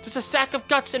nothing. Just a sack of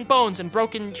guts and bones and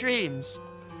broken dreams.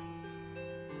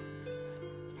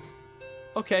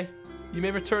 Okay, you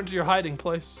may return to your hiding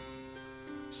place.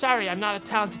 Sorry, I'm not a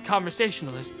talented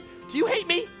conversationalist. Do you hate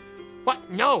me? What?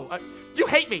 No, you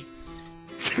hate me.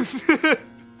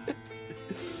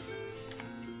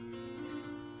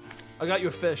 I got you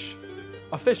a fish.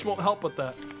 A fish won't help with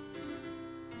that.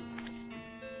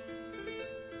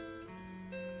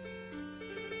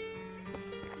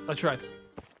 I tried.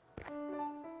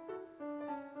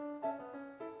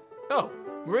 Oh,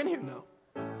 we're in here now.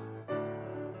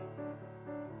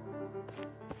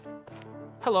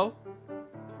 Hello.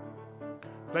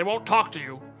 They won't talk to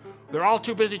you. They're all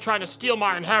too busy trying to steal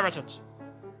my inheritance.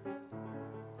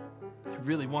 He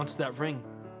really wants that ring.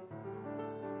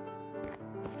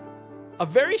 A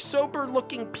very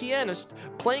sober-looking pianist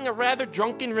playing a rather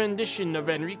drunken rendition of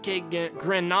Enrique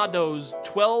Granado's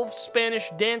 12 Spanish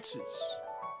Dances.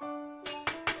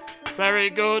 Very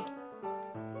good.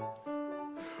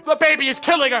 The baby is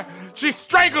killing her! She's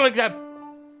strangling them!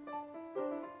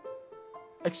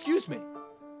 Excuse me.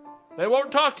 They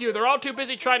won't talk to you. They're all too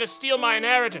busy trying to steal my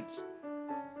inheritance.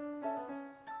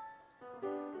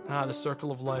 Ah, the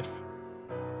circle of life.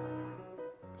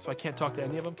 So I can't talk to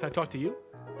any of them? Can I talk to you?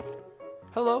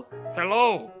 Hello?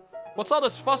 Hello. What's all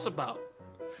this fuss about?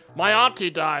 My auntie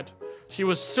died. She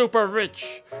was super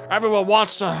rich. Everyone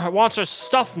wants her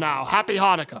stuff now. Happy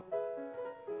Hanukkah.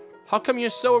 How come you're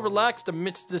so relaxed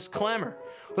amidst this clamor?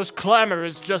 This clamor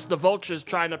is just the vultures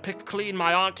trying to pick clean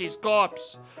my auntie's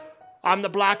corpse. I'm the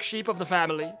black sheep of the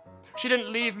family. She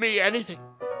didn't leave me anything.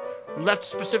 Left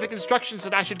specific instructions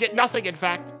that I should get nothing, in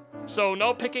fact. So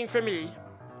no picking for me.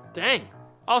 Dang.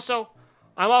 Also,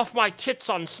 I'm off my tits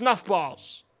on snuff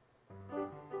balls.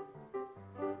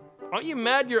 Aren't you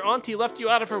mad your auntie left you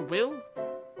out of her will?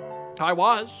 I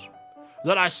was.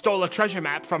 Then I stole a treasure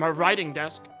map from her writing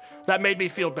desk. That made me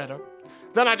feel better.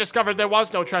 Then I discovered there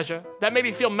was no treasure. That made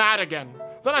me feel mad again.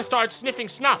 Then I started sniffing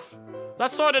snuff.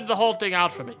 That sorted the whole thing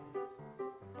out for me.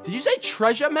 Did you say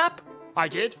treasure map? I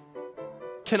did.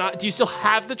 Do you still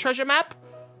have the treasure map?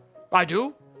 I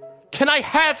do. Can I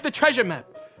have the treasure map?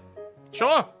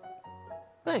 Sure.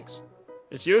 Thanks.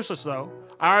 It's useless though.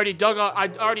 I already dug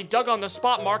on the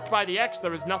spot marked by the X.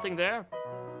 There is nothing there.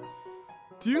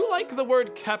 Do you like the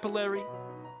word capillary?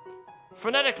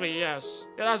 Phonetically, yes.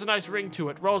 It has a nice ring to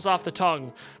it, rolls off the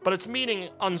tongue, but its meaning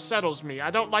unsettles me.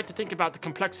 I don't like to think about the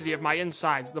complexity of my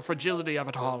insides, the fragility of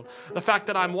it all, the fact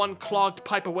that I'm one clogged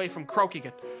pipe away from croaking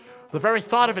it. The very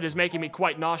thought of it is making me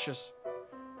quite nauseous.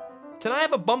 Can I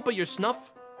have a bump of your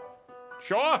snuff?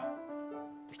 Sure.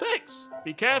 Thanks.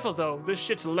 Be careful though, this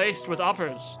shit's laced with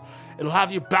uppers. It'll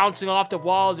have you bouncing off the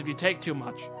walls if you take too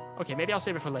much. Okay, maybe I'll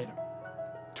save it for later.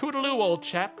 Toodaloo, old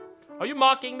chap. Are you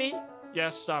mocking me?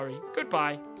 Yes, sorry.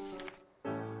 Goodbye.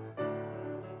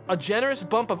 A generous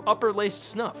bump of upper-laced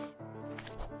snuff.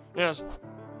 Yes.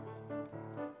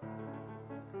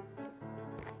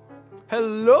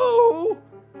 Hello?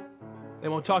 They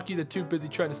won't talk to you. They're too busy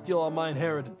trying to steal all my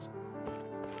inheritance.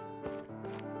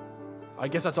 I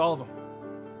guess that's all of them.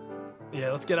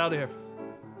 Yeah, let's get out of here.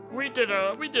 We did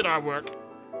our work.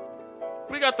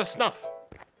 We got the snuff.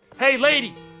 Hey,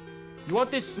 lady! You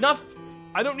want this snuff?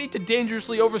 I don't need to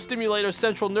dangerously overstimulate our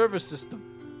central nervous system.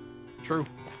 True.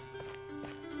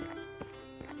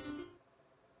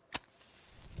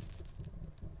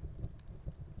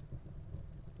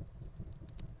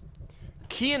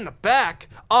 Key in the back?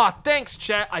 Aw, thanks,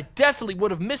 chat. I definitely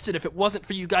would have missed it if it wasn't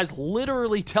for you guys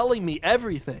literally telling me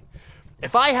everything.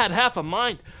 If I had half a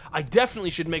mind, I definitely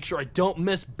should make sure I don't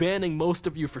miss banning most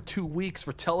of you for 2 weeks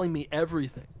for telling me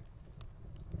everything.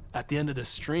 At the end of this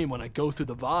stream when I go through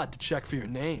the VOD to check for your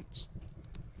names.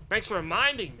 Thanks for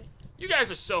reminding me. You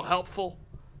guys are so helpful.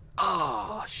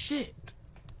 Ah, shit.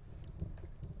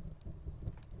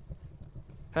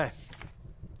 Hey,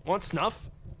 want snuff?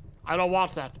 I don't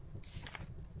want that.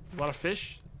 You want a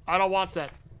fish? I don't want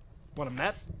that. Want a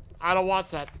map? I don't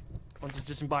want that. Want this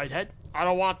disembodied head? I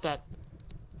don't want that.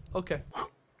 Okay.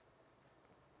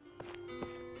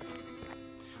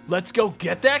 Let's go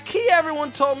get that key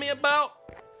everyone told me about.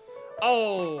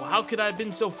 Oh, how could I have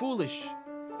been so foolish?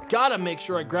 Gotta make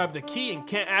sure I grab the key and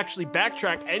can't actually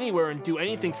backtrack anywhere and do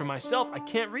anything for myself. I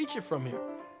can't reach it from here.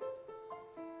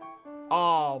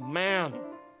 Oh, man.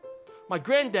 My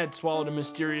granddad swallowed a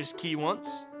mysterious key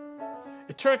once.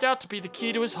 It turned out to be the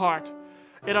key to his heart.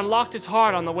 It unlocked his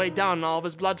heart on the way down and all of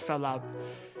his blood fell out.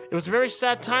 It was a very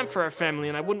sad time for our family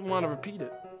and I wouldn't want to repeat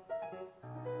it.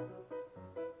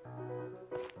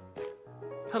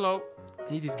 Hello.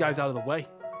 I need these guys out of the way.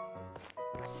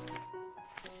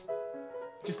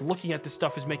 Just looking at this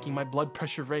stuff is making my blood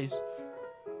pressure raise.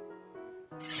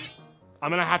 I'm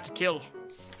gonna have to kill.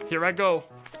 Here I go.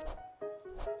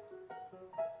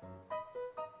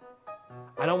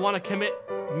 I don't want to commit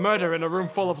murder in a room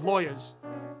full of lawyers.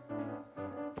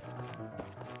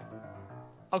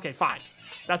 Okay, fine.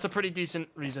 That's a pretty decent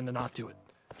reason to not do it.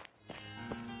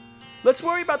 Let's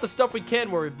worry about the stuff we can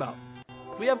worry about.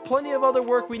 We have plenty of other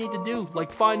work we need to do,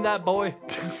 like find that boy.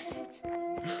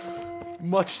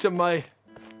 Much to my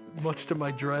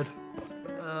dread.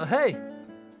 Hey.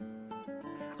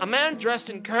 A man dressed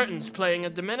in curtains playing a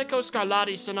Domenico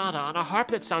Scarlatti sonata on a harp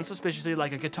that sounds suspiciously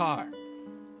like a guitar.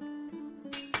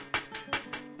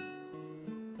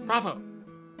 Bravo.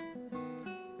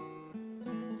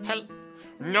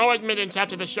 No admittance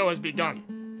after the show has begun.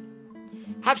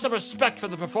 Have some respect for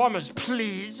the performers,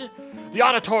 please. The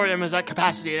auditorium is at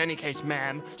capacity in any case,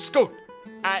 ma'am. Scoot.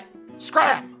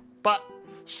 Scram. But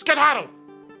skedaddle.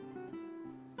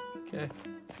 Okay.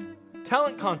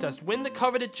 Talent contest. Win the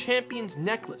coveted champion's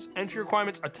necklace. Entry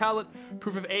requirements are talent,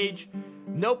 proof of age,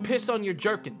 no piss on your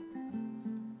jerkin.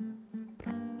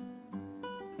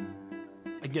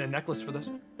 I get a necklace for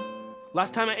this.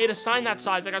 Last time I ate a sign that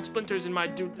size, I got splinters in my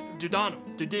duodenum.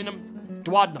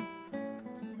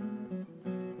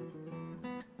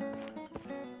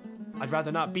 I'd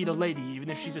rather not beat a lady, even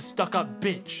if she's a stuck-up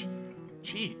bitch.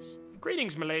 Jeez.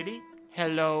 Greetings, milady.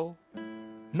 Hello.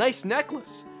 Nice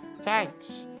necklace.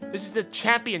 Thanks. This is the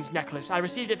champion's necklace. I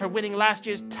received it for winning last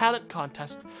year's talent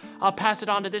contest. I'll pass it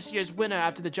on to this year's winner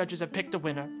after the judges have picked a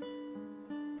winner.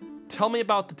 Tell me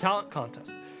about the talent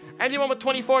contest. Anyone with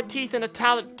 24 teeth and a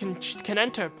talent can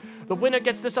enter. The winner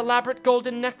gets this elaborate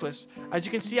golden necklace. As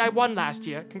you can see, I won last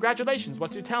year. Congratulations,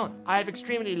 what's your talent? I have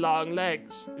extremely long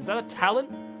legs. Is that a talent?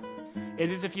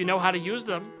 It is if you know how to use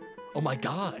them. Oh my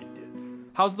god.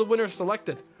 How's the winner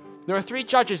selected? There are 3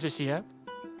 judges this year.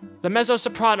 The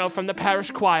mezzo-soprano from the parish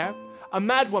choir, a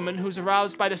madwoman who's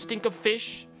aroused by the stink of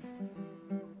fish,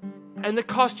 and the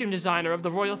costume designer of the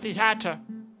Royal Theatre.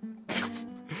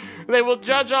 They will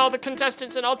judge all the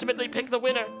contestants and ultimately pick the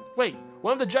winner. Wait,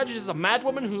 one of the judges is a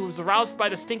madwoman who's aroused by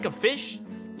the stink of fish?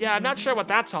 Yeah, I'm not sure what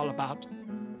that's all about.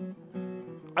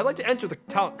 I'd like to enter the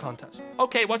talent contest.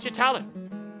 Okay, what's your talent?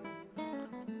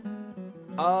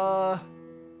 I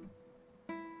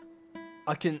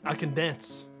can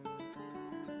dance.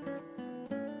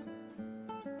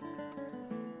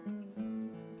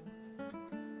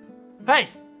 Hey,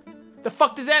 the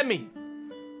fuck does that mean?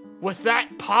 With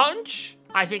that punch?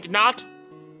 I think not.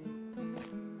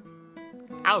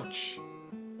 Ouch.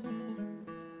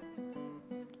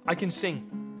 I can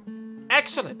sing.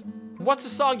 Excellent. What's a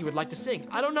song you would like to sing?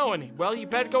 I don't know any. Well, you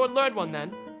better go and learn one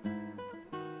then.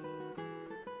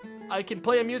 I can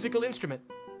play a musical instrument.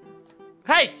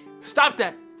 Hey, stop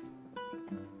that.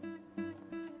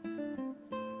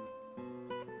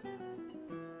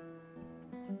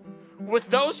 With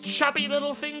those chubby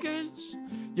little fingers?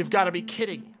 You've got to be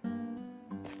kidding.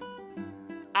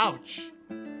 Ouch.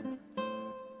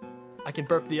 I can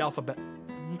burp the alphabet.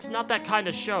 It's not that kind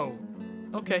of show.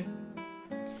 Okay.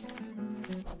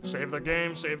 Save the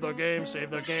game, save the game, save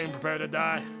the game, prepare to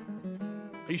die.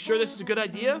 Are you sure this is a good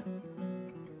idea?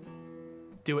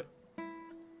 Do it.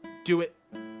 Do it.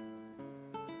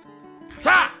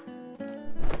 Ha!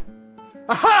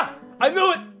 Aha! I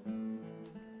knew it!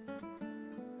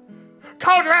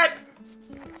 Code Red!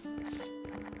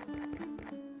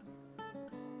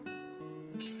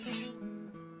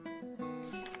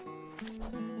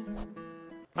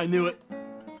 I knew it.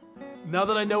 Now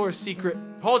that I know her secret.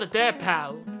 Hold it there,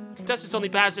 pal. Contestants only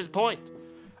pass his point.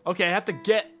 Okay, I have to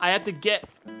get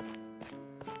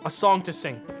a song to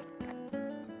sing.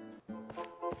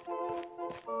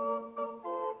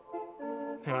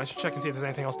 Hang on, I should check and see if there's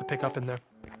anything else to pick up in there.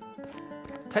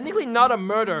 Technically not a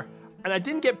murder, and I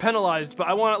didn't get penalized, but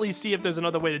I want to at least see if there's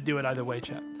another way to do it either way,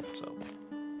 chat.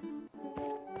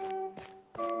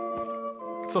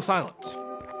 So silence.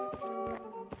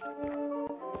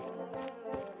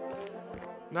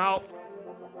 Now,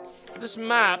 this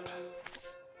map...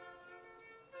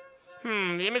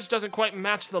 the image doesn't quite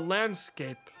match the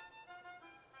landscape.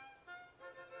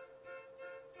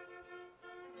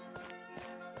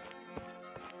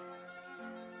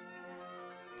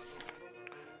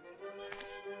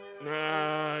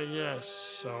 Yes,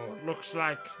 so it looks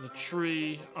like the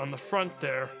tree on the front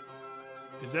there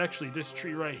is actually this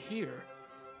tree right here.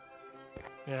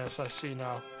 Yes, I see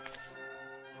now.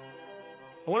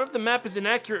 I wonder if the map is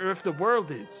inaccurate or if the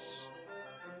world is.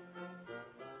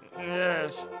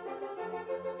 Yes.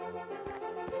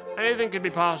 Anything could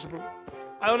be possible.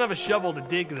 I don't have a shovel to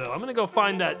dig, though. I'm gonna go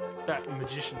find that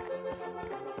magician.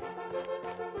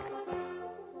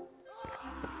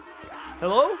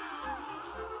 Hello?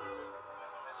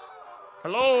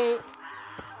 Hello?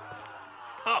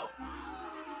 Oh.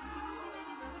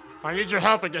 I need your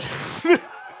help again.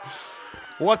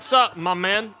 What's up, my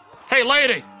man? Hey,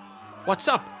 lady! What's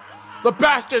up? The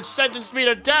bastard sentenced me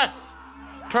to death!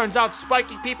 Turns out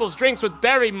spiking people's drinks with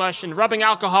berry mush and rubbing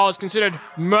alcohol is considered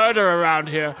murder around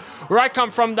here. Where I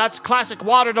come from, that's classic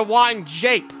water-to-wine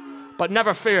jape. But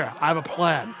never fear, I have a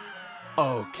plan.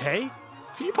 Okay.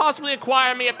 Could you possibly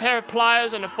acquire me a pair of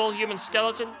pliers and a full human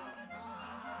skeleton?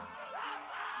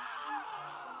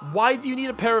 Why do you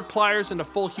need a pair of pliers and a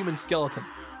full human skeleton?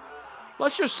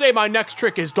 Let's just say my next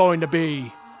trick is going to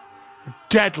be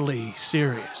deadly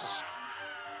serious.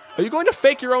 Are you going to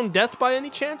fake your own death by any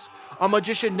chance? A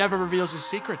magician never reveals his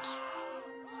secrets.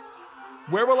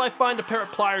 Where will I find a pair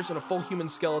of pliers and a full human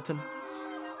skeleton?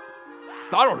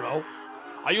 I don't know.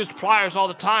 I used pliers all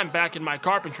the time back in my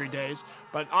carpentry days,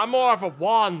 but I'm more of a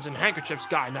wands and handkerchiefs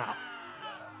guy now.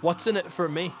 What's in it for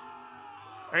me?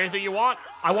 Anything you want?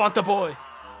 I want the boy.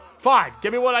 Fine,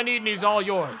 give me what I need and he's all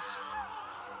yours.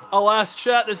 Alas,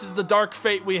 chat, this is the dark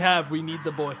fate we have. We need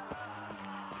the boy.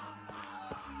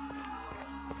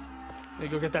 Let me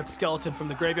go get that skeleton from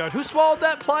the graveyard. Who swallowed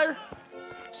that plier?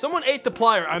 Someone ate the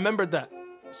plier. I remembered that.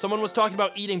 Someone was talking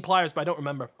about eating pliers, but I don't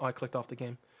remember. Oh, I clicked off the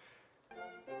game.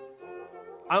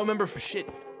 I don't remember for shit.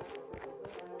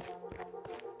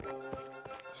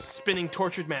 Spinning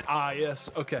tortured man. Ah, yes.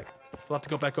 Okay. We'll have to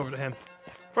go back over to him.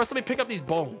 First, let me pick up these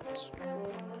bones.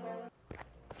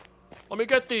 Let me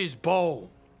get these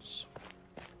bones.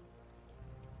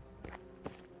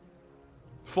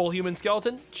 Full human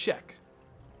skeleton? Check.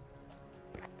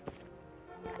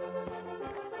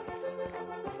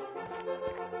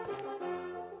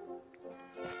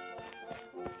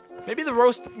 Maybe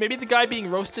the guy being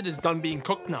roasted is done being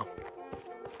cooked now.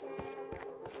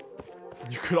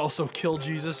 You could also kill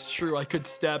Jesus. True, I could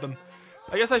stab him.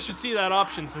 I guess I should see that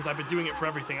option since I've been doing it for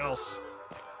everything else.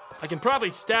 I can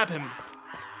probably stab him.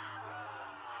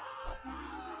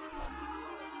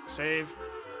 Save.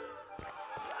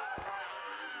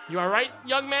 You alright,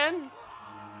 young man?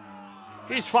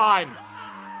 He's fine.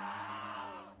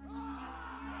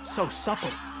 So supple.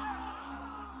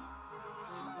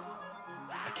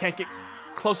 I can't get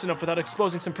close enough without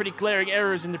exposing some pretty glaring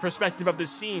errors in the perspective of this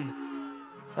scene.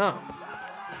 Oh.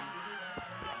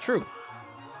 True.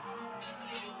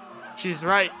 She's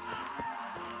right.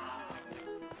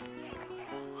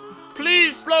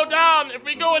 Please slow down. If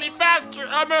we go any faster,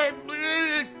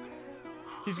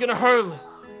 He's gonna hurl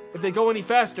if they go any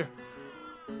faster.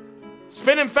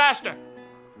 Spin him faster.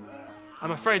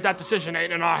 I'm afraid that decision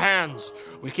ain't in our hands.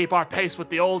 We keep our pace with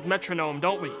the old metronome,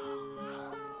 don't we?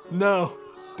 No.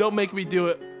 Don't make me do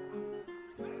it.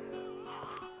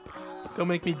 Don't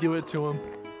make me do it to him.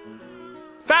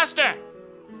 Faster!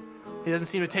 He doesn't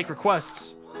seem to take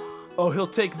requests. Oh, he'll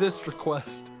take this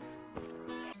request.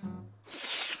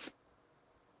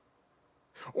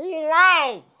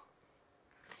 Wow!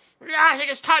 Yeah, I think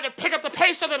it's time to pick up the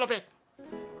pace a little bit.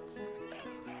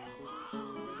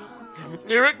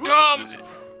 Here it comes!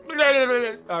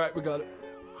 Alright, we got it.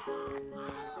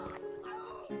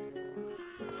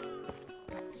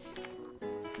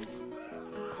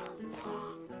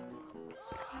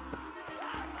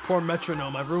 Poor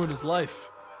metronome, I've ruined his life.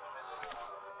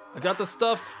 I got the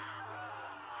stuff.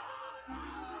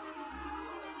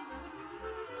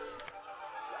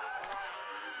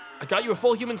 I got you a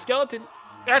full human skeleton.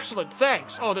 Excellent,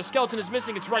 thanks. Oh, the skeleton is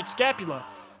missing its right scapula.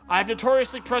 I have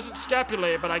notoriously present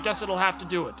scapulae, but I guess it'll have to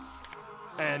do it.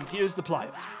 And here's the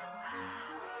pliers.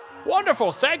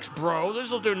 Wonderful, thanks, bro.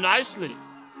 This'll do nicely.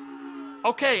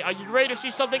 Okay, are you ready to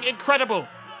see something incredible?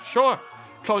 Sure.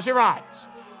 Close your eyes.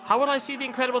 How would I see the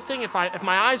incredible thing if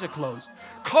my eyes are closed?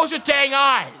 Close your dang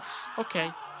eyes!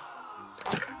 Okay.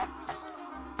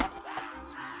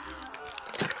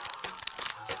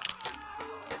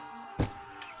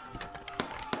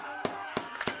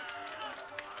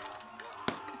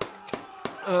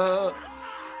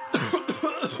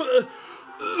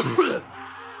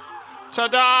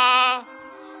 Ta-da!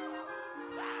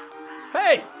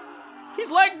 Hey! He's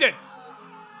legged it!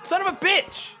 Son of a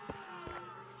bitch!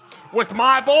 With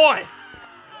my boy!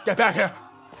 Get back here!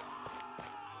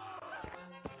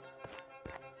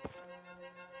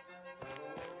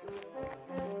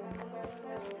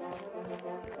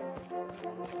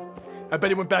 I bet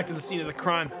he went back to the scene of the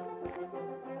crime.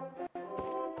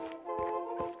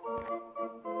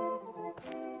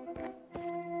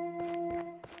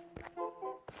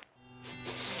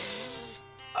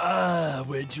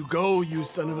 Where'd you go, you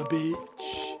son of a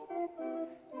bitch?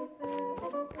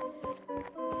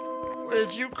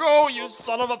 Where'd you go, you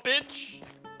son of a bitch?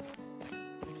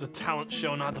 It's a talent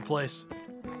show, not the place.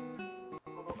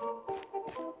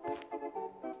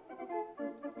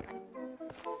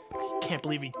 Can't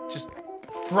believe he just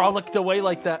frolicked away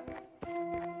like that.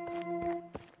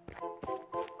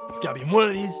 It's gotta be in one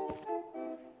of these.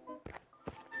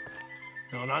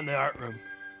 No, not in the art room.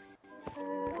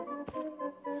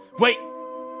 Wait!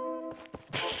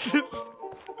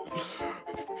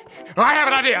 I have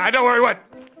an idea. I know where he went.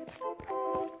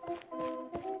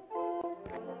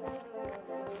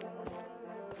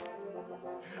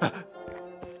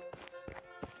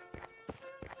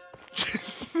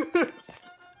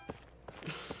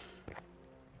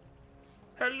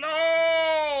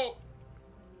 Hello?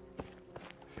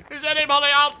 Is anybody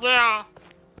out there?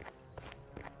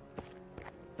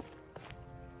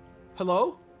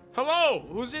 Hello? Hello,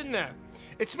 who's in there?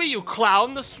 It's me, you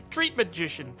clown, the street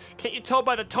magician. Can't you tell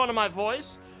by the tone of my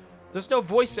voice? There's no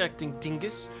voice acting,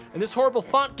 dingus, and this horrible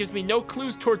font gives me no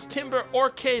clues towards timbre or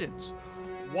cadence.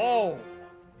 Whoa.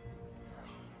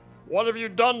 What have you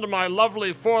done to my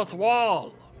lovely fourth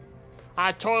wall?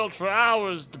 I toiled for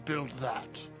hours to build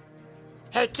that.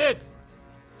 Hey, kid.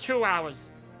 2 hours.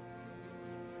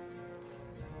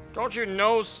 Don't you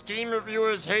know Steam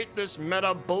reviewers hate this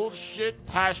meta bullshit?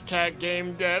 Hashtag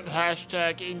game dev,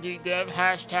 hashtag indie dev,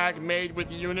 hashtag made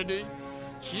with Unity.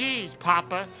 Jeez,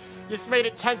 Papa, you just made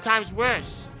it 10 times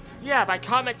worse. Yeah, by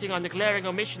commenting on the glaring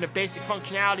omission of basic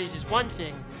functionalities is one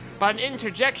thing, but an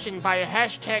interjection by a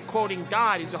hashtag quoting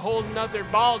God is a whole nother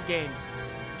ball game.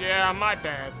 Yeah, my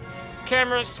bad.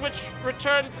 Camera switch,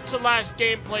 return to last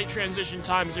gameplay transition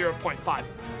time 0.5.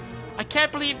 I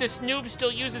can't believe this noob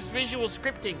still uses visual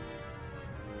scripting.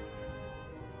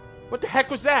 What the heck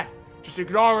was that? Just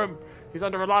ignore him. He's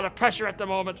under a lot of pressure at the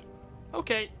moment.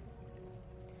 Okay.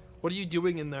 What are you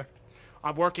doing in there?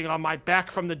 I'm working on my back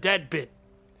from the dead bit.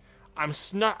 I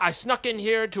snuck in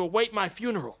here to await my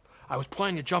funeral. I was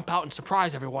planning to jump out and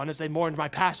surprise everyone as they mourned my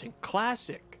passing.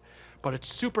 Classic. But it's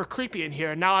super creepy in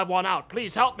here and now I want out.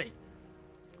 Please help me.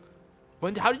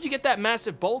 How did you get that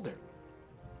massive boulder?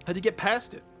 How'd you get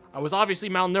past it? I was obviously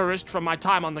malnourished from my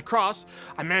time on the cross.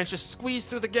 I managed to squeeze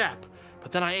through the gap.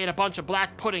 But then I ate a bunch of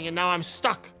black pudding and now I'm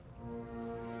stuck.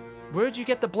 Where'd you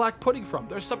get the black pudding from?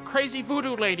 There's some crazy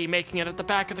voodoo lady making it at the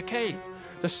back of the cave.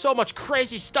 There's so much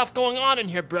crazy stuff going on in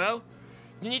here, bro.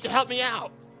 You need to help me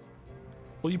out.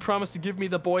 Will you promise to give me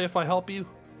the boy if I help you?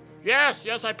 Yes,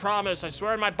 I promise. I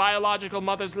swear on my biological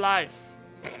mother's life.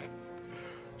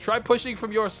 Try pushing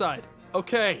from your side.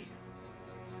 Okay.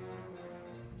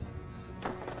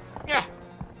 Yeah.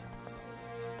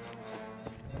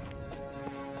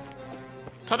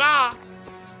 Ta-da!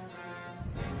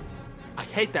 I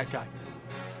hate that guy.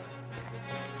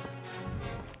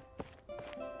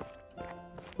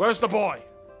 Where's the boy?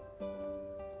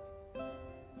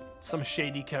 Some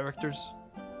shady characters.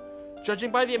 Judging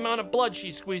by the amount of blood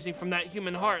she's squeezing from that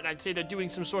human heart, I'd say they're doing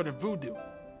some sort of voodoo.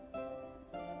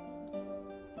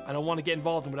 I don't want to get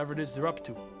involved in whatever it is they're up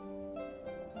to.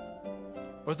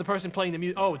 Where's the person playing the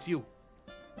music? Oh, it's you.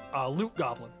 Loot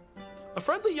Goblin. A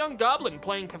friendly young goblin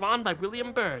playing Pavan by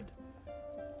William Byrd.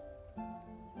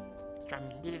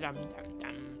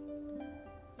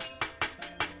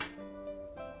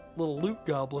 Little Loot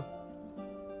Goblin.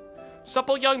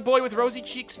 Supple young boy with rosy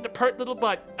cheeks and a pert little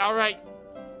butt. All right,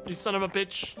 you son of a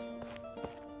bitch.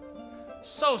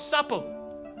 So supple.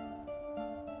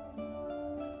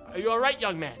 Are you all right,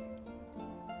 young man?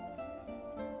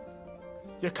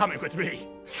 You're coming with me.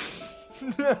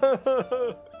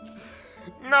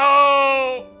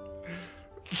 No!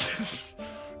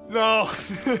 No!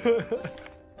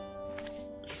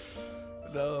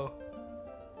 No.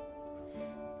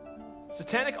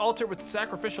 Satanic altar with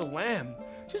sacrificial lamb.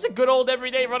 Just a good old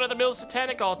everyday run-of-the-mill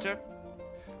satanic altar.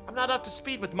 I'm not up to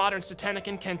speed with modern satanic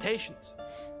incantations.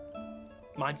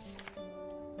 Mine.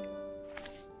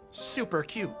 Super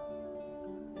cute.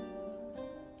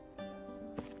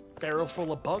 Barrel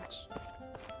full of bugs.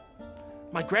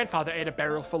 My grandfather ate a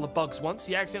barrel full of bugs once.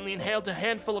 He accidentally inhaled a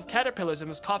handful of caterpillars and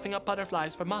was coughing up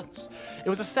butterflies for months. It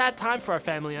was a sad time for our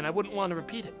family, and I wouldn't want to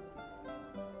repeat it.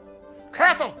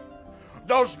 Careful!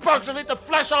 Those bugs will eat the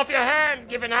flesh off your hand,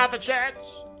 given half a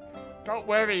chance. Don't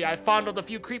worry, I fondled a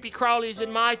few creepy crawlies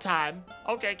in my time.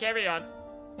 Okay, carry on.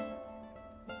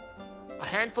 A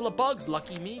handful of bugs,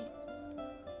 lucky me.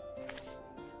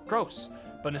 Gross,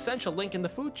 but an essential link in the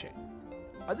food chain.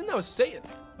 I think that was Satan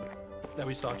that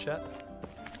we saw, chat.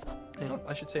 Hang on,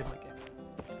 I should save my game.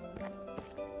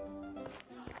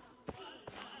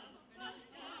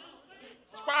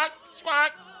 Squawk,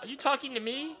 squawk. Are you talking to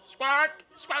me? Squawk,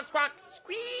 squawk, squawk,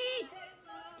 squee.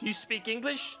 Do you speak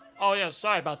English? Oh, yeah,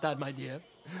 sorry about that, my dear.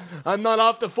 I'm not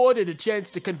oft afforded a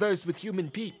chance to converse with human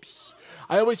peeps.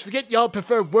 I always forget y'all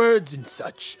prefer words and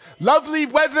such. Lovely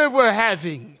weather we're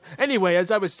having. Anyway, as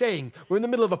I was saying, we're in the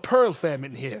middle of a pearl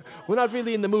famine here. We're not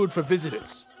really in the mood for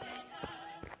visitors.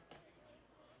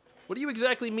 What do you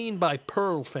exactly mean by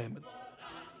pearl famine?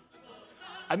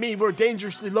 I mean, we're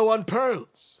dangerously low on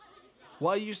pearls.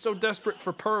 Why are you so desperate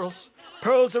for pearls?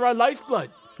 Pearls are our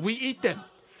lifeblood. We eat them.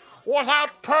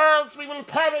 Without pearls, we will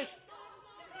perish.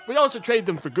 We also trade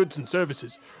them for goods and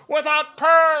services. Without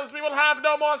pearls, we will have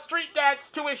no more street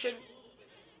dance tuition.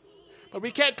 But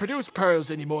we can't produce pearls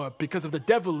anymore because the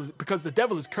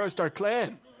devil has cursed our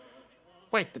clan.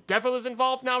 Wait, the devil is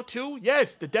involved now too?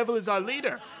 Yes, the devil is our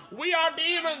leader. We are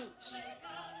demons.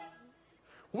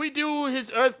 We do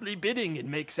his earthly bidding and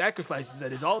make sacrifices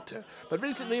at his altar, but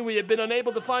recently we have been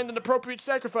unable to find an appropriate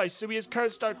sacrifice, so he has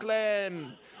cursed our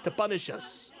clan to punish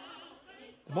us.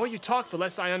 The more you talk, the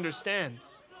less I understand.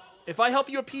 If I help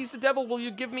you appease the devil, will you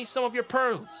give me some of your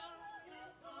pearls?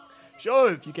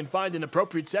 Sure, if you can find an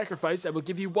appropriate sacrifice, I will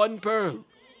give you 1 pearl.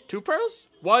 2 pearls?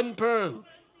 1 pearl.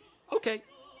 Okay.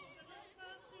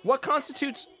 What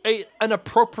constitutes an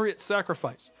appropriate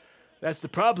sacrifice? That's the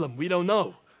problem. We don't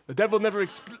know. The devil never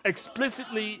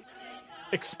explicitly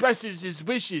expresses his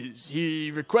wishes. He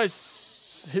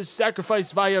requests his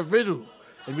sacrifice via riddle,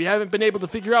 and we haven't been able to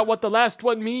figure out what the last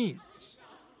one means.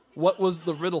 What was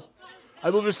the riddle?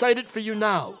 I will recite it for you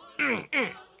now.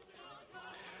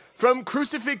 From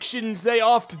crucifixions they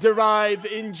oft derive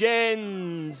in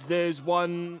gens. There's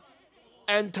one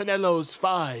Antonello's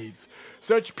 5.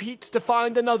 Search Pete's to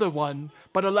find another one,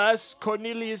 but alas,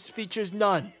 Cornelius features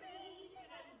none.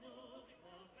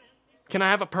 Can I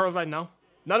have a pearl right now?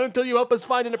 Not until you help us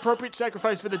find an appropriate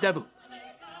sacrifice for the devil.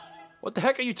 What the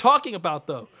heck are you talking about,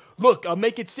 though? Look, I'll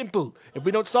make it simple. If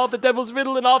we don't solve the devil's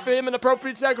riddle and offer him an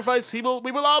appropriate sacrifice, we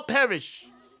will all perish.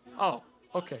 Oh,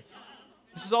 okay.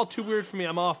 This is all too weird for me.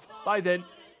 I'm off. Bye, then.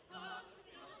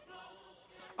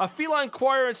 A feline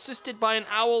choir assisted by an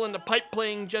owl and a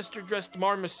pipe-playing, jester-dressed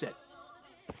marmoset.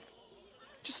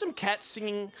 Just some cats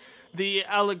singing the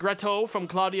allegretto from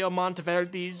Claudio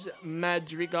Monteverdi's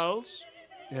Madrigals.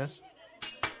 Yes.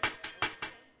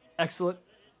 Excellent.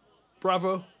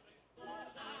 Bravo.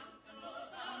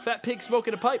 Fat pig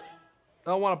smoking a pipe.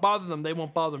 I don't want to bother them. They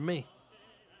won't bother me.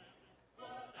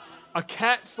 A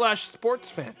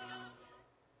cat/sports fan.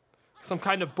 Some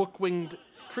kind of book-winged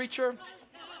creature.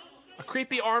 A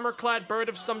creepy armor-clad bird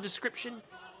of some description.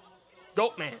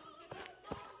 Goat man.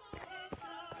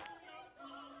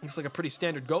 Looks like a pretty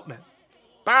standard goat man.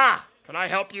 Bah! Can I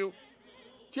help you?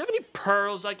 Do you have any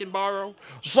pearls I can borrow?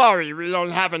 Sorry, we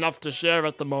don't have enough to share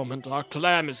at the moment. Our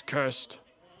clan is cursed.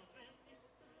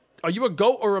 Are you a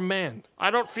goat or a man?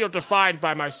 I don't feel defined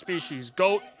by my species.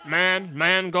 Goat,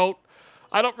 man, goat.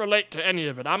 I don't relate to any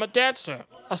of it. I'm a dancer,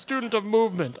 a student of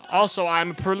movement. Also,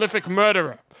 I'm a prolific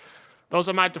murderer. Those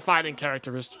are my defining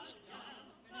characteristics.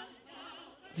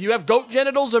 Do you have goat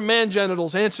genitals or man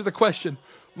genitals? Answer the question.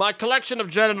 My collection of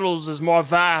genitals is more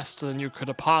vast than you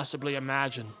could possibly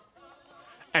imagine,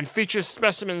 and features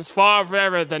specimens far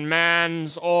rarer than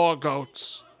man's or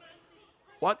goats.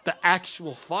 What the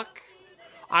actual fuck?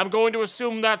 I'm going to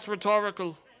assume that's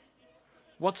rhetorical.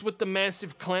 What's with the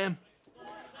massive clam?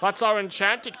 That's our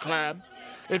enchanted clam.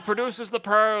 It produces the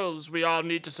pearls we all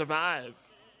need to survive.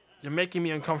 You're making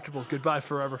me uncomfortable. Goodbye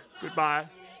forever. Goodbye.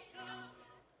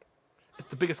 It's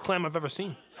the biggest clam I've ever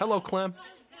seen. Hello, clam.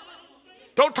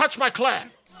 Don't touch my clam!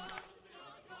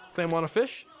 Clam want a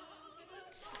fish?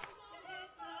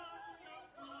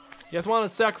 You guys want to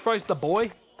sacrifice the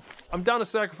boy? I'm down to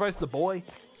sacrifice the boy.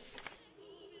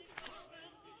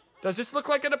 Does this look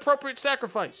like an appropriate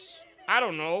sacrifice? I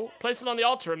don't know. Place it on the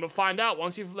altar and we'll find out.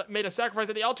 Once you've made a sacrifice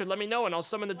at the altar, let me know and I'll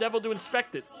summon the devil to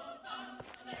inspect it.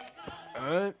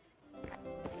 Alright.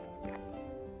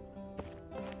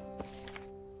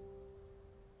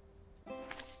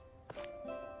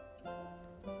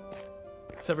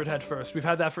 Severed head first. We've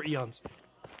had that for eons.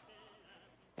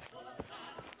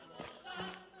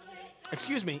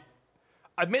 Excuse me.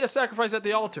 I've made a sacrifice at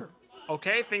the altar.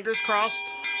 Okay, fingers crossed.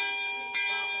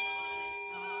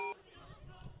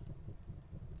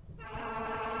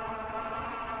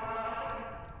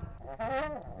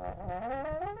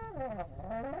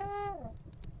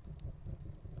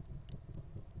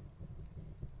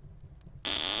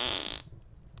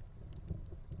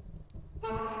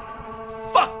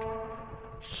 Fuck!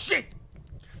 Shit!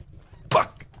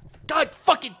 Fuck! God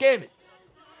fucking damn it!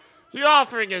 The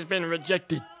offering has been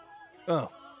rejected. Oh,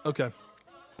 okay.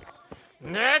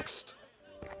 Next!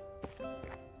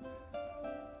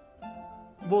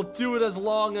 We'll do it as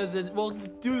long as it... We'll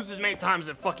do this as many times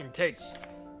as it fucking takes.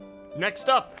 Next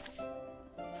up.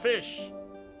 Fish.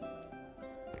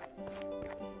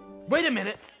 Wait a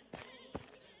minute.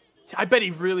 I bet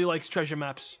he really likes treasure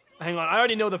maps. Hang on, I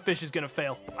already know the fish is gonna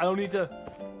fail. I don't need to...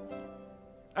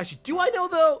 Actually, do I know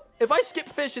though? If I skip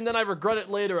fish and then I regret it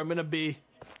later, I'm gonna be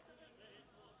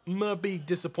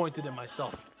disappointed in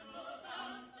myself.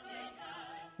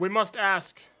 We must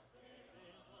ask.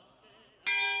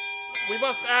 We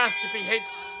must ask if he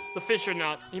hates the fish or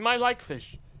not. He might like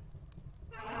fish.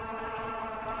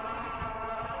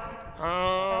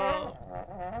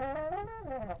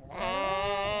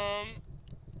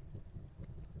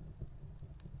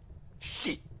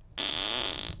 Shit.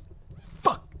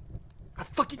 Fuck. I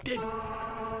fucking did it.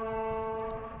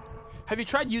 Have you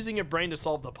tried using your brain to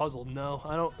solve the puzzle? No,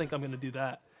 I don't think I'm gonna do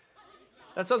that.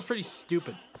 That sounds pretty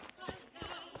stupid.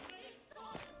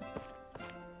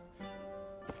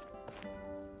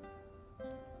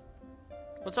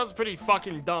 That sounds pretty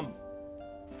fucking dumb.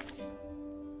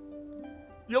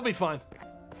 You'll be fine.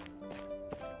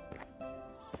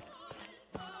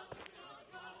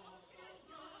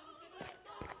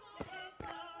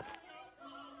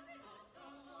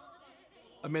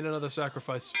 I made another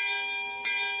sacrifice.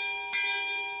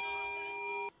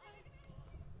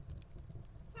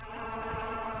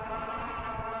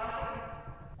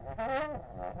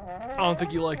 I don't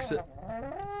think he likes it.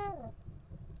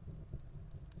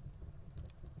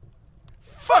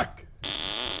 Fuck!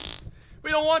 We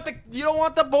don't want the. You don't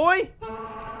want the boy?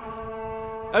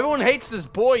 Everyone hates this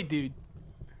boy, dude.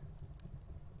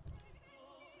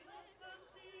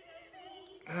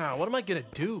 Ah, what am I gonna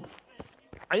do?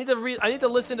 I need to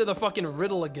listen to the fucking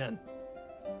riddle again.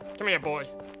 Come here, boy.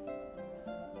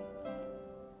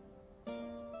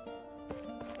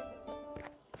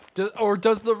 Or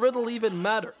does the riddle even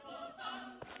matter?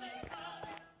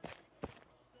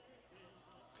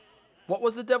 What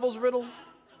was the devil's riddle?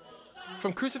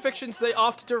 From crucifixions they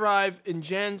oft derive, in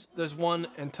Jan's there's one,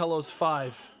 and Telos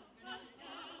 5.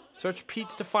 Search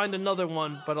Pete's to find another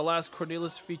one, but alas,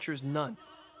 Cornelius features none.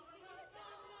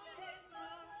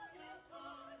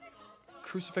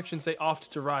 Crucifixions they oft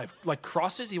derive. Like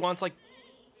crosses? He wants like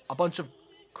a bunch of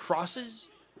crosses?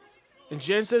 In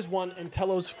Jan's there's one, and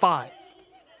Telos 5.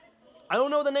 I don't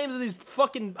know the names of these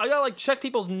fucking... I gotta like check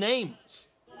people's names.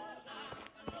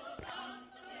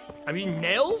 I mean,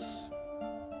 nails?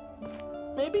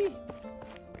 Maybe?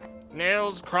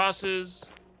 Nails, crosses.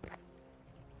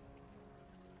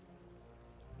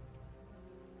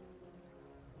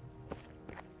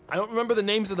 I don't remember the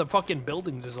names of the fucking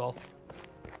buildings is all.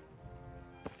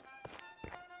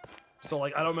 So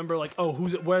like, I don't remember like, oh,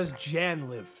 where's Jan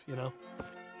live, you know?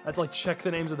 I have to like check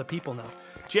the names of the people now.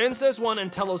 Jan says 1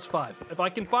 and Telos 5. If I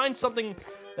can find something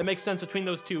that makes sense between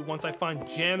those two, once I find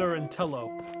Janner and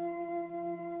Tello.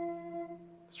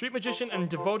 Street magician and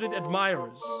devoted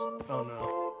admirers. Oh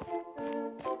no.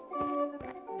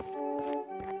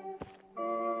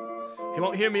 He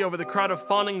won't hear me over the crowd of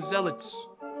fawning zealots.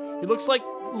 He looks like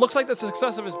the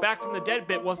success of his back from the dead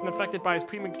bit wasn't affected by his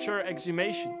premature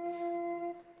exhumation.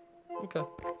 Okay.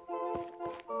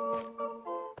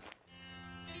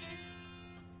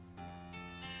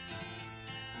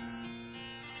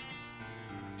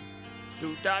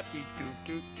 Do da dee do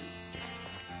do do.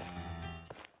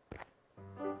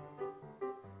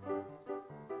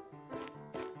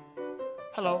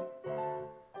 Hello.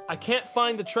 I can't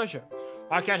find the treasure.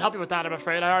 I can't help you with that, I'm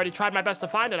afraid. I already tried my best to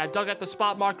find it. I dug at the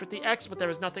spot marked with the X, but there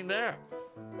was nothing there.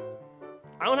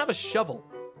 I don't have a shovel,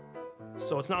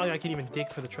 so it's not like I can even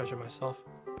dig for the treasure myself.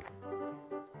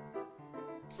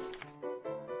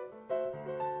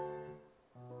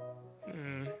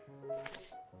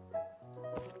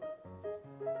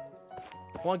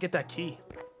 I want to get that key.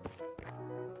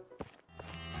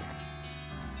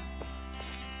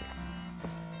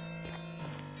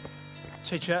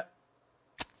 Hey, chat.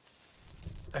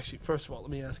 Actually, first of all, let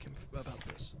me ask him about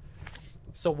this.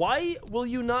 So why will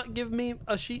you not give me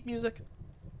a sheet music?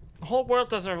 The whole world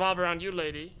doesn't revolve around you,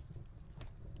 lady.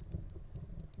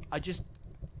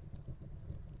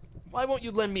 Why won't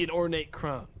you lend me an ornate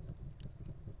crown?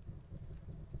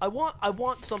 I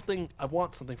want something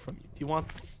from you. Do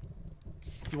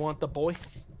you want the boy?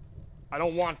 I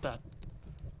don't want that.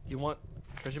 Do you want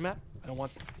treasure map? You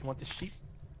want this sheep?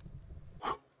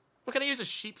 What can I use a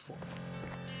sheep for?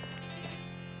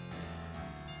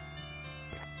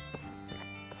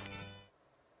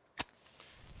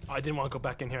 I didn't want to go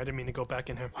back in here. I didn't mean to go back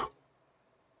in here.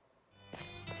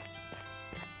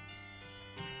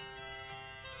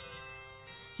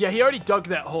 Yeah, he already dug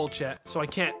that hole, chat, so I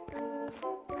can't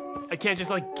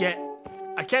just like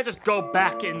I can't just go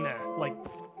back in there. Like,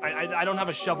 I don't have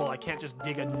a shovel. I can't just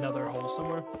dig another hole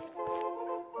somewhere.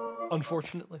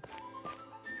 Unfortunately.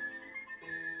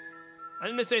 I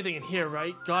didn't miss anything in here,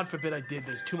 right? God forbid I did.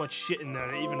 There's too much shit in there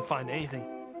to even find anything.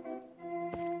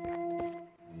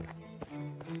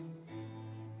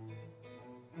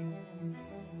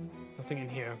 Nothing in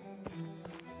here.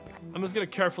 I'm just gonna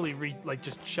carefully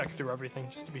just check through everything,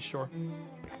 just to be sure.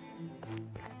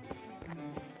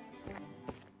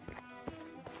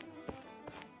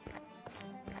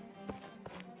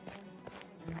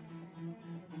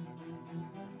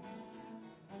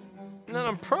 And then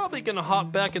I'm probably gonna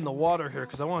hop back in the water here,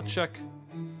 because I want to check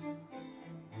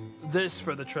this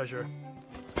for the treasure.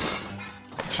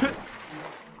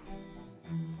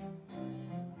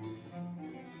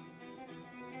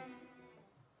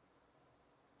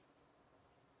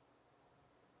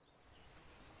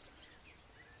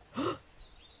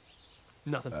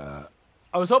 Nothing.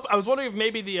 I was wondering if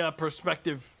maybe the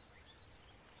perspective,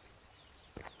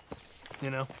 you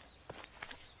know.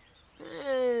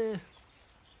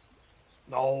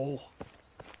 No.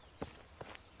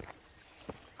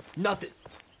 Nothing.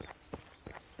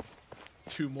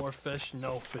 2 more fish.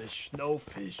 No fish. No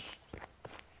fish.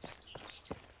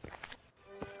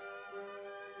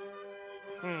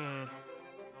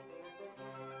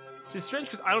 See, it's strange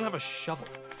because I don't have a shovel.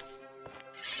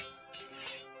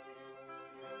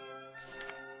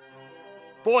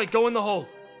 Boy, go in the hole.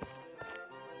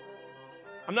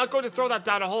 I'm not going to throw that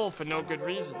down a hole for no good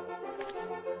reason.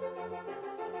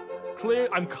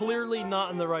 I'm clearly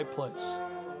not in the right place.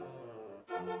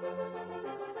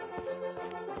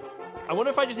 I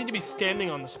wonder if I just need to be standing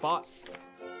on the spot.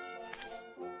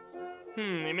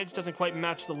 The image doesn't quite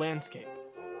match the landscape.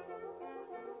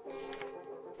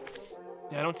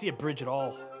 Yeah, I don't see a bridge at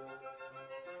all.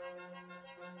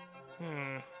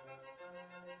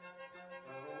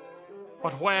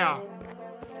 But where?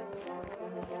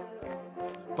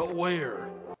 But where?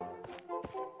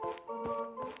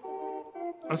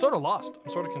 I'm sort of lost. I'm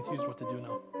sort of confused what to do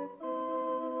now.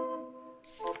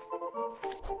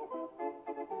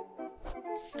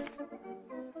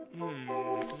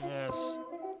 Yes.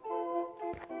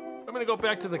 I'm gonna go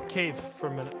back to the cave for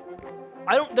a minute.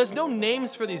 There's no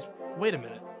names for these. Wait a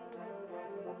minute.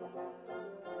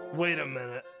 Wait a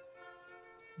minute.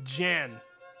 Jan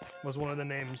was one of the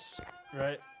names,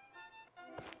 right?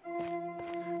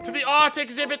 To the art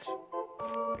exhibit!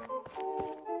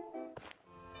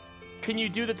 Can you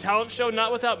do the talent show?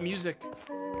 Not without music.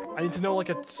 I need to know, like,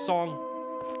 a song.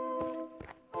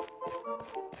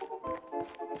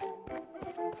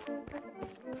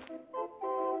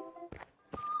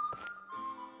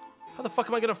 How the fuck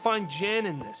am I gonna find Jan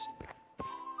in this?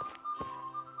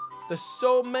 There's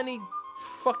so many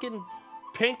fucking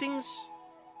paintings.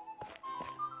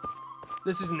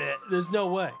 This isn't it. There's no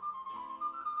way.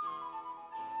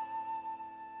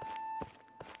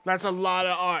 That's a lot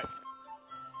of art.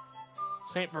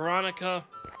 Saint Veronica.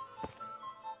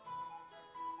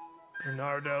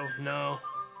 Bernardo, no.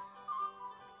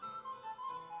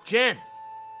 Jan.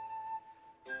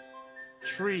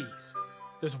 Trees.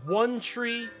 There's one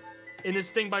tree in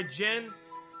this thing by Jan.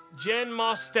 Jan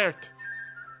Mostert.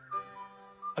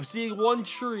 I'm seeing one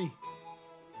tree.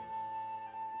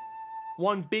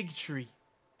 One big tree.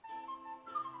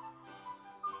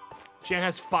 Jan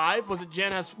has 5? Was it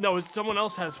Jan has... No, it was someone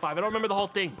else has 5. I don't remember the whole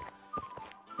thing.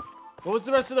 What was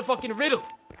the rest of the fucking riddle?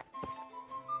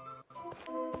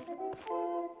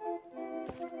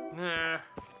 Nah.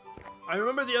 I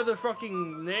remember the other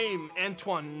fucking name.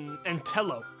 Antoine.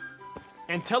 Antello.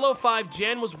 Antello 5.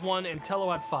 Jan was 1.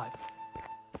 Antello had 5.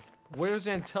 Where's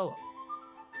Antello?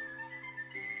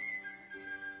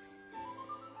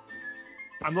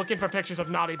 I'm looking for pictures of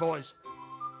naughty boys.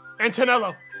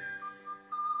 Antonello.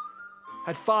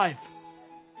 Had 5.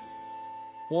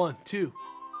 1, 2.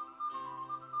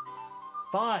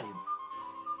 5.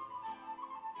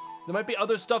 There might be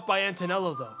other stuff by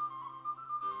Antonello, though.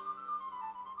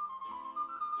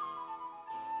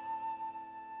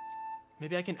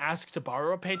 Maybe I can ask to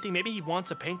borrow a painting. Maybe he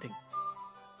wants a painting.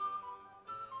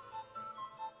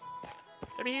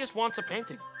 Maybe he just wants a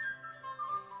painting.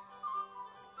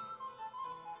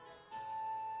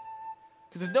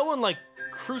 Because there's no one, like,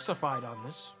 crucified on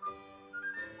this.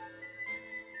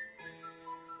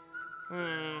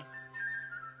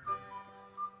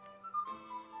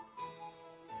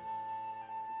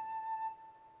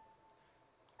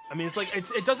 I mean, it's like,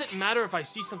 it doesn't matter if I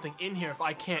see something in here if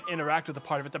I can't interact with a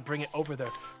part of it to bring it over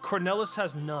there. Cornelis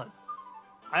has none.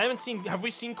 I haven't seen... Have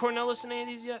we seen Cornelis in any of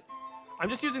these yet? I'm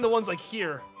just using the ones, like,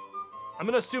 here. I'm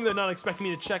gonna assume they're not expecting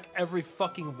me to check every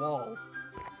fucking wall.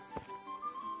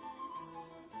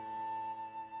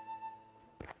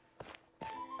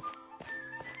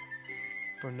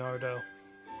 Bernardo.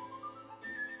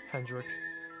 Hendrik.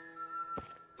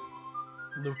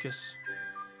 Lucas.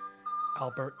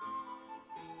 Albert.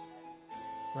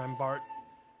 Rambart.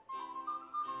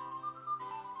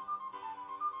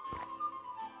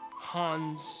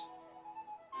 Hans.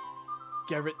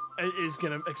 Garrett is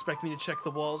gonna expect me to check the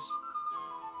walls.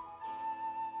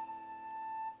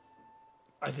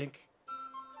 I think.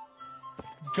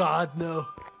 God, no.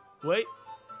 Wait.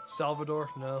 Salvador,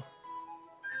 no.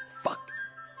 Fuck.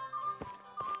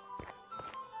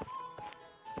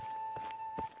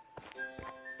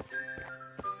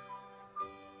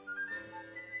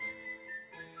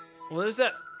 Well, there's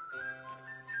that.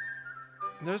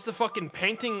 There's the fucking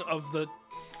painting of the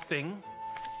thing.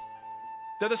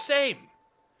 They're the same.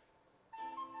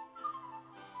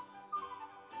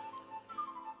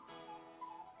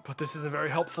 But this isn't very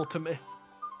helpful to me.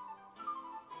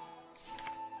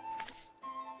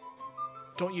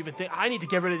 Don't you even think... I need to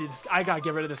get rid of this... I gotta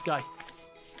get rid of this guy.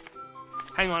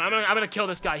 Hang on, I'm gonna kill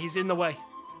this guy. He's in the way.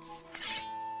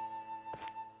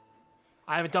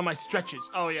 I haven't done my stretches.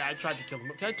 Oh yeah, I tried to kill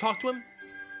him. Can I talk to him?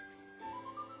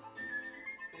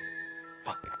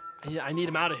 Fuck. I need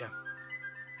him out of here.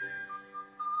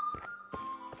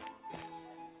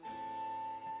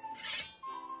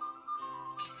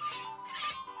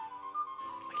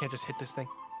 I can't just hit this thing.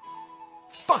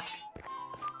 Fuck!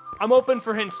 I'm open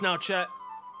for hints now, chat.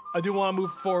 I do want to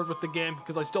move forward with the game,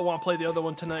 because I still want to play the other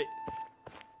one tonight.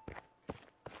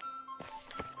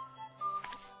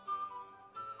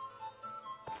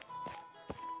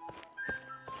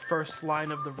 First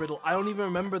line of the riddle. I don't even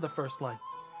remember the first line.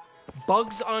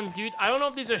 Bugs on dude. I don't know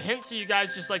if these are hints or you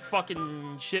guys just like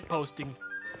fucking shit posting.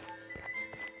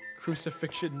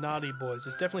 Crucifixion naughty boys.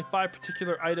 There's definitely 5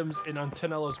 particular items in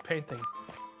Antonello's painting.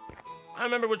 I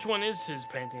remember which one is his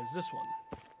painting. Is this one?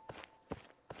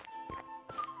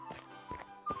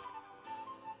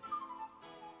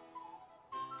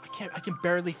 I can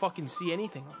barely fucking see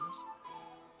anything on this.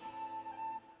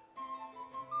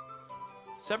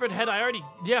 Severed head, I already...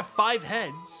 Yeah, 5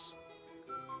 heads.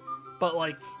 But,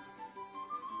 like...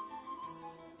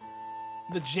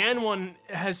 The Jan one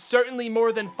has certainly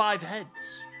more than 5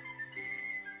 heads.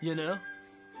 You know?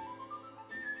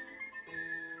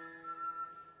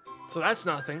 So that's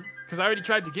nothing. Because I already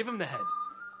tried to give him the head.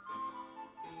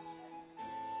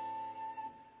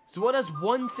 So what has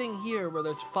one thing here where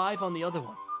there's 5 on the other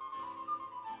one?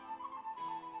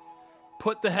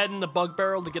 Put the head in the bug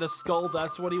barrel to get a skull,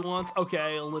 that's what he wants? Okay,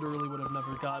 I literally would have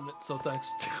never gotten it, so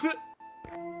thanks.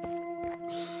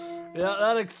 Yeah,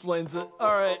 that explains it.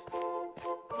 Alright.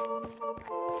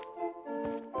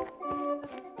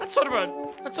 That's sort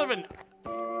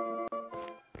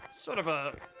of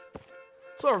a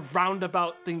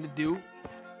roundabout thing to do.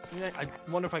 I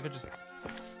wonder if I could just...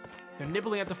 They're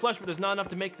nibbling at the flesh, but there's not enough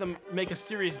to make them make a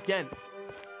serious dent.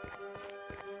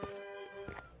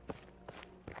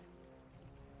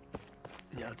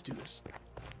 Yeah, let's do this.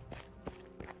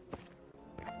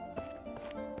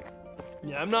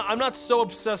 Yeah, I'm not so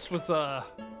obsessed with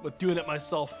doing it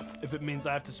myself if it means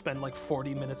I have to spend like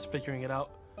 40 minutes figuring it out.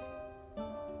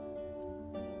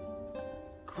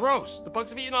 Gross! The bugs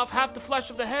have eaten off half the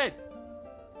flesh of the head.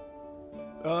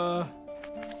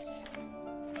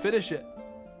 Finish it.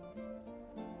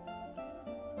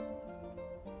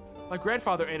 My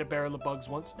grandfather ate a barrel of bugs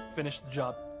once. Finished the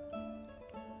job.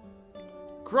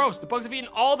 Gross! The bugs have eaten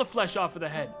all the flesh off of the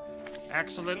head.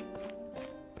 Excellent.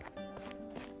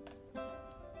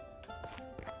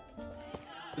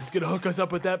 This is gonna hook us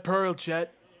up with that pearl,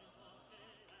 chat.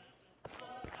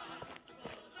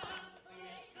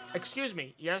 Excuse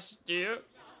me. Yes, dear?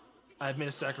 I've made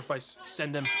a sacrifice.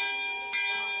 Send them.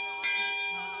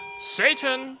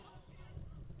 Satan!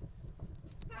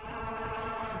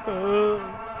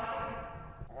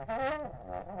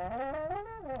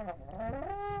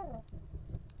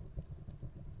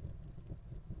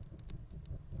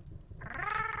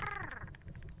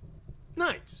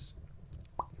 Nice.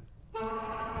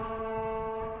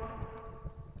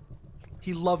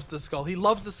 He loves the skull. He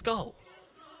loves the skull.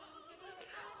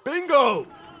 Bingo!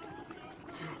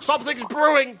 Something's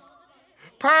brewing!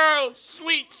 Pearls!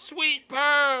 Sweet, sweet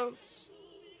pearls!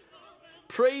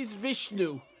 Praise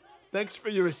Vishnu. Thanks for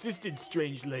your assistance,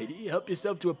 strange lady. Help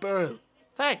yourself to a pearl.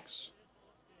 Thanks.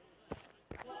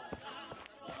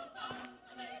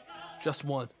 Just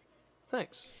one.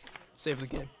 Thanks. Save the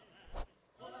game.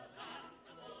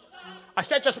 I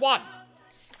said just one!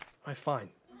 Alright, fine.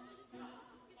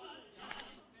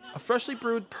 A freshly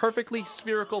brewed, perfectly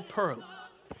spherical pearl.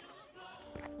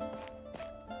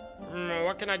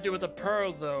 What can I do with a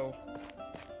pearl, though?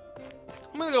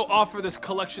 I'm gonna go offer this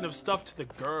collection of stuff to the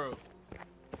girl.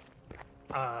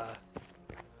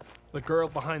 The girl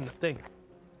behind the thing.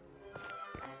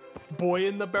 Boy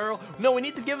in the barrel? No, we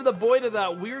need to give the boy to that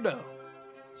weirdo.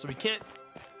 So we can't...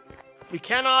 We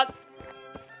cannot...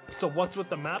 So what's with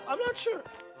the map? I'm not sure.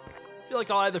 I feel like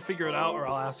I'll either figure it out or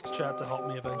I'll ask chat to help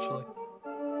me eventually.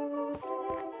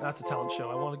 That's a talent show.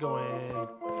 I want to go in...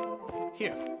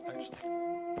 Here, actually.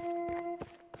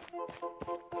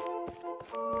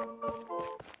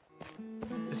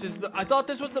 This is the... I thought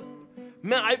this was the...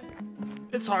 Man,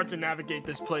 it's hard to navigate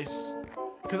this place.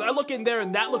 Because I look in there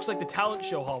and that looks like the talent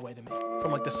show hallway to me.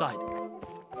 From like the side.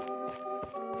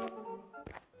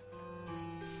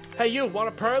 Hey you, want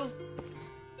a pearl?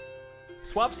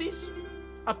 Swapsies?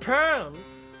 A pearl?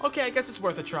 Okay, I guess it's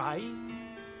worth a try.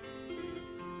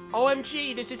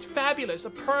 OMG, this is fabulous. A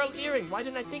pearl earring. Why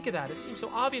didn't I think of that? It seems so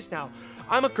obvious now.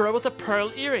 I'm a girl with a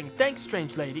pearl earring. Thanks,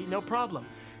 strange lady. No problem.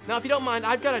 Now, if you don't mind,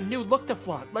 I've got a new look to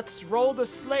flaunt. Let's roll the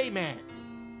sleigh man.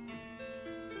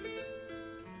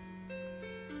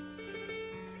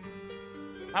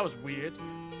 That was weird.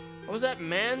 Was that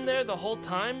man there the whole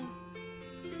time?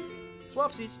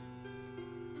 Swapsies.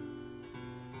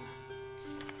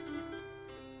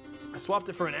 I swapped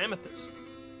it for an amethyst.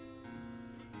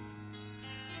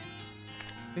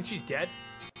 Think she's dead?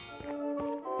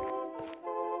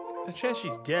 There's a chance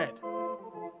she's dead.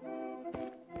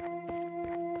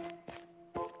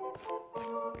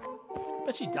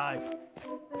 Bet she died.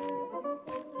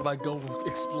 If I go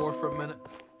explore for a minute.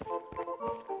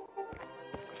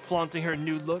 Flaunting her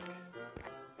new look.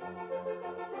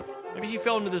 Maybe she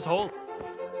fell into this hole.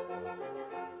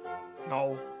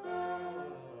 No.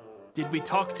 Did we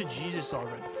talk to Jesus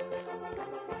already?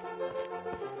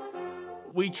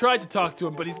 We tried to talk to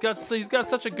him, but he's got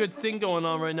such a good thing going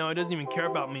on right now. He doesn't even care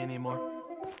about me anymore.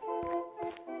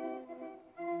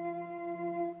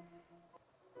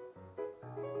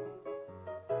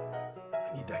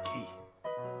 I need that key.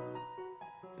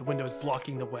 The window is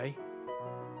blocking the way.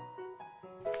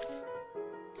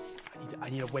 I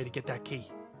need a way to get that key.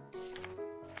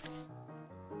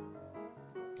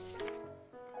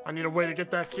 I need a way to get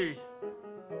that key.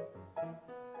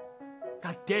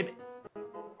 God damn it.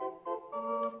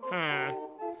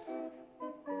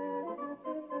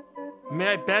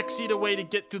 May I backseat a way to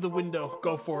get through the window?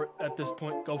 Go for it at this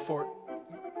point. Go for it.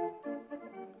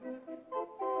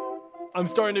 I'm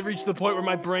starting to reach the point where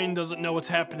my brain doesn't know what's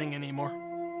happening anymore.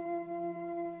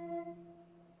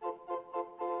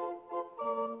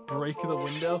 Break the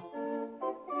window?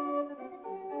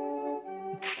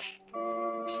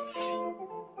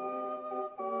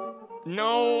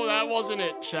 No, that wasn't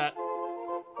it, chat.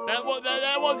 That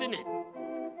wasn't it.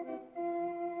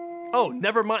 Oh,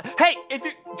 never mind. Hey, if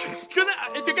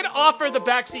you're gonna offer the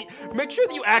backseat, make sure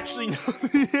that you actually know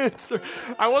the answer.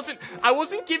 I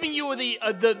wasn't giving you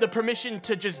the permission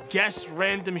to just guess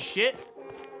random shit.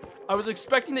 I was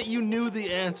expecting that you knew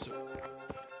the answer.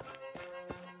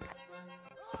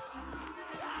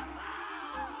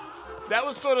 That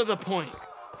was sort of the point.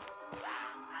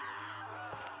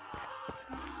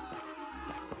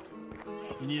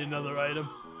 You need another item?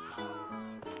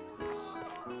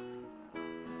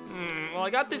 Well, I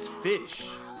got this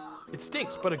fish. It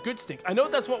stinks, but a good stink. I know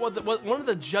that's what one of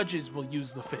the judges will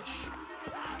use the fish.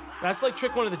 That's like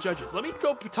trick one of the judges. Let me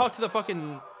go talk to the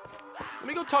fucking... Let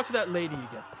me go talk to that lady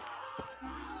again.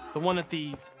 The one at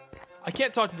the... I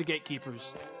can't talk to the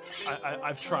gatekeepers.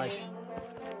 I've tried.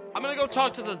 I'm gonna go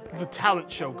talk to the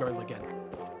talent show girl again.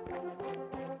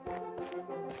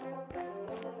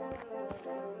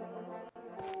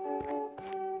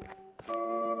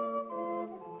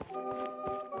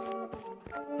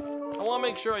 I want to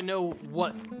make sure I know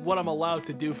what I'm allowed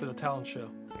to do for the talent show.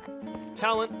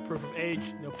 Talent, proof of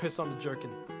age, no piss on the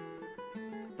jerkin.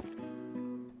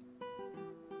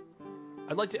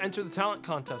 I'd like to enter the talent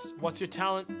contest. What's your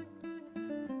talent?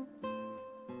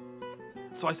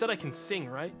 So I said I can sing,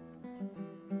 right?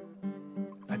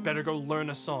 I better go learn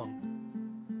a song.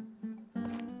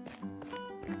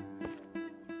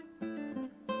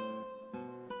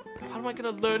 How am I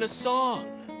gonna learn a song?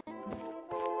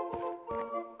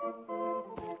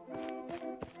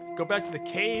 Go back to the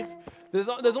cave. There's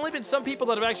only been some people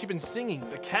that have actually been singing.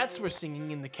 The cats were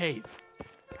singing in the cave.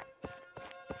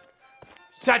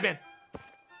 Sad man.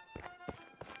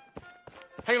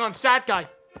 Hang on, sad guy.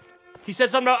 He said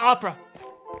something about opera.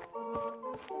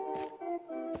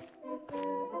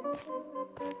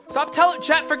 Stop telling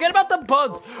chat, forget about the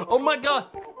bugs. Oh my god.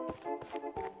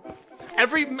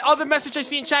 Every other message I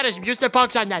see in chat is use the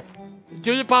bugs on that.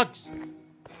 Do the bugs.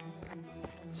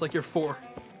 It's like you're 4.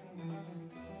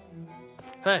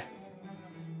 Hey.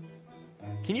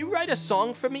 Can you write a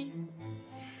song for me?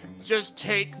 Just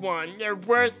take one. They're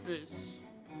worthless.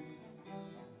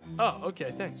 Oh,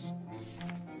 okay, thanks.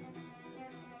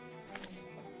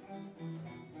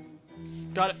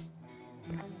 Got it.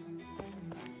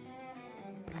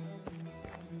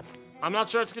 I'm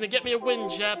not sure it's gonna get me a win,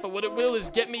 chat, but what it will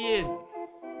is get me in.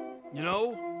 You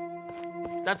know?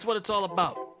 That's what it's all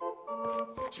about.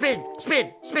 Spin,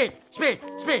 spin, spin, spin,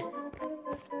 spin.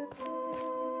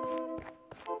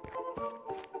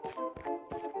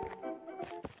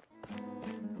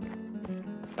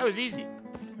 That was easy.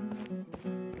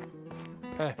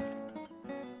 Hey.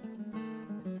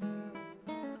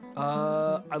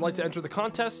 I'd like to enter the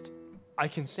contest. I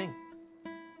can sing.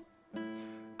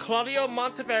 Claudio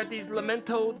Monteverdi's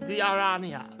Lamento di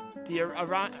Arania.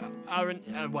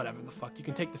 the whatever the fuck. You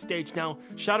can take the stage now.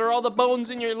 Shatter all the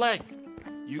bones in your leg.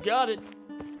 You got it.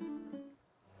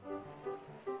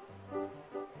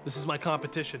 This is my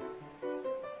competition.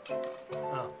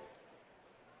 Oh.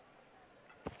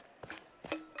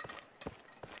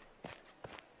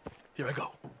 Here I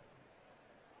go.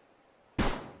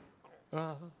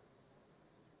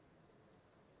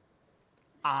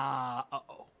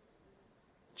 Uh-oh.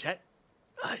 Chet?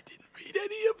 I didn't read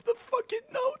any of the fucking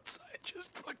notes. I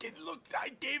just fucking looked. I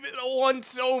gave it a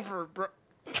once over, bro.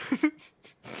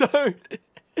 Sorry.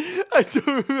 I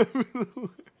don't remember the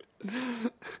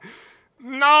word.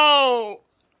 No!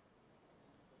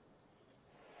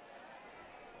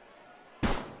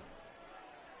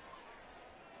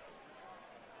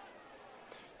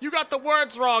 You got the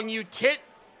words wrong, you tit.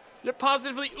 You're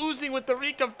positively oozing with the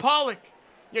reek of Pollock.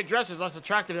 Your dress is less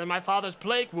attractive than my father's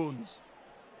plague wounds.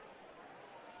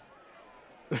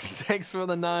 Thanks for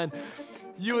the 9.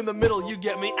 You in the middle, you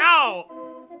get me. Ow!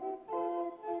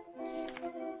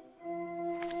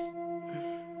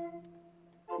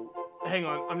 Hang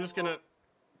on, I'm just gonna...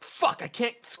 Fuck, I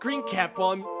can't screen cap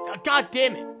while I'm... God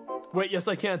damn it! Wait, yes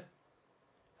I can.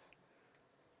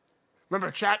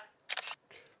 Remember, chat,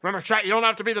 you don't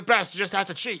have to be the best, you just have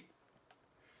to cheat.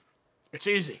 It's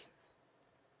easy.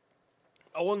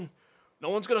 No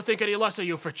one's gonna think any less of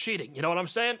you for cheating, you know what I'm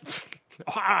saying?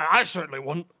 I certainly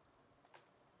wouldn't.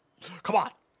 Come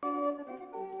on.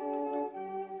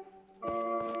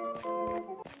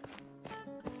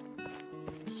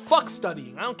 Fuck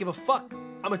studying, I don't give a fuck.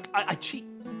 I cheat.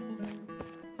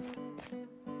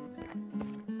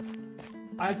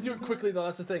 I have to do it quickly though,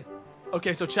 that's the thing.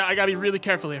 Okay, so chat, I gotta be really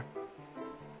careful here.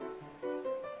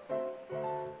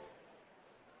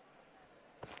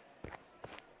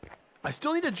 I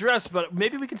still need a dress, but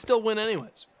maybe we can still win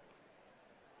anyways.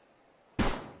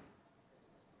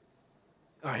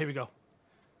 Alright, here we go.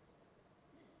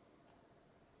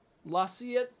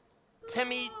 Lasciate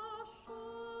Temi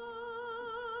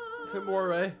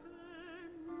Timore.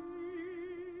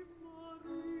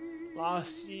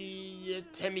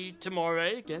 Lasciate Temi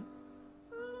Timore again.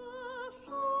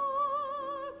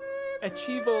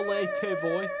 Echivo le te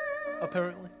voi,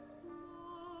 apparently,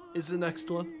 is the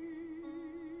next one.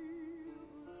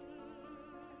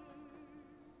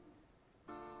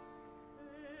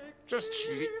 Just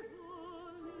cheat.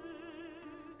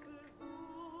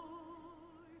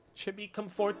 Chibi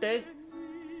comforte.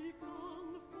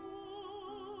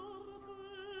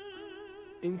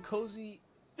 In cozy.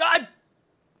 God!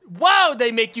 Wow,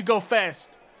 they make you go fast.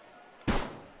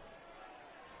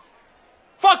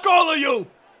 Fuck all of you!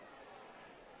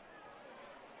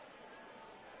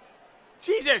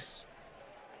 Jesus!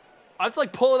 It's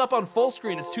like pull it up on full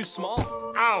screen. It's too small.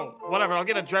 Ow! Whatever, I'll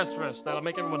get a dress first. That'll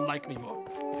make everyone like me more.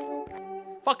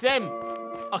 Fuck them!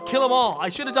 I'll kill them all. I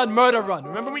should have done murder run.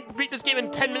 Remember we beat this game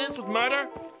in 10 minutes with murder?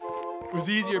 It was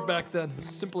easier back then. It was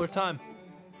a simpler time.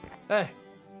 Hey.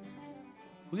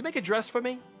 Will you make a dress for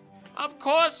me? Of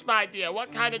course, my dear.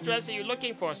 What kind of dress are you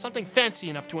looking for? Something fancy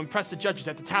enough to impress the judges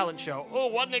at the talent show. Oh,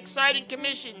 what an exciting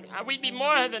commission. We'd be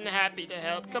more than happy to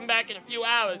help. Come back in a few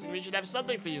hours and we should have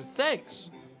something for you. Thanks.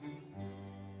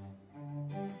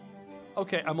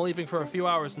 Okay, I'm leaving for a few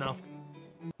hours now.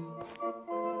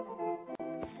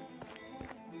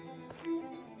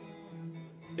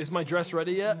 Is my dress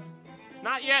ready yet?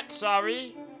 Not yet,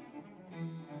 sorry.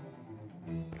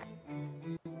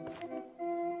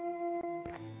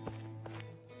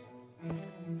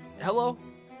 Hello?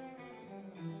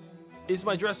 Is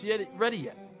my dress ready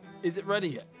yet? Is it ready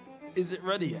yet? Is it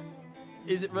ready yet?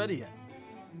 Is it ready yet?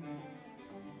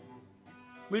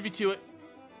 Leave you to it.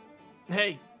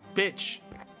 Hey, bitch.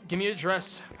 Give me a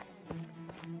dress.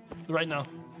 Right now.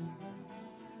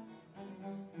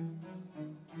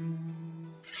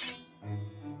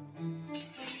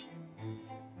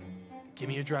 Give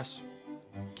me your dress.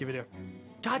 Give it here.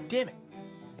 God damn it.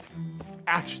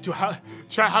 Actually,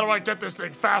 how do I get this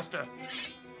thing faster?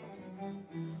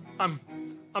 I'm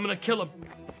gonna kill him.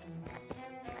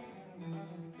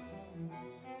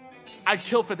 I'd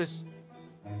kill for this.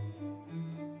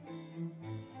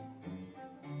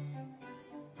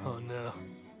 Oh no.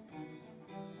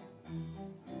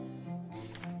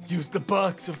 Use the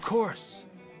bugs, of course.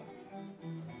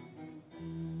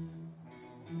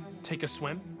 Take a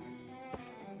swim.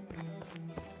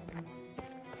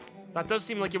 That does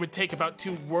seem like it would take about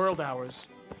 2 world hours.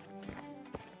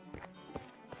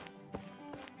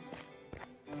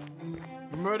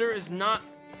 Murder is not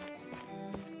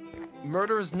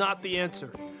the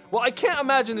answer. Well, I can't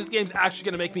imagine this game's actually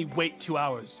gonna make me wait 2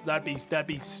 hours. That'd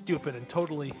be stupid and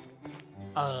totally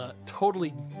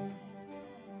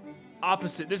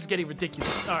opposite. This is getting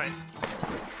ridiculous. All right.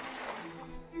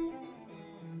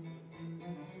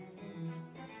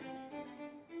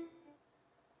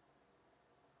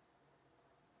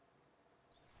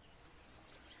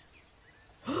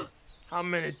 How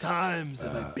many times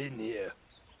have I been here?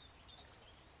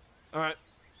 All right.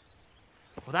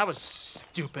 Well, that was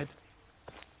stupid.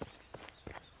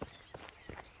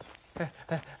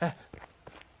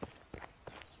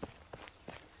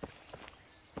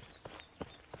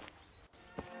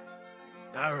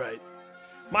 All right.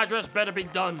 My dress better be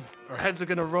done, or heads are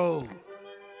gonna roll.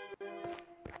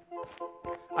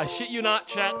 I shit you not,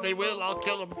 chat. They will. I'll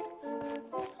kill them.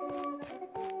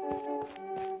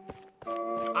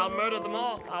 I'll murder them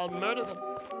all. I'll murder them.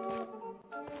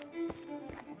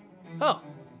 Oh.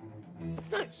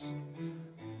 Nice.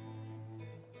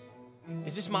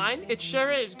 Is this mine? It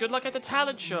sure is. Good luck at the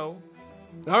talent show.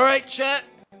 All right, chat.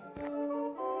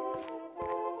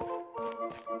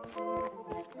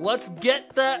 Let's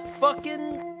get that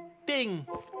fucking thing.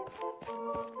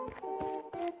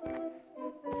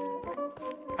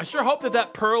 I sure hope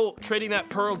that trading that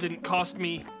pearl didn't cost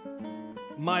me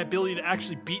my ability to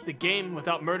actually beat the game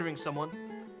without murdering someone.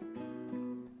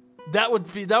 That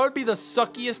would be the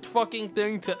suckiest fucking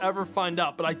thing to ever find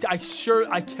out, but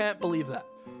I can't believe that.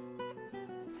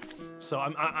 So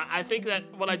I think that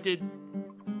what I did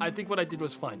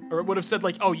was fine. Or it would have said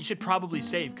like, oh, you should probably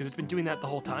save, because it's been doing that the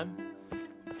whole time.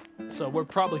 So we're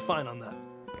probably fine on that.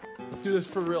 Let's do this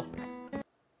for real.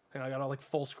 And I gotta like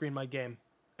full screen my game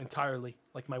entirely,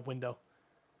 like my window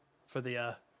for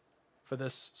the for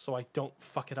this, so I don't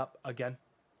fuck it up again.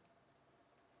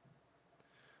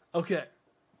 Okay.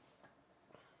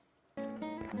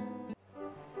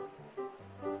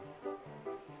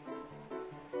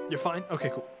 You're fine? Okay,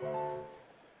 cool.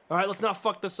 All right, let's not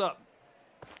fuck this up.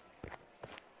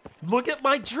 Look at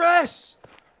my dress!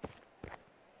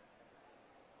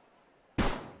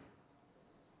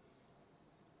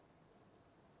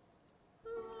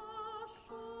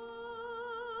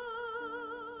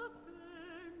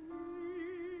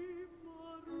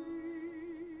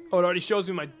 Oh, it already shows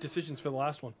me my decisions for the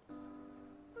last one.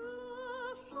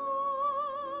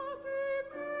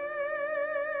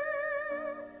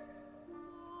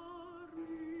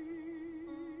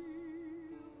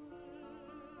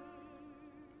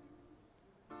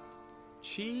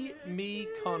 Chi mi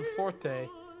conforte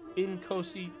in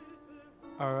cosi.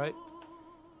 All right.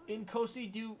 In cosi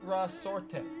du ra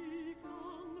sorte.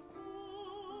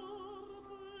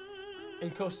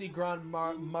 In cosi gran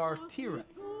martire.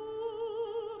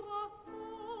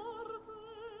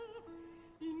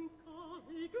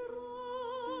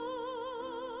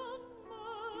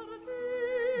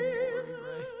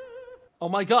 Oh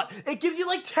my god, it gives you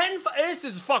like 10. This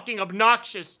is fucking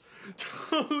obnoxious.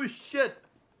 Holy shit.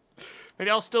 Maybe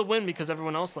I'll still win because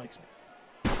everyone else likes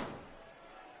me.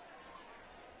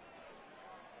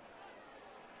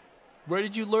 Where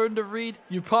did you learn to read?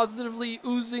 You positively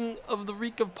oozing of the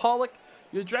reek of Pollock?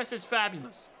 Your dress is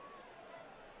fabulous.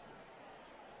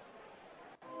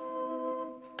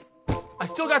 I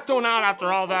still got thrown out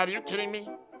after all that. Are you kidding me?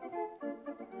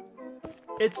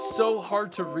 It's so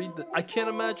hard to read that. I can't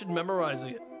imagine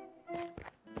memorizing it.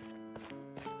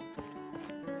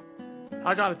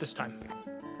 I got it this time.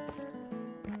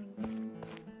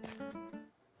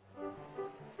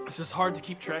 It's just hard to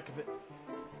keep track of it.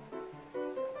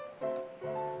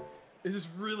 It's just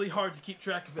really hard to keep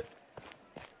track of it.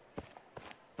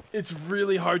 It's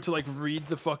really hard to like read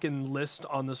the fucking list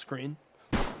on the screen.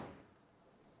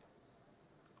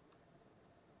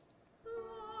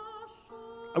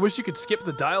 I wish you could skip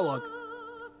the dialogue.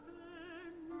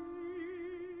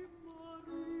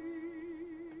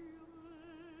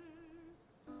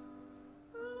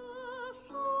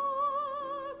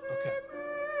 Okay.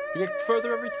 You get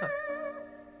further every time.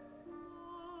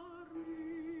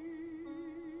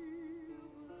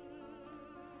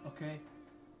 Okay.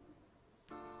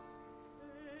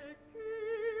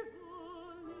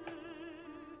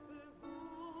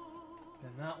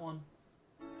 Then that one.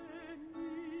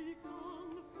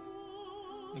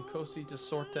 In cosi de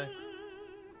sorte.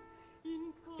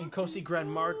 In cosi gran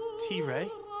martire.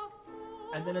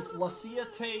 And then it's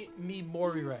lasciate mi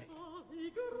morire.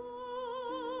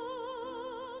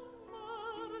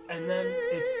 And then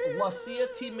it's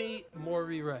lasciate mi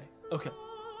morire. Okay.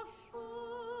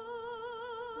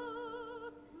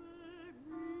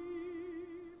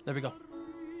 There we go.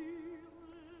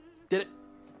 Did it.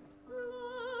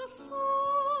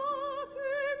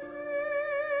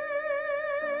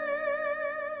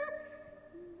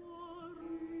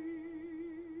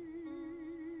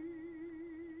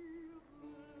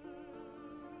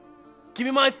 Give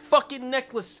me my fucking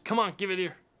necklace. Come on, give it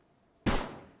here.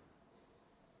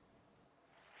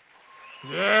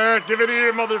 Yeah, give it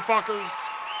here, motherfuckers.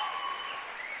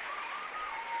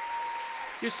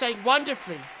 You're saying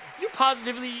wonderfully.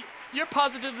 You're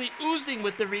positively oozing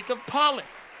with the reek of pollen.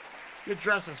 Your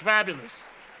dress is fabulous.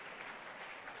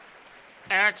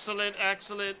 Excellent,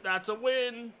 excellent. That's a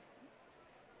win.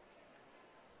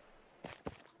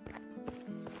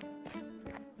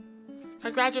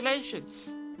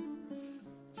 Congratulations.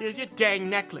 Here's your dang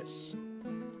necklace.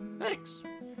 Thanks.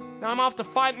 Now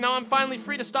I'm finally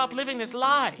free to stop living this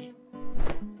lie.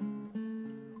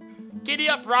 Giddy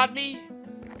up, Rodney.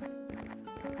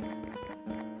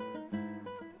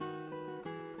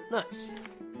 Nice.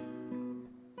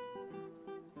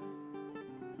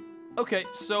 Okay,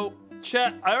 so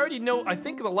chat, I already know. I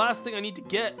think the last thing I need to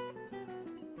get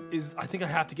is I think I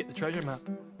have to get the treasure map.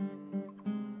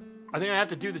 I think I have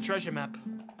to do the treasure map.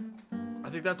 I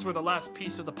think that's where the last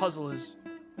piece of the puzzle is.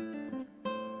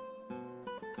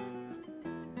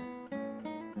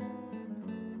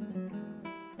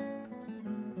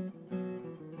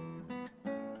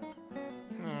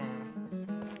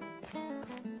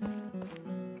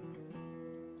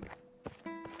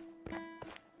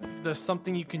 There's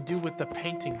something you can do with the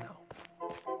painting now.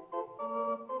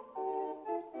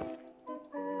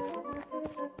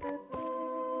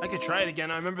 I could try it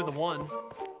again. I remember the one.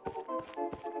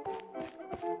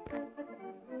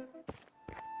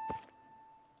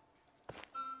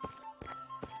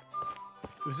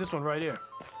 It was this one right here.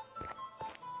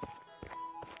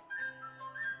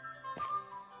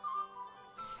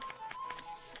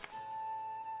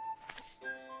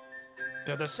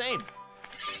 They're the same.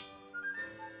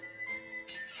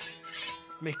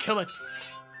 Let me kill it.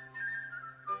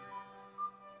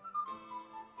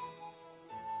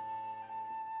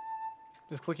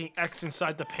 Does clicking X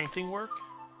inside the painting work?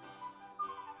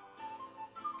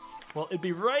 Well, it'd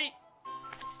be right...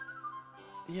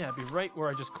 Yeah, it'd be right where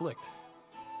I just clicked.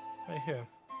 Right here.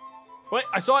 Wait,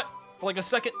 I saw it for like a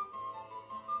second.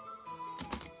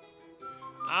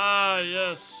 Ah,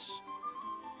 yes.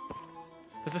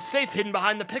 There's a safe hidden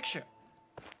behind the picture.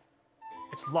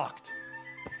 It's locked.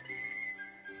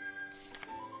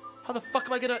 How the fuck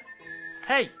am I gonna...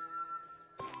 Hey!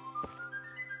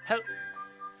 Help!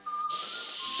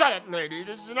 Shut it, lady.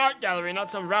 This is an art gallery,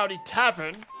 not some rowdy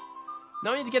tavern.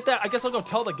 Now I need to get that. I guess I'll go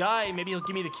tell the guy. Maybe he'll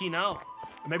give me the key now.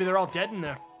 Or maybe they're all dead in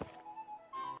there.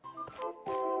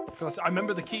 Because I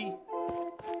remember the key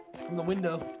from the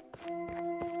window.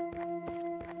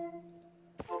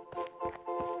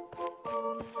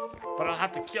 But I'll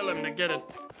have to kill him to get it.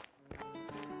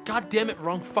 God damn it,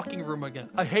 wrong fucking room again.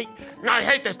 I hate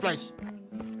this place.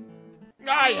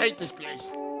 I hate this place.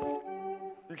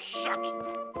 It sucks.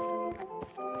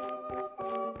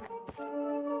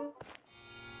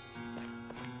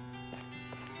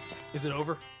 Is it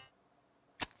over?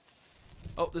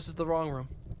 Oh, this is the wrong room.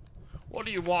 What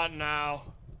do you want now?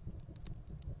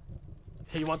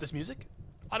 Hey, you want this music?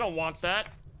 I don't want that.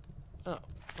 Oh,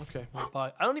 okay. Well,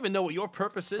 bye. I don't even know what your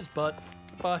purpose is, but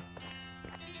goodbye.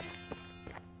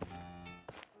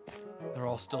 They're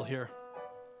all still here.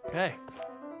 Hey.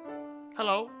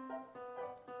 Hello.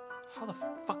 How the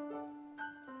fuck?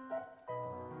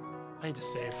 I need to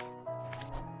save.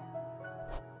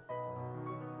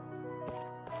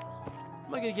 How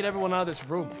am I gonna get everyone out of this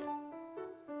room?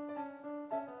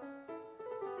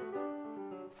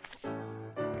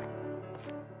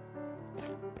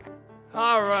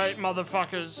 All right,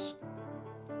 motherfuckers.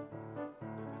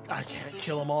 I can't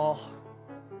kill them all.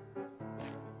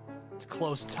 It's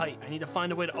closed tight. I need to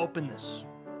find a way to open this.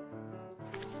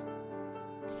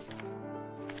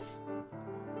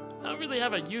 I don't really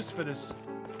have a use for this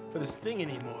thing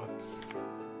anymore.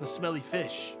 The smelly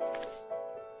fish.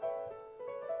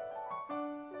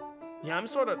 Yeah, I'm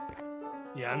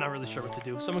not really sure what to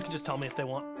do. Someone can just tell me if they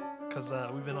want, because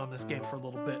we've been on this game for a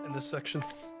little bit in this section.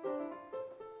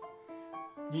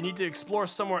 You need to explore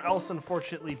somewhere else,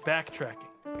 unfortunately, backtracking.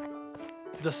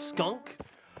 The skunk?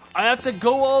 I have to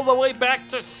go all the way back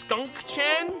to Skunk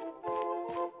Chan?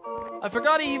 I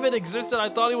forgot he even existed. I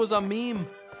thought he was a meme.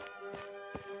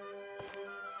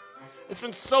 It's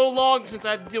been so long since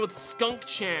I had to deal with Skunk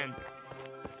Chan.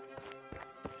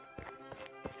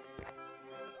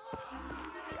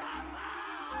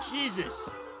 Jesus.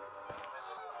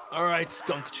 All right,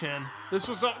 Skunk Chan.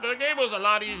 The game was a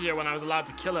lot easier when I was allowed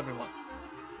to kill everyone.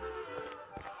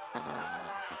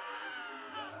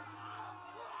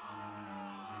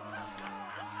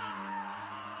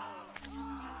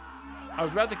 I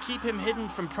would rather keep him hidden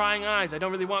from prying eyes. I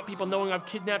don't really want people knowing I've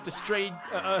kidnapped a stray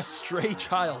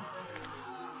child.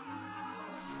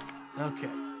 Okay,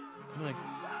 I'm gonna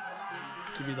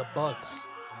give you the bugs.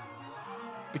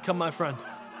 Become my friend.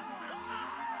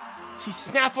 He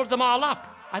snaffled them all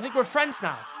up. I think we're friends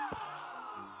now.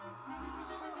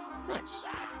 Nice.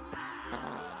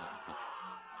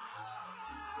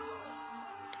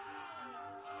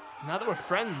 Now that we're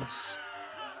friends,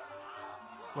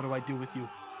 what do I do with you?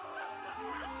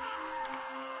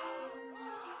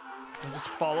 You'll just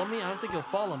follow me? I don't think you'll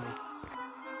follow me.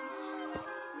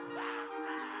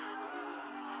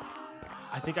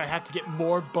 I think I have to get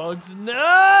more bugs.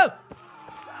 No!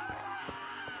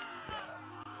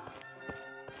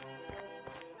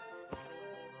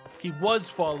 He was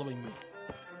following me.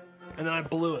 And then I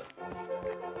blew it.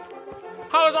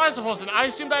 How was I supposed to? I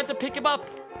assumed I had to pick him up.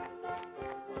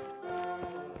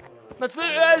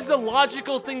 That is the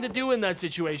logical thing to do in that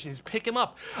situation, is pick him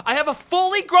up. I have a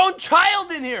fully grown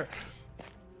child in here.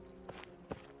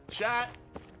 Chat.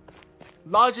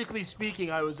 Logically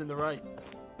speaking, I was in the right.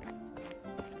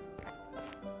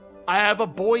 I have a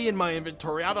boy in my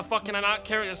inventory. How the fuck can I not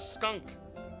carry a skunk?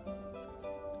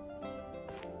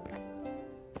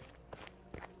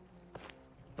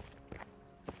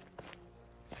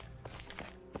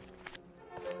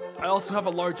 I also have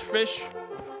a large fish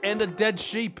and a dead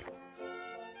sheep.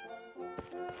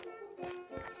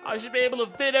 I should be able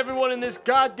to fit everyone in this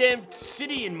goddamn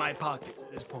city in my pockets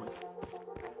at this point.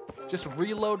 Just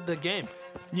reload the game.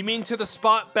 You mean to the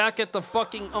spot back at the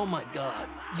fucking... Oh my god.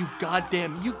 You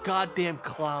goddamn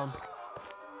clown.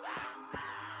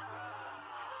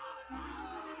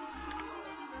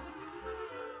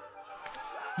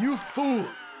 You fool.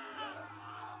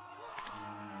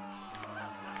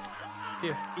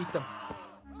 Here, eat them.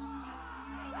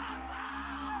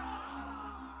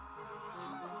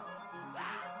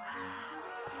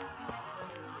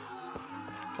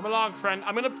 Come along, friend.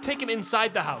 I'm gonna take him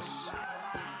inside the house.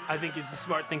 I think is the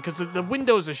smart thing, because the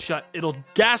windows are shut. It'll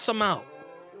gas him out.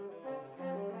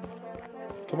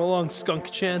 Come along, Skunk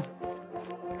Chan.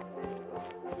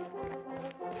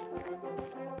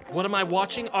 What am I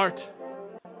watching? Art.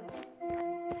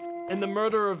 And the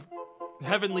murder of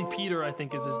Heavenly Peter, I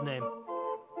think is his name.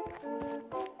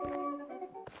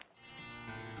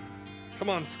 Come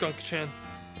on, Skunk Chan.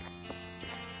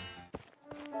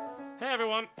 Hey,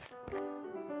 everyone.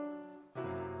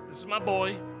 This is my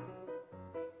boy.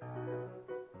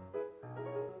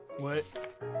 Wait.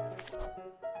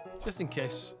 Just in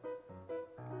case.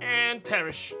 And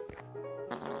perish.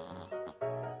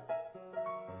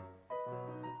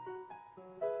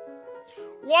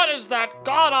 What is that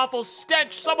god-awful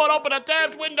stench? Someone open a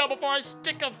damned window before I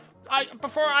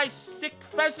sick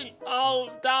pheasant all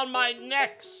down my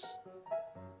necks.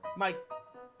 My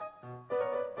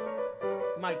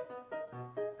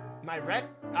rec?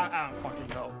 I don't fucking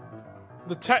know.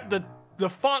 The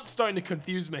font's starting to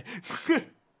confuse me.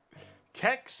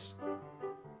 Kex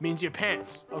means your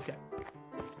pants. Okay.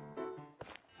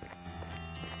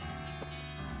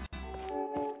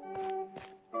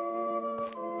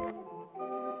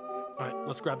 Alright,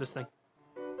 let's grab this thing.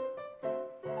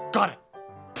 Got it!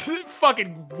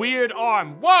 Fucking weird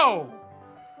arm. Whoa!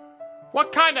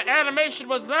 What kind of animation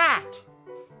was that?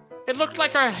 It looked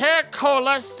like her hair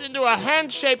coalesced into a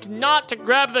hand-shaped knot to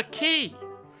grab the key.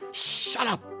 Shut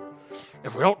up!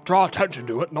 If we don't draw attention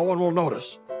to it, no one will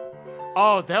notice.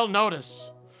 Oh, they'll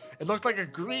notice. It looked like a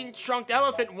green-trunked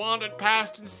elephant wandered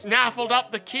past and snaffled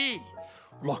up the key.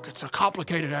 Look, it's a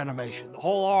complicated animation. The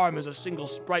whole arm is a single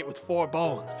sprite with 4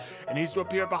 bones. It needs to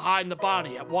appear behind the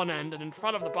body at one end and in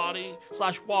front of the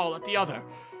body/wall at the other.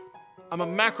 I'm a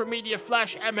Macromedia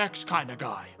Flash MX kind of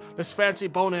guy. This fancy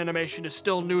bone animation is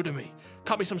still new to me.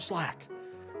 Cut me some slack.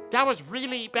 That was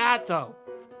really bad, though.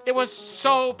 It was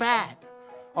so bad.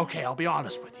 Okay, I'll be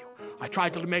honest with you. I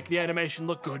tried to make the animation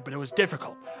look good, but it was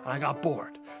difficult, and I got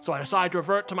bored. So I decided to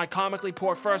revert to my comically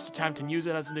poor first attempt and use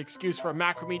it as an excuse for a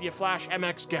Macromedia Flash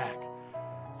MX gag.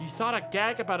 You thought a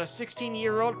gag about a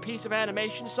 16-year-old piece of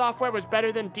animation software was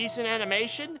better than decent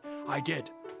animation? I did.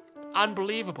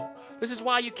 Unbelievable. This is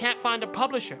why you can't find a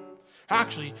publisher.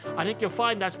 Actually, I think you'll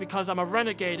find that's because I'm a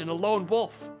renegade and a lone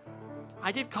wolf.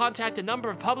 I did contact a number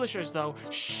of publishers, though.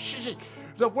 Shh,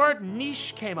 the word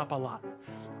niche came up a lot.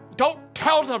 Don't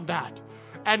tell them that.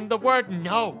 And the word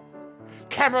no.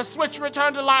 Camera switch,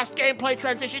 return to last gameplay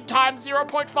transition time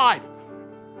 0.5.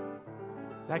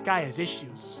 That guy has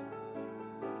issues.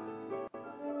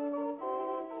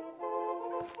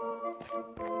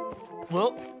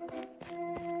 Well,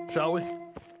 shall we?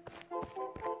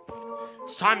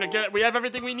 It's time to get it. We have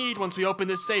everything we need. Once we open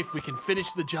this safe, we can finish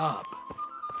the job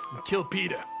and kill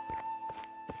Peter.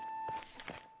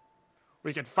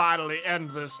 We can finally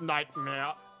end this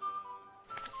nightmare.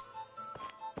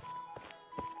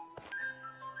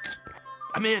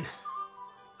 I'm in.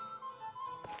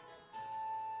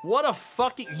 What a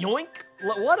fucking yoink.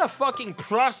 What a fucking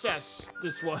process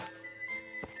this was.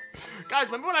 Guys,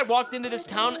 remember when I walked into this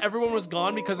town, everyone was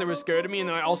gone because they were scared of me, and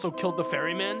then I also killed the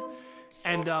ferryman,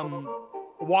 and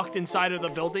walked inside of the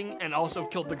building and also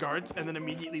killed the guards, and then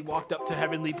immediately walked up to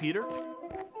Heavenly Peter?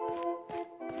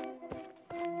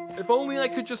 If only I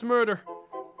could just murder.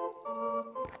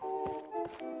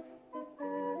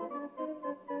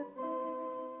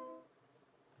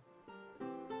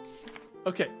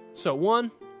 Okay, so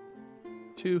 1,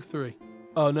 2, 3.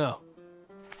 Oh no.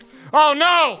 Oh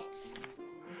no!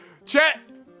 Chet!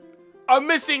 I'm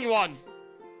missing one!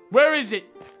 Where is it?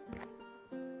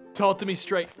 Tell it to me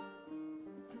straight.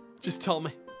 Just tell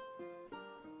me.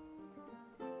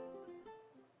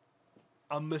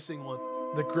 I'm missing one.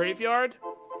 The graveyard?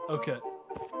 Okay.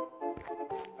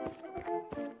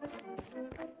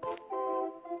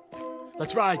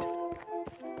 Let's ride.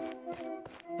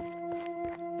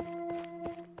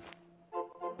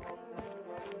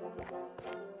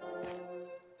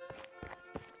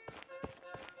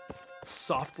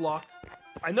 Soft locked.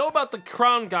 I know about the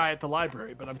crown guy at the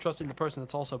library, but I'm trusting the person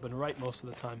that's also been right most of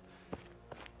the time.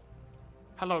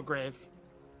 Hello, grave.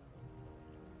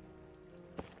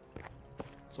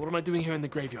 So what am I doing here in the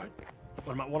graveyard?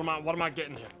 What am I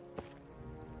getting here?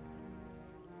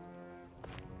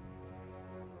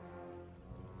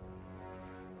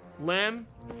 Lamb.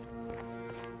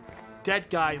 Dead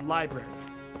guy, library.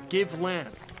 Give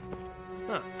lamb.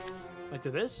 Huh. Like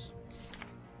to this?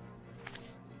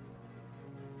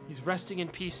 He's resting in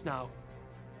peace now.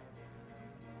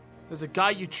 There's a guy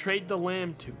you trade the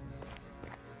lamb to.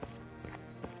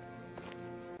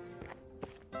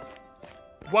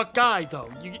 What guy, though?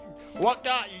 What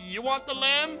guy? You want the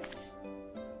lamb?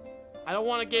 I don't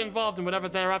want to get involved in whatever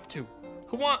they're up to.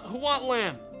 Who want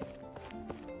lamb?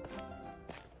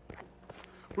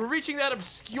 We're reaching that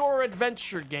obscure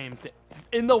adventure game thing.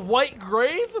 In the White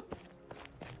Grave?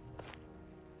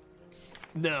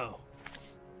 No.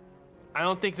 I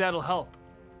don't think that'll help.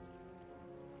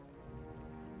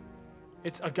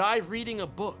 It's a guy reading a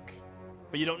book,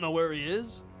 but you don't know where he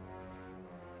is?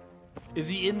 Is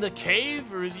he in the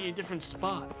cave or is he in a different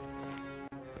spot?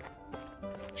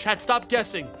 Chat, stop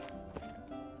guessing.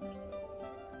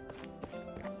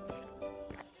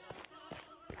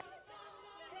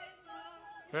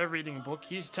 They're reading a book.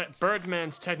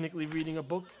 Birdman's technically reading a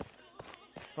book.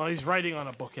 Oh, he's writing on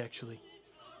a book, actually.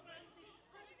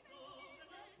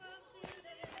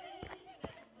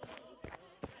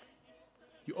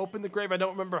 You open the grave, I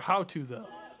don't remember how to, though.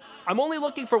 I'm only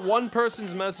looking for one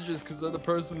person's messages because they're the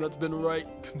person that's been right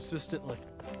consistently.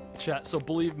 Chat, so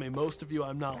believe me, most of you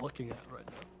I'm not looking at right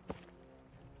now.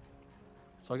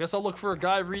 So I guess I'll look for a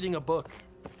guy reading a book.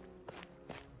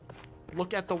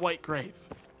 Look at the White Grave.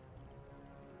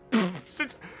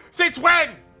 Since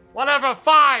when? Whatever,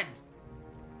 fine.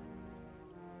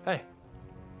 Hey.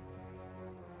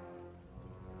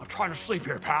 I'm trying to sleep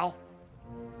here, pal.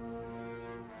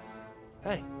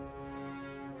 Hey.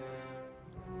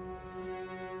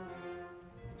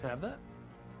 Have that?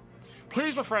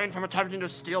 Please refrain from attempting to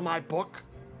steal my book.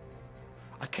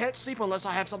 I can't sleep unless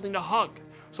I have something to hug.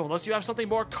 So unless you have something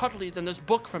more cuddly than this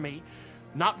book for me,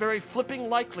 not very flipping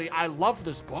likely I love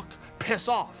this book, piss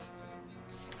off.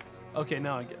 Okay,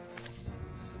 now I get it.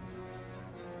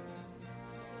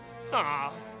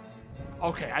 Ah.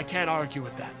 Okay, I can't argue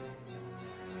with that.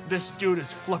 This dude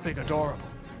is flipping adorable.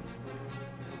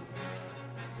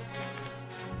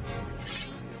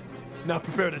 Not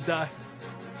prepared to die.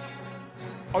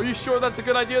 Are you sure that's a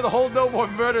good idea? The whole no more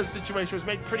murder situation was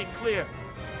made pretty clear.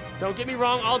 Don't get me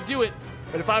wrong, I'll do it.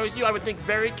 But if I was you, I would think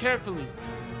very carefully.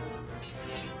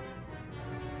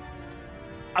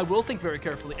 I will think very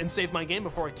carefully and save my game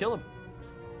before I kill him.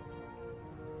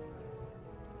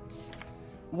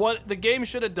 What the game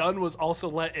should have done was also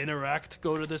let interact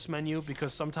go to this menu,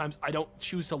 because sometimes I don't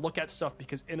choose to look at stuff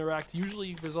because interact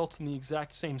usually results in the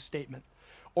exact same statement.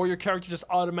 Or your character just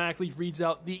automatically reads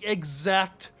out the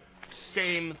exact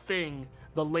same thing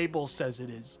the label says it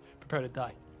is. Prepare to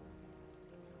die.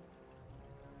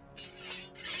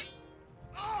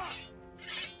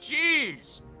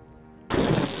 Jeez!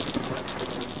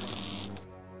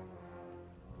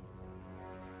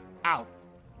 Ow.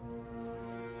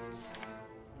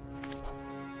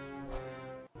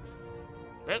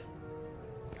 Well,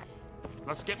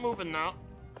 let's get moving now.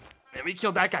 Man, we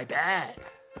killed that guy bad.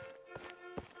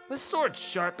 This sword's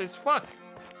sharp as fuck.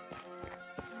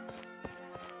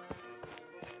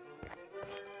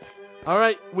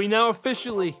 Alright, we now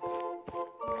officially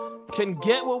can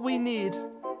get what we need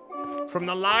from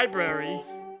the library,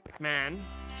 man.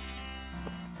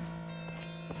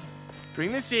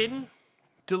 Bring this in,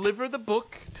 deliver the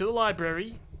book to the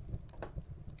library,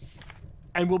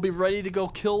 And we'll be ready to go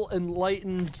kill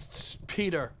enlightened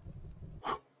Peter.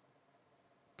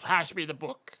 Pass me the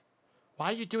book. Why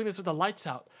are you doing this with the lights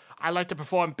out? I like to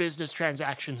perform business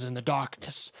transactions in the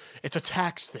darkness. It's a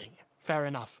tax thing. Fair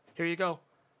enough. Here you go.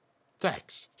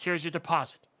 Thanks. Here's your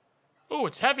deposit. Oh,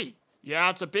 it's heavy. Yeah,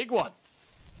 it's a big one.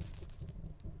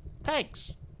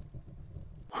 Thanks.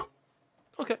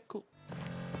 Okay, cool.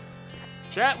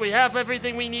 Chat, we have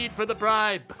everything we need for the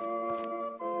bribe.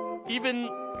 Even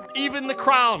the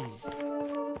crown.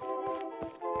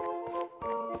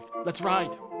 Let's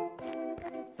ride.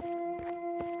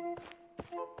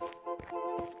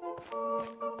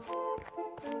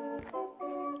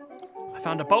 I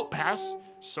found a boat pass.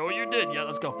 So you did. Yeah,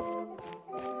 let's go.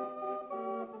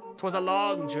 It was a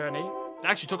long journey. It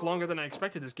actually took longer than I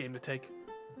expected this game to take.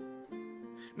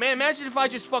 Man, imagine if I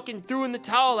just fucking threw in the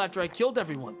towel after I killed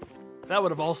everyone. That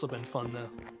would have also been fun, though.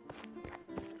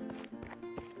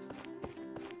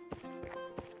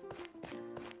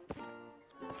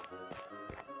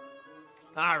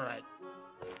 Alright.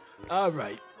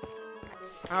 Alright.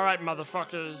 Alright,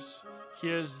 motherfuckers.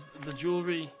 Here's the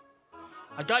jewelry.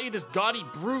 I got you this gaudy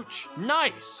brooch.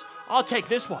 Nice. I'll take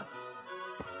this one.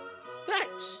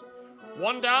 Thanks.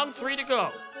 1 down, 3 to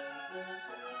go.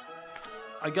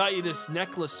 I got you this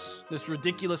necklace, this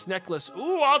ridiculous necklace.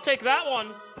 Ooh, I'll take that one.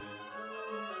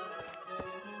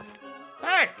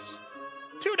 Thanks.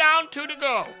 2 down, 2 to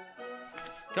go.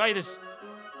 Got you this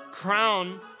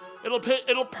Crown.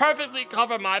 It'll perfectly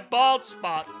cover my bald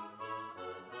spot.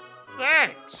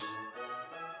 Thanks.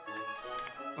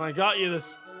 I got you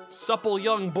this supple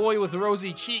young boy with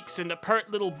rosy cheeks and a pert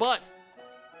little butt.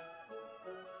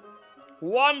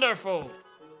 Wonderful.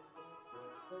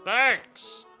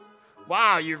 Thanks.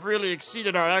 Wow, you've really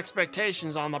exceeded our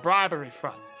expectations on the bribery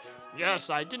front. Yes,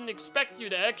 I didn't expect you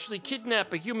to actually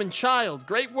kidnap a human child.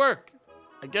 Great work.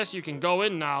 I guess you can go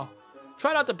in now.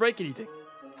 Try not to break anything.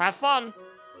 Have fun.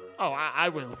 Oh, I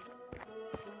will.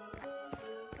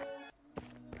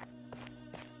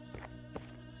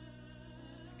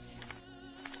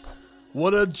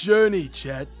 What a journey,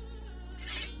 Chet.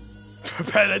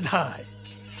 Prepare to die.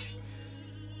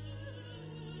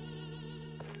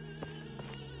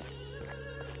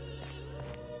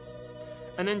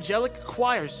 An angelic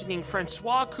choir singing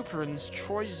Francois Couperin's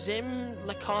Troisième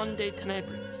Leçon des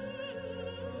Ténèbres.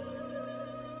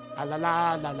 La la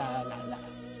la la la la la.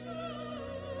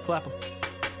 Clap him.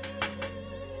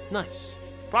 Nice.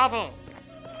 Bravo.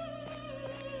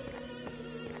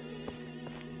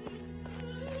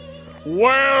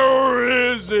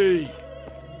 Where is he?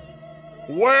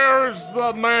 Where's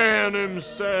the man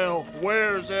himself?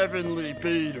 Where's Heavenly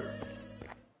Peter?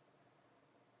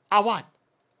 A 1.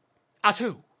 A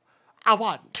 2. A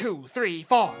 1, 2, 3,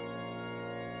 4.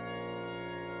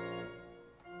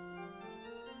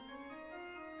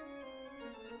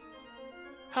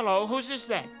 Hello, who's this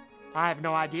then? I have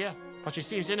no idea, but she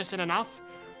seems innocent enough.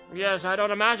 Yes, I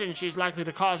don't imagine she's likely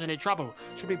to cause any trouble.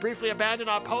 Should we briefly abandon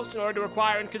our post in order to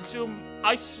acquire and consume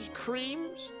ice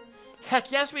creams?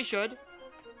 Heck yes, we should.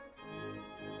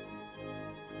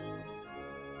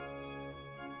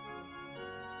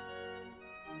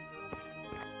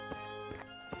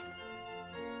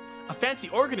 A fancy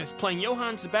organist playing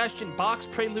Johann Sebastian Bach's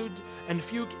Prelude and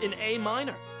Fugue in A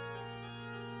minor.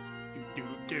 Do,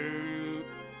 do, do.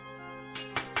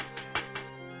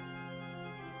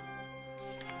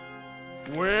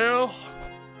 Well,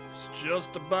 it's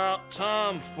just about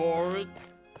time for it.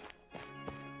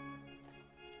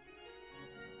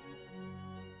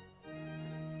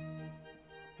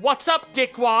 What's up,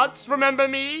 dickwads? Remember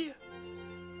me?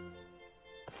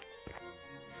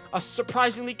 A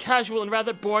surprisingly casual and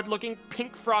rather bored-looking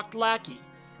pink-frocked lackey.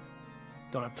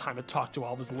 Don't have time to talk to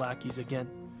all of his lackeys again.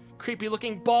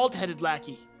 Creepy-looking bald-headed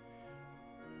lackey.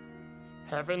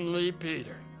 Heavenly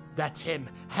Peter. That's him,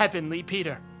 Heavenly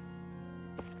Peter.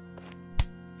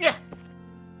 Yeah.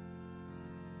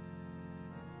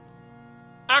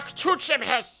 Actuchem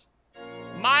Hess.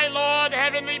 My Lord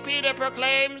Heavenly Peter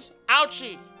proclaims,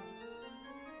 ouchie.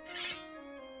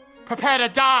 Prepare to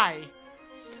die.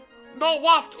 No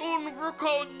waft un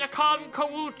ruko nakan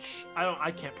kawuch.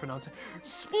 I can't pronounce it.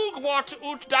 Spoogwart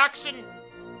ut daxen.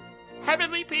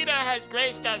 Heavenly Peter has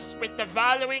graced us with the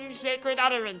following sacred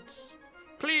utterance.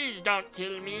 Please don't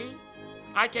kill me.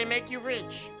 I can make you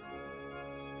rich.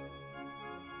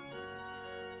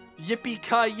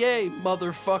 Yippee-ki-yay,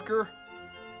 motherfucker.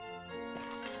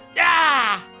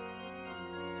 Ah!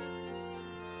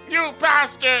 You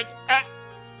bastard!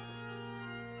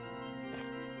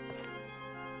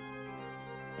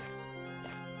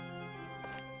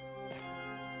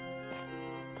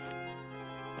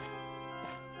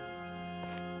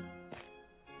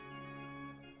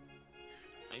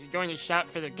 you going to shout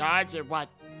for the guards or what?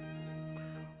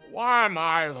 Why am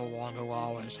I the one who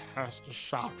always has to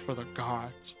shout for the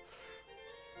guards?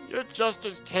 You're just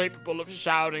as capable of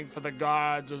shouting for the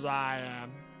guards as I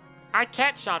am. I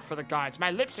can't shout for the guards.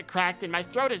 My lips are cracked and my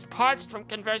throat is parched from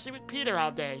conversing with Peter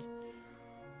all day.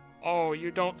 Oh,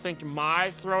 you don't think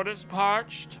my throat is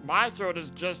parched? My throat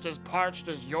is just as parched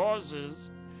as yours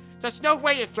is. There's no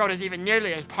way your throat is even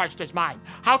nearly as parched as mine.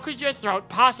 How could your throat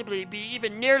possibly be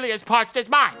even nearly as parched as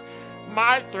mine?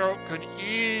 My throat could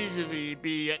easily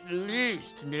be at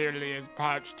least nearly as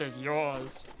parched as yours.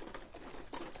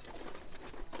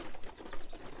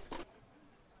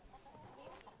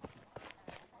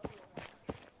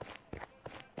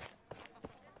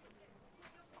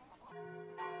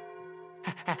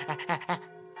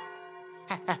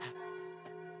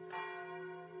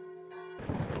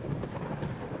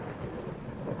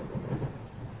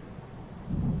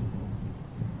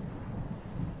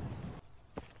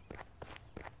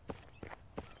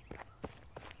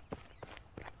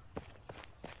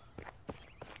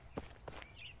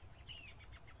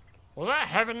 Was that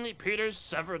Heavenly Peter's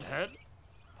severed head?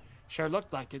 Sure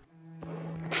looked like it.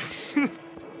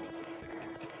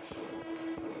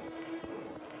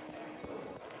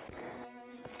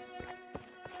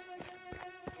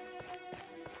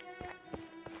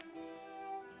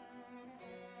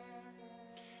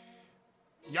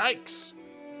 Yikes.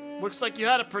 Looks like you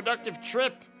had a productive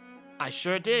trip. I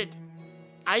sure did.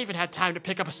 I even had time to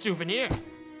pick up a souvenir.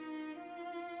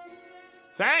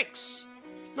 Thanks.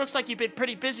 Looks like you've been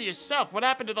pretty busy yourself. What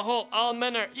happened to the whole all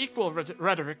men are equal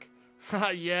rhetoric?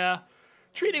 Yeah.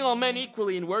 Treating all men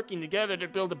equally and working together to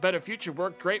build a better future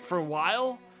worked great for a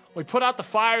while. We put out the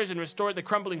fires and restored the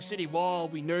crumbling city wall.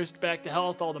 We nursed back to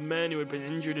health all the men who had been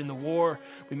injured in the war.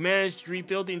 We managed to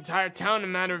rebuild the entire town in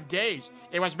a matter of days.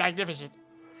 It was magnificent.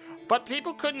 But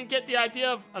people couldn't get the idea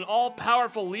of an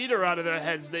all-powerful leader out of their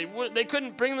heads. They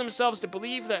couldn't bring themselves to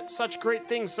believe that such great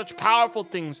things, such powerful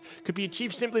things, could be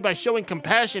achieved simply by showing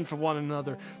compassion for one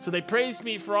another. So they praised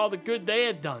me for all the good they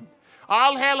had done.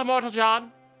 All hail Immortal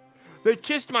John! They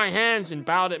kissed my hands and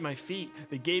bowed at my feet.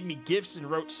 They gave me gifts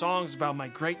and wrote songs about my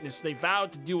greatness. They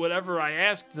vowed to do whatever I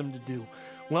asked them to do.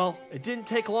 Well, it didn't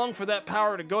take long for that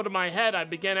power to go to my head. I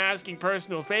began asking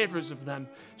personal favors of them.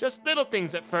 Just little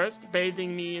things at first,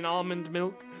 bathing me in almond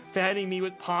milk, fanning me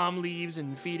with palm leaves,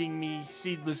 and feeding me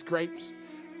seedless grapes.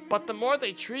 But the more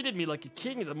they treated me like a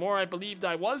king, the more I believed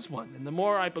I was one. And the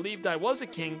more I believed I was a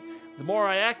king, the more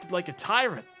I acted like a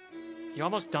tyrant. You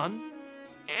almost done?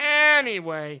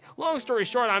 Anyway, long story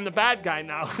short, I'm the bad guy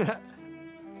now.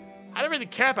 I don't really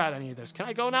care about any of this. Can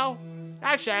I go now?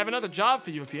 Actually, I have another job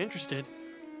for you if you're interested.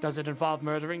 Does it involve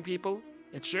murdering people?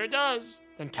 It sure does.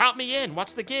 Then count me in.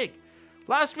 What's the gig?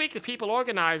 Last week, the people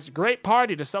organized a great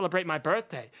party to celebrate my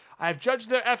birthday. I have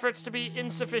judged their efforts to be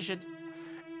insufficient.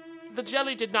 The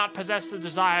jelly did not possess the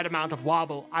desired amount of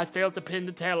wobble. I failed to pin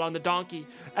the tail on the donkey,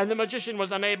 and the magician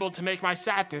was unable to make my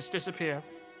sadness disappear.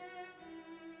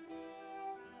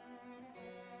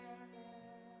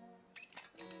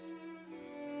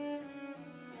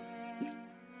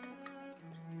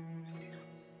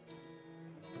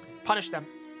 Punish them.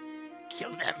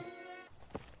 Kill them.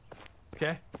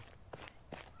 Okay.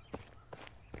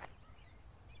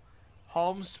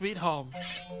 Home sweet home.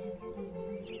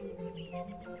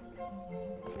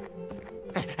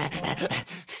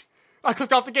 I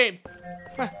clicked off the game.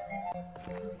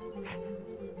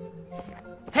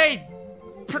 Hey,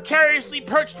 precariously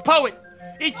perched poet.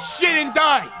 Eat shit and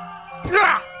die.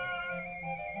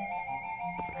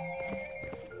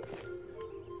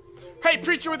 Hey,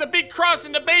 preacher with a big cross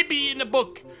and a baby in the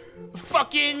book.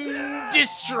 Fucking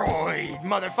destroyed,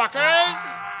 motherfuckers.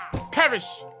 Perish.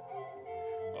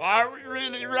 I would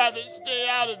really rather stay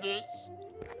out of this.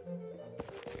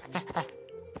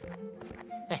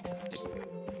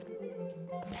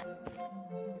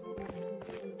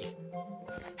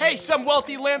 Hey, some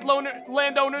wealthy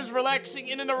landowners relaxing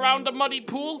in and around a muddy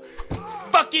pool.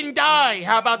 Fucking die.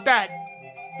 How about that?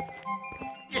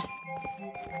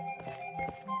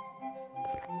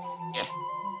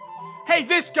 Hey,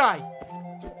 this guy!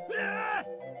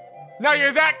 Now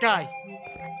you're that guy!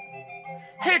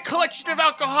 Hey, a collection of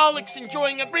alcoholics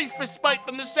enjoying a brief respite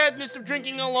from the sadness of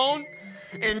drinking alone.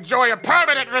 Enjoy a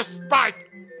permanent respite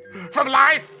from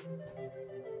life!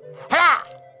 Ha!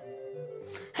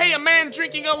 Hey, a man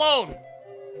drinking alone!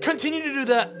 Continue to do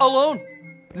that alone.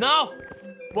 No!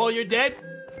 While you're dead?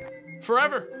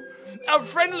 Forever. A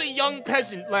friendly young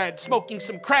peasant lad smoking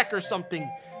some crack or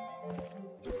something.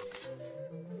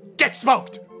 Get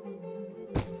smoked!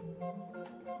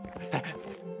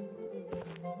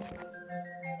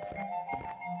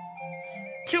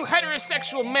 Two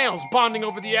heterosexual males bonding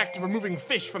over the act of removing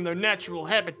fish from their natural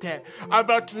habitat. I'm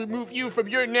about to remove you from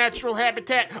your natural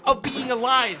habitat of being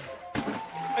alive.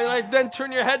 And I then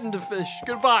turn your head into fish.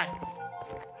 Goodbye.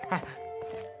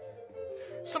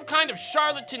 Some kind of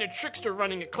charlatan or trickster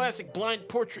running a classic blind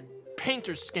portrait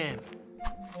painter scam.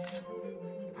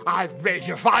 I've made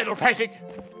your final painting.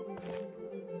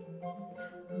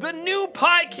 The new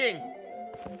Pie King.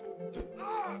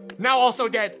 Now also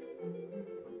dead.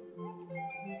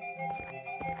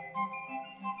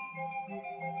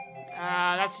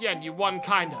 That's the end. You won,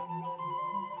 kinda.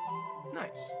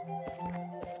 Nice.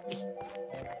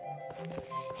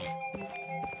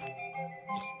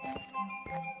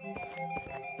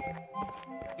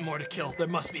 More to kill. There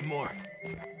must be more.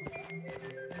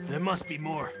 There must be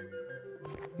more.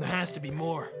 There has to be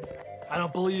more. I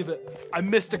don't believe it. I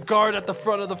missed a guard at the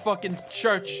front of the fucking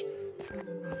church.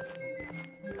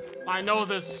 I know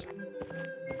this.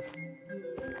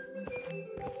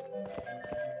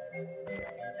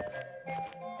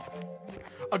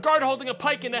 A guard holding a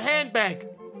pike in a handbag.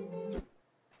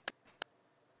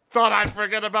 Thought I'd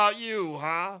forget about you,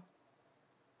 huh?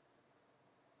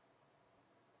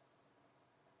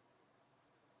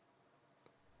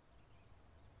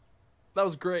 That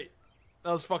was great.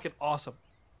 That was fucking awesome.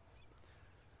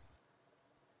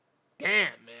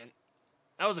 Damn, man.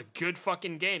 That was a good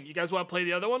fucking game. You guys want to play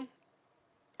the other one?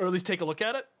 Or at least take a look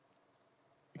at it?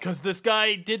 Because this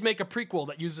guy did make a prequel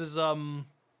that uses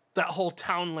that whole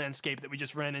town landscape that we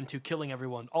just ran into, killing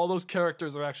everyone. All those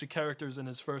characters are actually characters in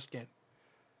his first game.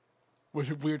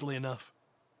 Weirdly enough.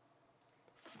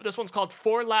 This one's called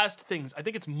Four Last Things. I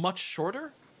think it's much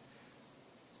shorter.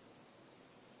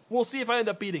 We'll see if I end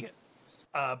up beating it.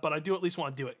 But I do at least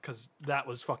want to do it, because that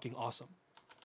was fucking awesome.